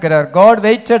காத்திருக்கிறார். God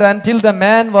waited until the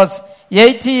man was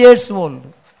 80 years old.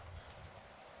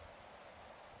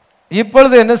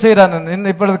 இப்பொழுது என்ன செய்யறான்?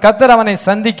 இப்பொழுது கர்த்தர் அவனை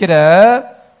சந்திக்கிற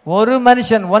ஒரு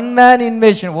மனுஷன், ஒன் மேன்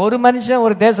இன்வேஷன், ஒரு மனுஷன்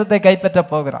ஒரு தேசத்தை கைப்பற்ற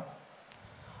போகிறான்.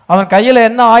 அவன் கையில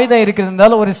என்ன ஆயுதம் இருக்கிறது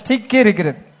இருந்தாலும் ஒரு ஸ்டிக்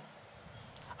இருக்கிறது.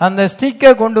 அந்த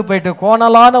ஸ்டிக்கை கொண்டு போயிட்டு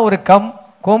கோணலான ஒரு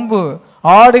கொம்பு,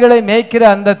 ஆடுகளை மேய்க்கிற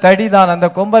அந்த தடி தான், அந்த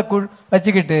கொம்பை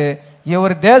வச்சுக்கிட்டு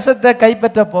ஒரு தேசத்தை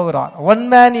கைப்பற்ற போகிறான். ஒன்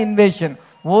மேன் இன்வேஷன்,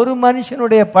 ஒரு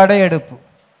மனுஷனுடைய படையெடுப்பு.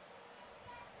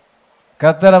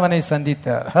 கர்த்தர் அவனை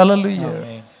சந்தித்தார். ஹல்லேலூயா.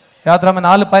 யாத்ராகமம்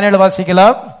 4:17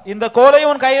 வாசிக்கலாம். இந்த கோலை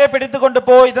உன் கையில பிடித்துக் கொண்டு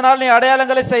போ, இதனால் நீ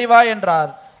அடையாளங்களை செய்வாய் என்றார்.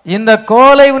 இந்த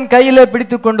கோலை உன் கையில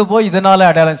பிடித்துக் கொண்டு போய், இதனால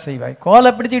அடையாளம் செய்வாய். கோலை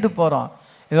பிடிச்சிட்டு போறான்.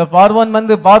 இத பார்வோன்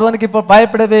பார்வோனுக்கு இப்ப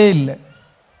பயப்படவே இல்லை.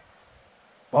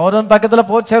 பார்வோன் பக்கத்துல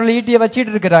போச்சவர்கள் ஈட்டியை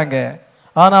வச்சிட்டு இருக்கிறாங்க.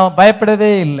 ஆனா அவன்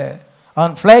பயப்படவே இல்லை.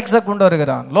 அவன் பிளேக்ஸை கொண்டு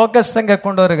வருகிறான், லோகஸ்டங்க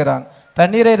கொண்டு வருகிறான்,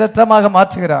 தண்ணீரை இரத்தமாக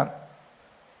மாற்றுகிறான்.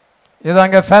 இது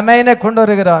அங்க ஃபெமைனை கொண்டு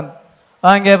வருகிறான்,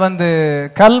 அங்கே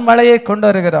கல்மழையை கொண்டு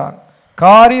வருகிறான்,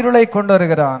 காரிருளை கொண்டு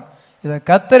வருகிறான். இதை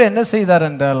கர்த்தர் என்ன செய்தார்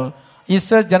என்றால்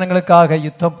இஸ்ரவேல் ஜனங்களுக்காக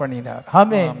யுத்தம் பண்ணினார்.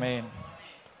 ஆமென்.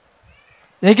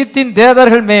 எகிப்தின்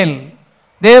தேவர்கள் மேல்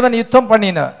தேவன் யுத்தம்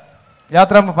பண்ணினார்.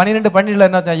 யாத்ராகமம் 12:12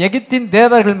 என்ன, எகிப்தின்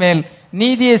தேவர்கள் மேல்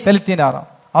நீதியை செலுத்தினாராம்.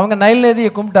 அவங்க நைல்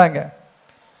நதியை கும்பிட்டாங்க.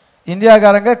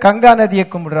 இந்தியாக்காரங்க கங்கா நதியை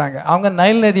கும்பிடுறாங்க, அவங்க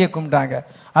நைல் நதியை கும்பிட்டாங்க.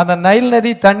 அந்த நைல்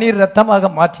நதி தண்ணீர்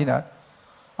ரத்தமாக மாற்றினார்.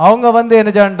 அவங்க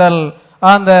என்ன சொன்னால்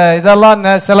அந்த இதெல்லாம்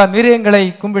சில மிருகங்களை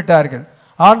கும்பிட்டார்கள்.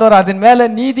 ஆண்டவர் அதன் மேல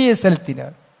நீதியை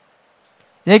செலுத்தினார்.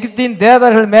 எகிப்தின்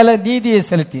தேவர்கள் மேல நீதியை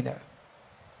செலுத்தினார்.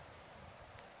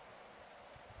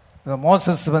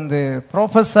 மோசஸ்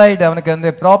ப்ரோபசைட்,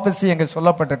 அவனுக்கு ப்ராபசி அங்க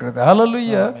சொல்லப்பட்டிருக்கிறது.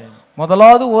 ஹல்லேலூயா.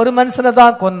 முதலாவது ஒரு மனுஷனை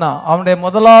தான் கொன்னான். அவனுடைய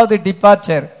முதலாவது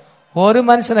டிபார்ச்சர் ஒரு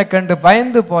மனுஷனை கண்டு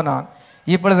பயந்து போனான்.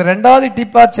 இப்பொழுது இரண்டாவது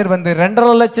டிபார்ச்சர்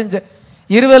 2.5 லட்சம்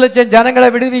 20 லட்சம் ஜனங்களை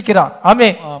விடுவிக்கிறான்.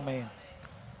 ஆமென்.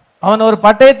 அவன் ஒரு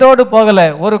பட்டயத்தோடு போகல,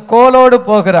 ஒரு கோலோடு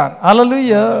போகிறான்.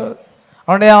 ஹல்லேலூயா.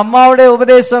 அவனுடைய அம்மாவுடைய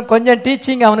உபதேசம் கொஞ்சம்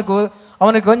டீச்சிங்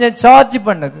அவனுக்கு கொஞ்சம் சார்ஜ்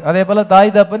பண்ணது. அதே போல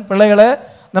தாய் தப்பன் பிள்ளைகளை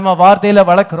நம்ம வார்த்தையில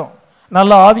வளர்க்கிறோம்,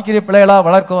 நல்ல ஆவிக்குரிய பிள்ளைகளா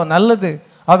வளர்க்கிறோம், நல்லது.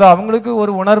 அது அவங்களுக்கு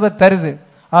ஒரு உணர்வை தருது.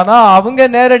 ஆனா அவங்க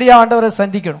நேரடியா ஆண்டவரை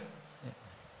சந்திக்கணும்.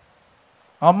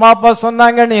 அம்மா அப்பா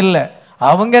சொன்னாங்கன்னு இல்லை,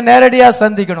 அவங்க நேரடியா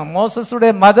சந்திக்கணும்.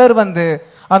 மோசஸுடைய மதர்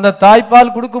அந்த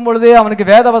தாய்ப்பால் கொடுக்கும் பொழுதே அவனுக்கு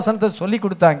வேத வசனத்தை சொல்லி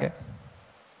கொடுத்தாங்க.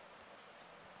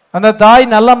 அந்த தாய்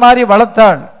நல்ல மாதிரி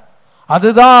வளர்த்தாள்.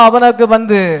 அதுதான் அவனுக்கு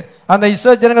அந்த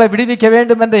இஸ்ரவேல் ஜனங்களை விடுவிக்க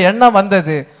வேண்டும் என்ற எண்ணம்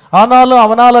வந்தது. ஆனாலும்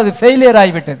அவனால் அது ஃபெயிலியர்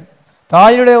ஆகிவிட்டது.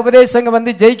 தாயுடைய உபதேசங்க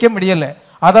ஜெயிக்க முடியல,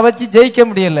 அதை வச்சு ஜெயிக்க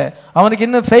முடியல. அவனுக்கு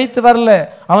இன்னும் ஃபெய்த் வரல,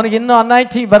 அவனுக்கு இன்னும்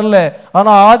அனாயிண்டிங் வரல.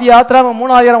 ஆனா ஆதி யாத்திராகமம்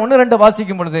 3:1-2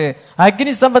 வாசிக்கும் பொழுது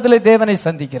அக்னி சம்பத்திலே தேவனை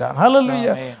சந்திக்கிறான்.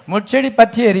 ஹல்லேலூயா. முட்செடி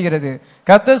பற்றி எரிகிறது.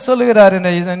 கர்த்தர் சொல்லுகிறார்,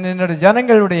 என்னுடைய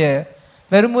ஜனங்களுடைய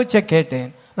பெருமூச்சை கேட்டேன்.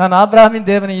 நான் ஆபிரகாமின்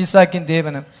தேவனும் ஈசாக்கின்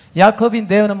தேவனும்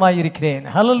யாக்கோபின் தேவனுமாய் இருக்கிறேன்.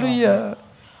 ஹல்லேலூயா.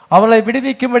 அவளை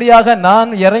விடுவிக்கும்படியாக நான்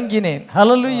இறங்கினேன்.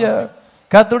 ஹல்லேலூயா.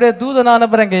 கர்த்தருடைய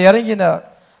தூதனானவர் அங்கே இறங்கினார்.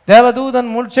 தேவதூதன்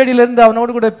முட்செடியிலிருந்து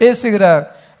அவனோடு கூட பேசுகிறார்.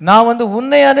 நான்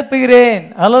உன்னை அனுப்புகிறேன்.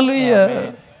 ஹல்லேலூயா.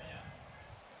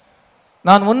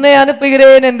 நான் உன்னை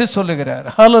அனுப்புகிறேன் என்று சொல்லுகிறார்.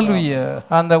 ஹல்லேலூயா.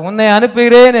 அந்த உன்னை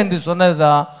அனுப்புகிறேன் என்று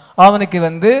சொன்னதுதான் அவனுக்கு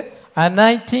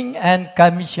அனாயிண்டிங் அண்ட்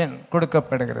கமிஷன்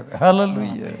கொடுக்கப்படுகிறது.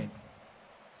 ஹல்லேலூயா.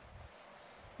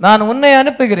 நான் உன்னை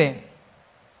அனுப்புகிறேன்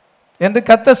என்று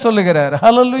கர்த்தர் சொல்லுகிறார்.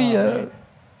 ஹல்லேலூயா.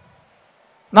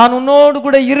 நான் உன்னோடு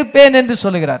கூட இருப்பேன் என்று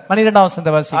சொல்லுகிறார். 12ஆம்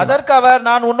வசனத்தை வாசிக்கலாம். அதற்கு அவர்,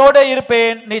 நான் உன்னோட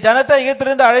இருப்பேன். நீ ஜனத்தை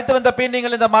எகிப்திலிருந்து அழைத்து வந்த பின்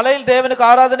நீங்கள் இந்த மலையில் தேவனுக்கு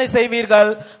ஆராதனை செய்வீர்கள்.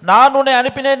 நான் உன்னை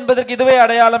அனுப்பினேன் என்பதற்கு இதுவே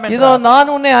அடையாளம். இதோ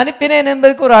நான் உன்னை அனுப்பினேன்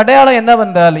என்பதற்கு ஒரு அடையாளம்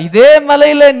என்னவென்றால், இதே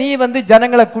மலையில நீ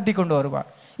ஜனங்களை கூட்டி கொண்டு வருவார்.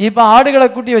 இப்ப ஆடுகளை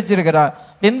கூட்டி வச்சிருக்கிறார்.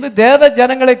 பின்பு தேவ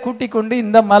ஜனங்களை கூட்டி கொண்டு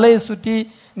இந்த மலையை சுற்றி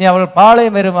நீ அவள்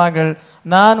பாளையம் வருவார்கள்.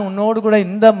 நான் உன்னோடு கூட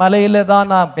இந்த மலையில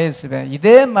தான் நான் பேசுவேன்.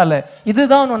 இதே மலை,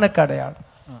 இதுதான் உனக்கு அடையாளம்.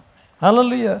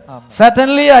 Hallelujah.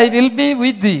 Certainly I will be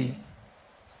with thee.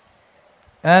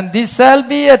 And this shall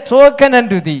be a token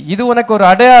unto thee. இது உனக்கு ஒரு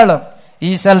அடையாளம்.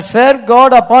 He shall serve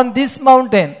God upon this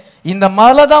mountain. இந்த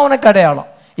மலை தான் உனக்கு அடையாளம்.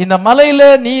 இந்த மலையில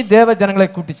நீ தேவ ஜனங்களை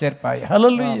கூட்டி சேர்ப்பாய்.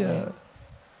 Hallelujah.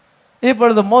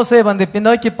 இப்பொழுது மோசே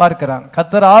பின்னோக்கி பார்க்கிறான்.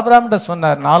 கர்த்தர் ஆபிரகாமிட்ட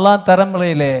சொன்னார், 4ஆம்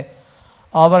தலைமுறையிலே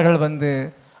அவர்கள்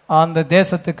அந்த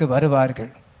தேசத்துக்கு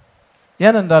வருவார்கள்.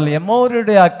 ஏனென்றால்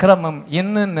எமோருடைய அக்கிரமம்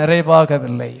இன்னும்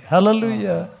நிறைவாகவில்லை.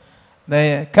 Hallelujah.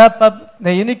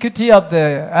 The iniquity of the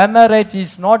Amorite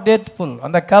is not yet full.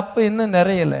 அந்த கப் இன்னும்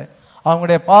நிறையல.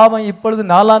 அவங்களுடைய பாவம் இப்பொழுது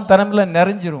 4ஆம் தலைமுறையில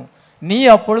நிறைஞ்சிரும். நீ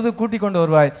அப்பொழுது கூட்டிக் கொண்டு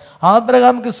வருவாய்.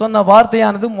 ஆபிரகாமுக்கு சொன்ன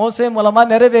வார்த்தையானது மோசே மூலமா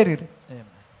நிறைவேறிரு.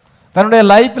 தன்னுடைய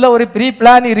லைஃப்ல ஒரு ப்ரீ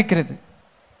பிளான் இருக்கிறது.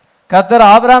 கர்த்தர்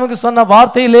ஆபிரகாமுக்கு சொன்ன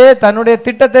வார்த்தையிலே தன்னுடைய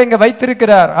திட்டத்தை இங்க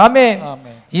வைத்திருக்கிறார். ஆமென்.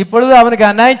 இப்பொழுது அவனுக்கு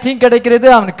அனாயிண்டிங் கிடைக்கிறது,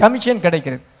 அவனுக்கு கமிஷன்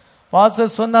கிடைக்கிறது.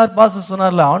 பாஸ்டர்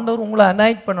சொன்னார்ல, ஆண்டவர் உங்களை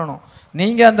அனாயிட் பண்ணணும்,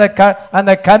 நீங்க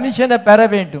அந்த கமிஷனை பெற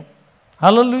வேண்டும்.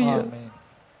 ஹல்லேலூயா.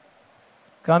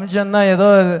 கமிஷன்னா ஏதோ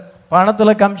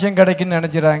பணத்துல கமிஷன் கிடைக்குன்னு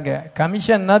நினைக்கிறாங்க.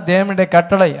 கமிஷன்னா தேவனுடைய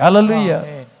கட்டளை. ஹல்லேலூயா.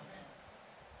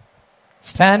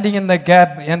 ஸ்டாண்டிங் இன் த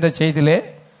கேப் என்ற செய்தியிலே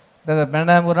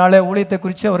ஒரு நாளே ஊழியத்தை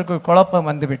குறித்து அவருக்கு குழப்பம்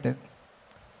வந்துவிட்டது.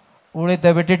 ஊழியத்தை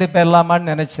விட்டுட்டு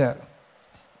போயிடலாமான்னு நினைச்சார்.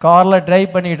 காரில்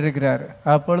டிரைவ் பண்ணிட்டு இருக்கிறார்.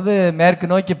 அப்பொழுது மேற்கு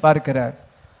நோக்கி பார்க்கிறார்.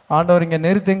 ஆண்டவர் இங்கே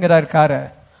நிறுத்துங்கிறார் காரை.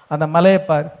 அந்த மலையை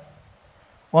பார்,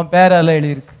 உன் பேரால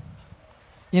எழுதியிருக்கு.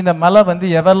 இந்த மலை வந்து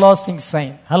எவர்லாஸ்டிங்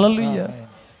சைன். ஹல்லேலூயா.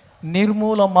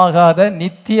 நிர்மூலமாகாத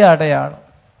நித்திய அடையாளம்.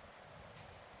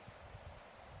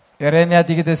 எரேமியா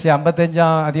தீர்க்கதரிசி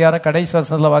 55ஆம் அதிகாரம் கடைசி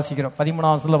வசனத்தில் வாசிக்கிறோம்,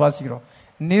 13ஆம் வசனத்தில் வாசிக்கிறோம்,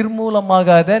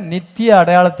 நிர்மூலமாகாத நித்திய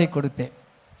அடையாளத்தை கொடுத்தேன்.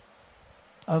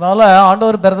 அதனால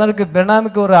ஆண்டவர்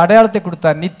பெர்னாமுக்கு ஒரு அடையாளத்தை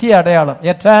கொடுத்தார், நித்திய அடையாளம்,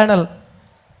 eternal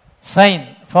sign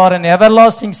for an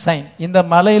everlasting sign. இந்த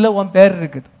மலையில உன் பேர்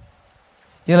இருக்குது,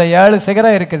 இதுல 7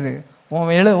 சிகரம் இருக்குது,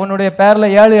 உன்னுடைய பேர்ல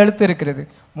 7 எழுத்து இருக்கிறது,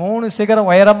 3 சிகரம்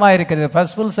உயரமா இருக்குது,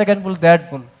 first pull, second pull, third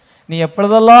pull. நீ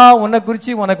எப்பொழுதெல்லாம் உன்னை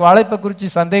குறிச்சு உனக்கு அழைப்பை குறிச்சு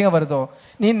சந்தேகம் வருதோ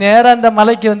நீ நேரா அந்த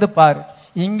மலைக்கு வந்து பாரு.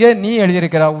 இங்க நீ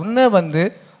எழுதியிருக்கிற உன்னை வந்து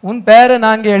உன் பேரை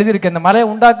நான் எழுதியிருக்கேன். இந்த மலையை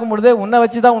உண்டாக்கும் பொழுதே உன்னை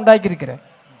வச்சுதான் உண்டாக்கி இருக்கிறேன்.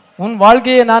 உன்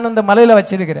வாழ்க்கையை நான் அந்த மலையில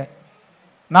வச்சிருக்கிறேன்.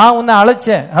 நான் உன்னை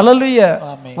அழைச்சேன். ஹல்லேலூயா.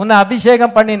 உன்னை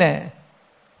அபிஷேகம் பண்ணினேன்,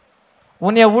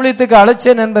 உன்னை ஊழியத்துக்கு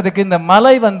அழைச்சேன் என்பதுக்கு இந்த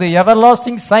மலை வந்து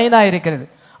எவர்லாஸ்டிங் சைனா இருக்கிறது.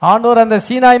 ஆண்டவர் அந்த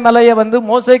சீனாய் மலையை வந்து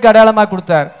மோசேக்கு அடையாளமா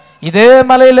கொடுத்தார். இதே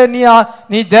மலையில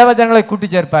நீ தேவஜனங்களை கூட்டி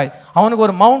சேர்ப்பாய். அவனுக்கு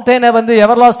ஒரு மவுண்டனை வந்து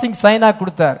எவர்லாஸ்டிங் சைனா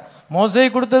கொடுத்தார். மோசே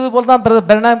கொடுத்தது போல தான்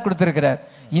பெர்னாம் கொடுத்திருக்கிறார்.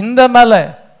 இந்த மலை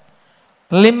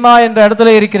லிம்மா என்ற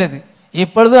இடத்துல இருக்கிறது,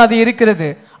 இப்பொழுது அது இருக்கிறது.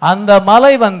 அந்த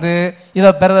மலை வந்து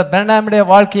இதை பெர்னாமுடைய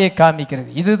வாழ்க்கையை காமிக்கிறது.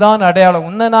 இதுதான் அடையாளம்.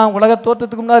 உன்னை நான் உலக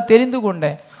தோற்றத்துக்கு முன்னாடி தெரிந்து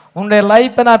கொண்டேன், உன்னுடைய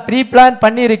லைஃப்பை நான் ப்ரீ பிளான்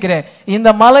பண்ணி இருக்கிறேன். இந்த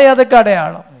மலை அதுக்கு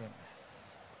அடையாளம்.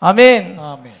 ஆமென்.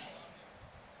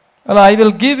 I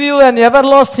will give you an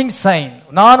everlasting sign.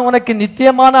 நான் உனக்கு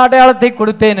நித்தியமான அடையாளத்தை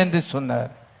கொடுப்பேன் என்று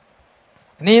சொன்னார்.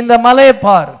 நீ இந்த மலையை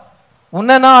பார்,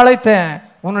 உன்னை நான் அழைத்தேன்,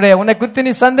 உன்னை குறித்து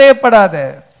நீ சந்தேகப்படாத.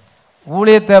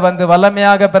 ஊழியத்தை வந்து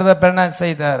வல்லமையாக பெர்னாம்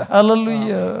செய்தார்.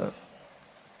 ஹல்லேலூயா.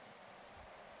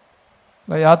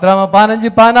 யாத்ராம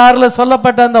 15:16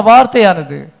 சொல்லப்பட்ட அந்த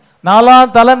வார்த்தையானது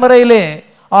 4ஆம் தலைமுறையிலே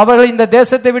அவர்கள் இந்த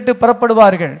தேசத்தை விட்டு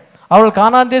புறப்படுவார்கள், அவர்கள்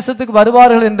கானான் தேசத்துக்கு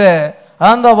வருவார்கள் என்ற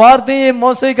அந்த வார்த்தையை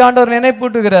மோசேக்கு ஆண்டவர்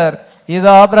நினைப்பூட்டுகிறார். இது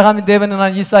ஆபிரகாமின் தேவன்,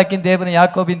 நான் ஈசாக்கின் தேவன்,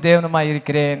 யாக்கோபின் தேவனுமாய்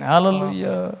இருக்கிறேன்.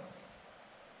 ஹல்லேலூயா.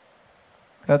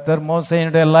 கர்த்தர்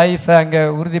மோசேயுடைய லைஃப் அங்க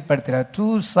உறுதிப்படுத்துகிறார். 2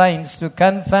 signs to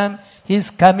confirm his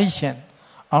commission.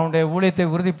 அவனுடைய ஊழியத்தை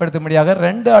உறுதிப்படுத்தும்படியாக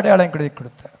 2 அடையாளம்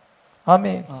கொடுத்தார்.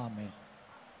 ஆமென்.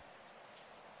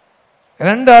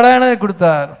 2 அடையாளம்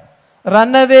கொடுத்தார்.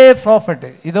 Runaway prophet.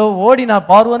 இதோ ஓடினா,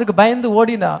 பார்வோனுக்கு பயந்து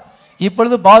ஓடினா,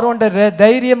 இப்பொழுது பார்வோன்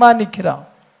தைரியமா நிக்கிறான்.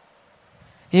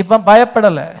 இப்ப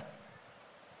பயப்படல.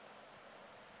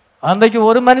 அன்றைக்கு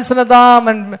ஒரு மனுஷனை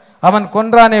தான் அவன்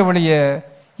கொன்றானே ஒழிய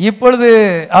இப்பொழுது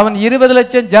அவன் 20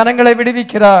 லட்சம் ஜனங்களை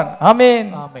விடுவிக்கிறான்.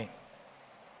 ஆமென்.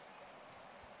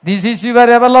 This is your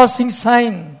everlasting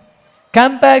sign.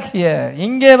 Come back here.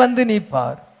 இங்கே வந்து நீ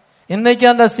பார். இன்னைக்கு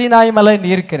அந்த சீனாய் மலை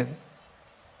இருக்கிறது.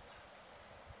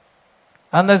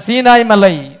 அந்த சீனாய்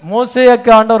மலை மோசேக்கு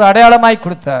ஆண்டவர் அடையாளமாய்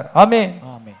கொடுத்தார். ஆமென்.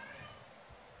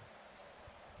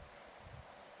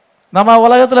 நம்ம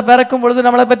உலகத்துல பிறக்கும் பொழுது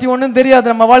நம்மளை பற்றி ஒன்றும் தெரியாது,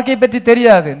 நம்ம வாழ்க்கையை பற்றி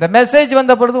தெரியாது. இந்த மெசேஜ்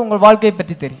வந்த பொழுது உங்கள் வாழ்க்கையை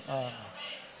பற்றி தெரியும்.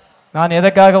 நான்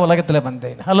எதற்காக உலகத்துல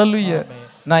வந்தேன், ஹல்லேலூயா,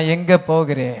 நான் எங்க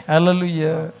போகிறேன்,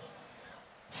 ஹல்லேலூயா.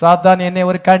 சாத்தான் என்னை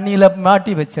ஒரு கண்ணியில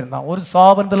மாட்டி வச்சிருந்தான், ஒரு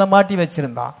சாபத்துல மாட்டி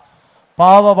வச்சிருந்தான்,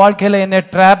 பாவ வாழ்க்கையில என்னை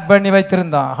ட்ராப் பண்ணி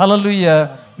வைத்திருந்தான். ஹல்லேலூயா.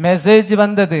 மெசேஜ்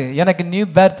வந்தது, எனக்கு நியூ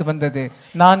பேர்த் வந்தது,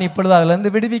 நான் இப்பொழுது அதுல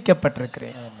இருந்து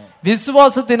விடுவிக்கப்பட்டிருக்கிறேன்.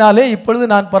 விசுவாசத்தினாலே இப்பொழுது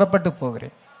நான் புறப்பட்டு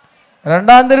போகிறேன்.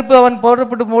 2ஆம் திருப்பு அவன்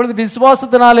புறப்பட்டு பொழுது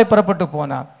விசுவாசத்தினாலே புறப்பட்டு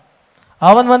போனான்.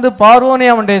 அவன் வந்து பார்வோனை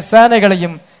அவனுடைய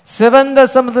சேனைகளையும் சிவந்த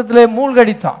சமுத்திரத்திலே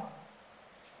மூழ்கடித்தான்.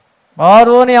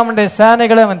 பார்வோனை அவனுடைய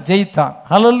சேனைகளை அவன் ஜெயித்தான்.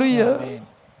 ஹல்லேலூயா.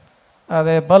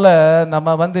 அதே போல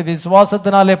நம்ம வந்து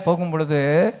விசுவாசத்தினாலே போகும் பொழுது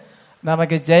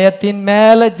நமக்கு ஜெயத்தின்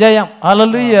மேல ஜெயம்.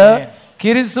 ஹல்லேலூயா.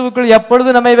 கிறிஸ்துவுக்குள் எப்பொழுது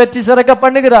நம்மை வெற்றி சிறக்க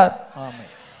பண்ணுகிறார்.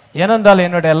 ஏனென்றால்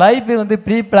என்னுடைய லைஃப் வந்து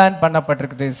ப்ரீ பிளான்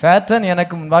பண்ணப்பட்டிருக்குது. சாத்தான்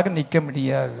எனக்கு முன்பாக நிற்க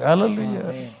முடியாது. ஹல்லேலூயா.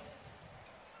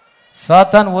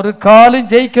 சாத்தான் ஒரு காலும்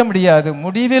ஜெயிக்க முடியாது.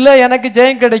 முடிவில் எனக்கு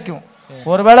ஜெயம் கிடைக்கும்.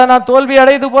 ஒருவேளை நான் தோல்வி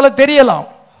அடைவது போல தெரியலாம்,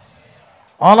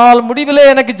 ஆனால் முடிவிலே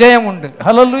எனக்கு ஜெயம் உண்டு.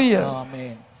 ஹல்லேலூயா.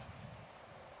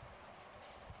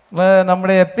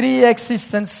 நம்முடைய ப்ரீ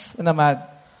எக்ஸிஸ்டன்ஸ் நம்ம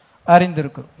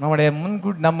அறிந்திருக்கிறோம். நம்முடைய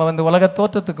முன்கூட்டி நம்ம வந்து உலக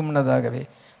தோற்றத்துக்கு முன்னதாகவே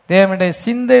தேவனுடைய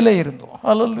சிந்தையில இருந்தோம்.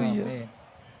 ஹல்லேலூயா.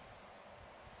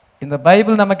 இந்த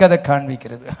பைபிள் நமக்கு அதை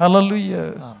காண்பிக்கிறது. ஹல்லேலூயா.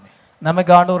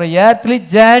 நமக்கு ஆண்டவர் ஒரு ஏர்த்லி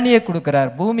ஜேர்னியை கொடுக்கிறார்,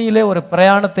 பூமியிலே ஒரு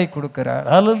பிரயாணத்தை கொடுக்கிறார்.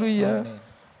 ஹல்லேலூயா.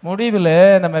 முடிவில்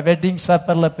நம்ம வெட்டிங்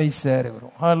சப்பர்ல போய்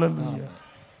சேருகிறோம். ஹல்லேலூயா.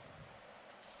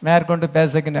 மேற்கொண்டு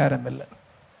பேசக்கு நேரம் இல்லை.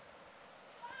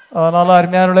 அதனால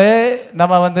அருமையானவர்களே,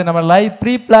 நம்ம லைஃப்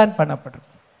ப்ரீ பிளான்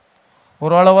பண்ணப்பட்டிருக்கோம்.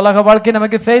 ஒருவேளை உலக வாழ்க்கை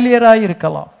நமக்கு ஃபெயிலியராக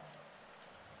இருக்கலாம்,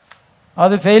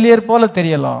 அது ஃபெயிலியர் போல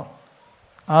தெரியலாம்,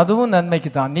 அதுவும் நன்மைக்கு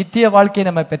தான். நித்திய வாழ்க்கையை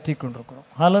நம்ம பெற்றி கொண்டிருக்கிறோம்.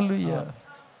 ஹல்லேலூயா.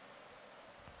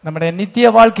 நம்முடைய நித்திய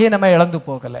வாழ்க்கையை நம்ம இழந்து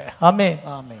போகல. ஆமென்.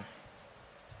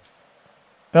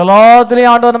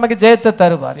 எல்லாத்திலையும் ஆண்டவர் நமக்கு ஜெயத்தை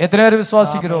தருவார். எத்தனை பேர்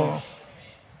விசுவாசிக்கிறோம்?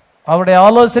 அவருடைய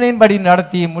ஆலோசனையின்படி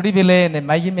நடத்தி முடிவிலே என்னை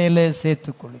மகிமையிலே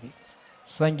சேர்த்துக் கொள்வீர்.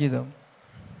 சங்கீதம்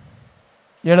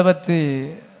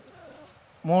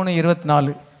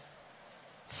 73:24.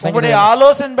 உங்களுடைய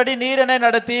ஆலோசனையின்படி நீர் என்னை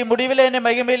நடத்தி முடிவிலே என்னை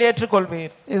மகிமையில்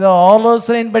ஏற்றுக்கொள்வீர். இதோ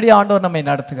ஆலோசனையின்படி ஆண்டவர் நம்மை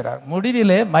நடத்துகிறார்,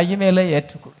 முடிவிலே மகிமையிலே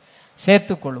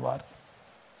சேர்த்துக் கொள்வார்.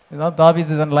 இதுதான்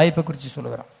தாவீது தன் லைஃபை குறித்து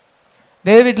சொல்லுகிறான்.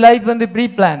 David life pre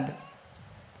planned.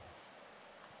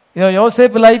 இதோ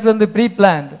யோசேப்பு லைஃப் ப்ரீ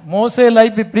பிளான்டு, மோசே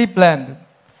life pre planned,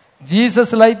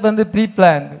 Jesus life pre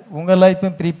planned, உங்க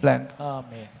லைஃபும் ப்ரீ பிளான்டு.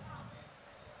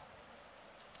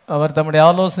 அவர் தம்முடைய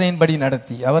ஆலோசனையின்படி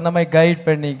நடத்தி, அவர் நம்மை கைட்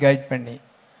பண்ணி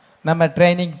நம்ம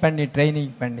ட்ரைனிங்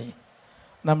பண்ணி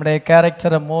நம்முடைய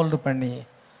கேரக்டரை மோல்டு பண்ணி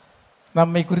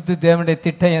நம்மை குறித்து தேவனுடைய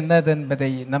திட்டம் என்னது என்பதை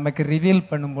நமக்கு ரிவீல்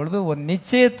பண்ணும்பொழுது ஒரு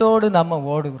நிச்சயத்தோடு நம்ம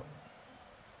ஓடுகிறோம்.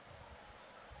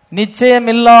 நிச்சயம்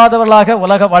இல்லாதவர்களாக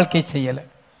உலக வாழ்க்கை செய்யலை,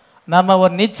 நம்ம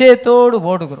ஒரு நிச்சயத்தோடு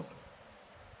ஓடுகிறோம்.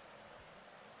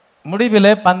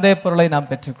 முடிவிலே பந்தய பொருளை நாம்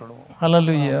பெற்றுக்கொள்வோம்.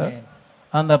 ஹல்லேலூயா.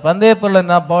 அந்த பந்தய பொருளை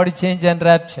நாம் body change and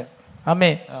rapture.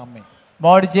 Amen.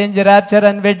 Body change, rapture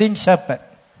and wedding supper.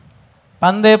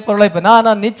 பந்தய பொருளை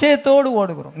நான் நிச்சயத்தோடு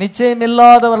ஓடுகிறோம், நிச்சயம்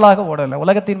இல்லாதவர்களாக ஓடலை.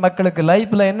 உலகத்தின் மக்களுக்கு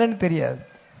லைஃப்ல என்னன்னு தெரியாது.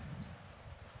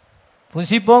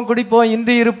 புசிப்போம், குடிப்போம்,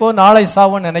 இன்று இருப்போம், நாளை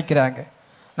சாவோம் நினைக்கிறாங்க.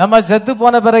 நம்ம செத்து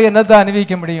போன பிறகு என்னத்தை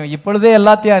அனுபவிக்க முடியும், இப்பொழுதே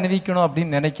எல்லாத்தையும் அனுபவிக்கணும்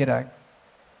அப்படின்னு நினைக்கிறாங்க.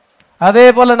 அதே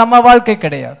போல நம்ம வாழ்க்கை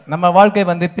கிடையாது. நம்ம வாழ்க்கை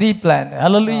ப்ரீ பிளான்.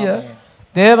 ஹல்லேலூயா.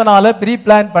 தேவனால ப்ரீ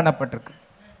பிளான் பண்ணப்பட்டிருக்கு.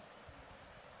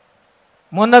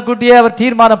 முன்னக்கூட்டியே அவர்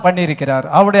தீர்மானம் பண்ணியிருக்கிறார்.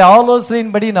 அவருடைய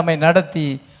ஆலோசனையின்படி நம்மை நடத்தி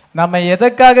நம்ம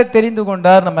எதற்காக தெரிந்து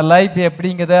கொண்டார், நம்ம லைஃப்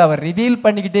எப்படிங்கிறத அவர் ரிவீல்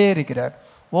பண்ணிக்கிட்டே இருக்கிறார்.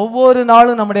 ஒவ்வொரு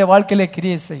நாளும் நம்முடைய வாழ்க்கையில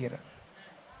கிரியேட் செய்கிறார்.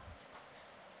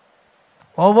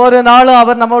 ஒவ்வொரு நாளும்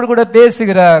அவர் நம்மோடு கூட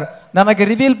பேசுகிறார், நமக்கு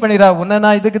ரிவீல் பண்ணுகிறார். உன்னை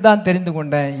நான் இதுக்கு தான் தெரிந்து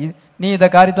கொண்டேன், நீ இந்த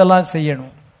காரியத்தெல்லாம்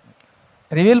செய்யணும்.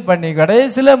 ரிவீல் பண்ணி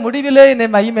கடைசியில முடிவிலே என்னை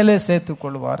மகிமையிலே சேர்த்துக்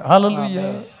கொள்வார். ஹல்லேலூயா.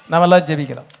 நம்ம எல்லாம்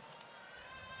ஜெபிக்கலாம்.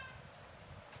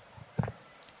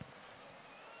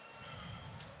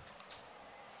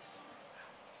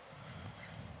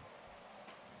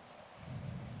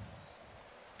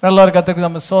 எல்லாரும் கர்த்தருக்கு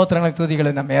நம்ம ஸ்தோத்திரங்களை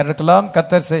துதிகளை நம்ம ஏறக்கலாம்.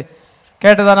 கர்த்தர்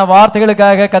கேட்டதான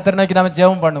வார்த்தைகளுக்காக கர்த்தர் நோக்கி நம்ம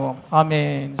ஜெபம் பண்ணுவோம்.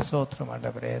 ஆமென். ஸ்தோத்திரம்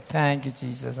ஆண்டவரே. Thank you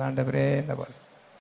Jesus. ஆண்டவரே இந்த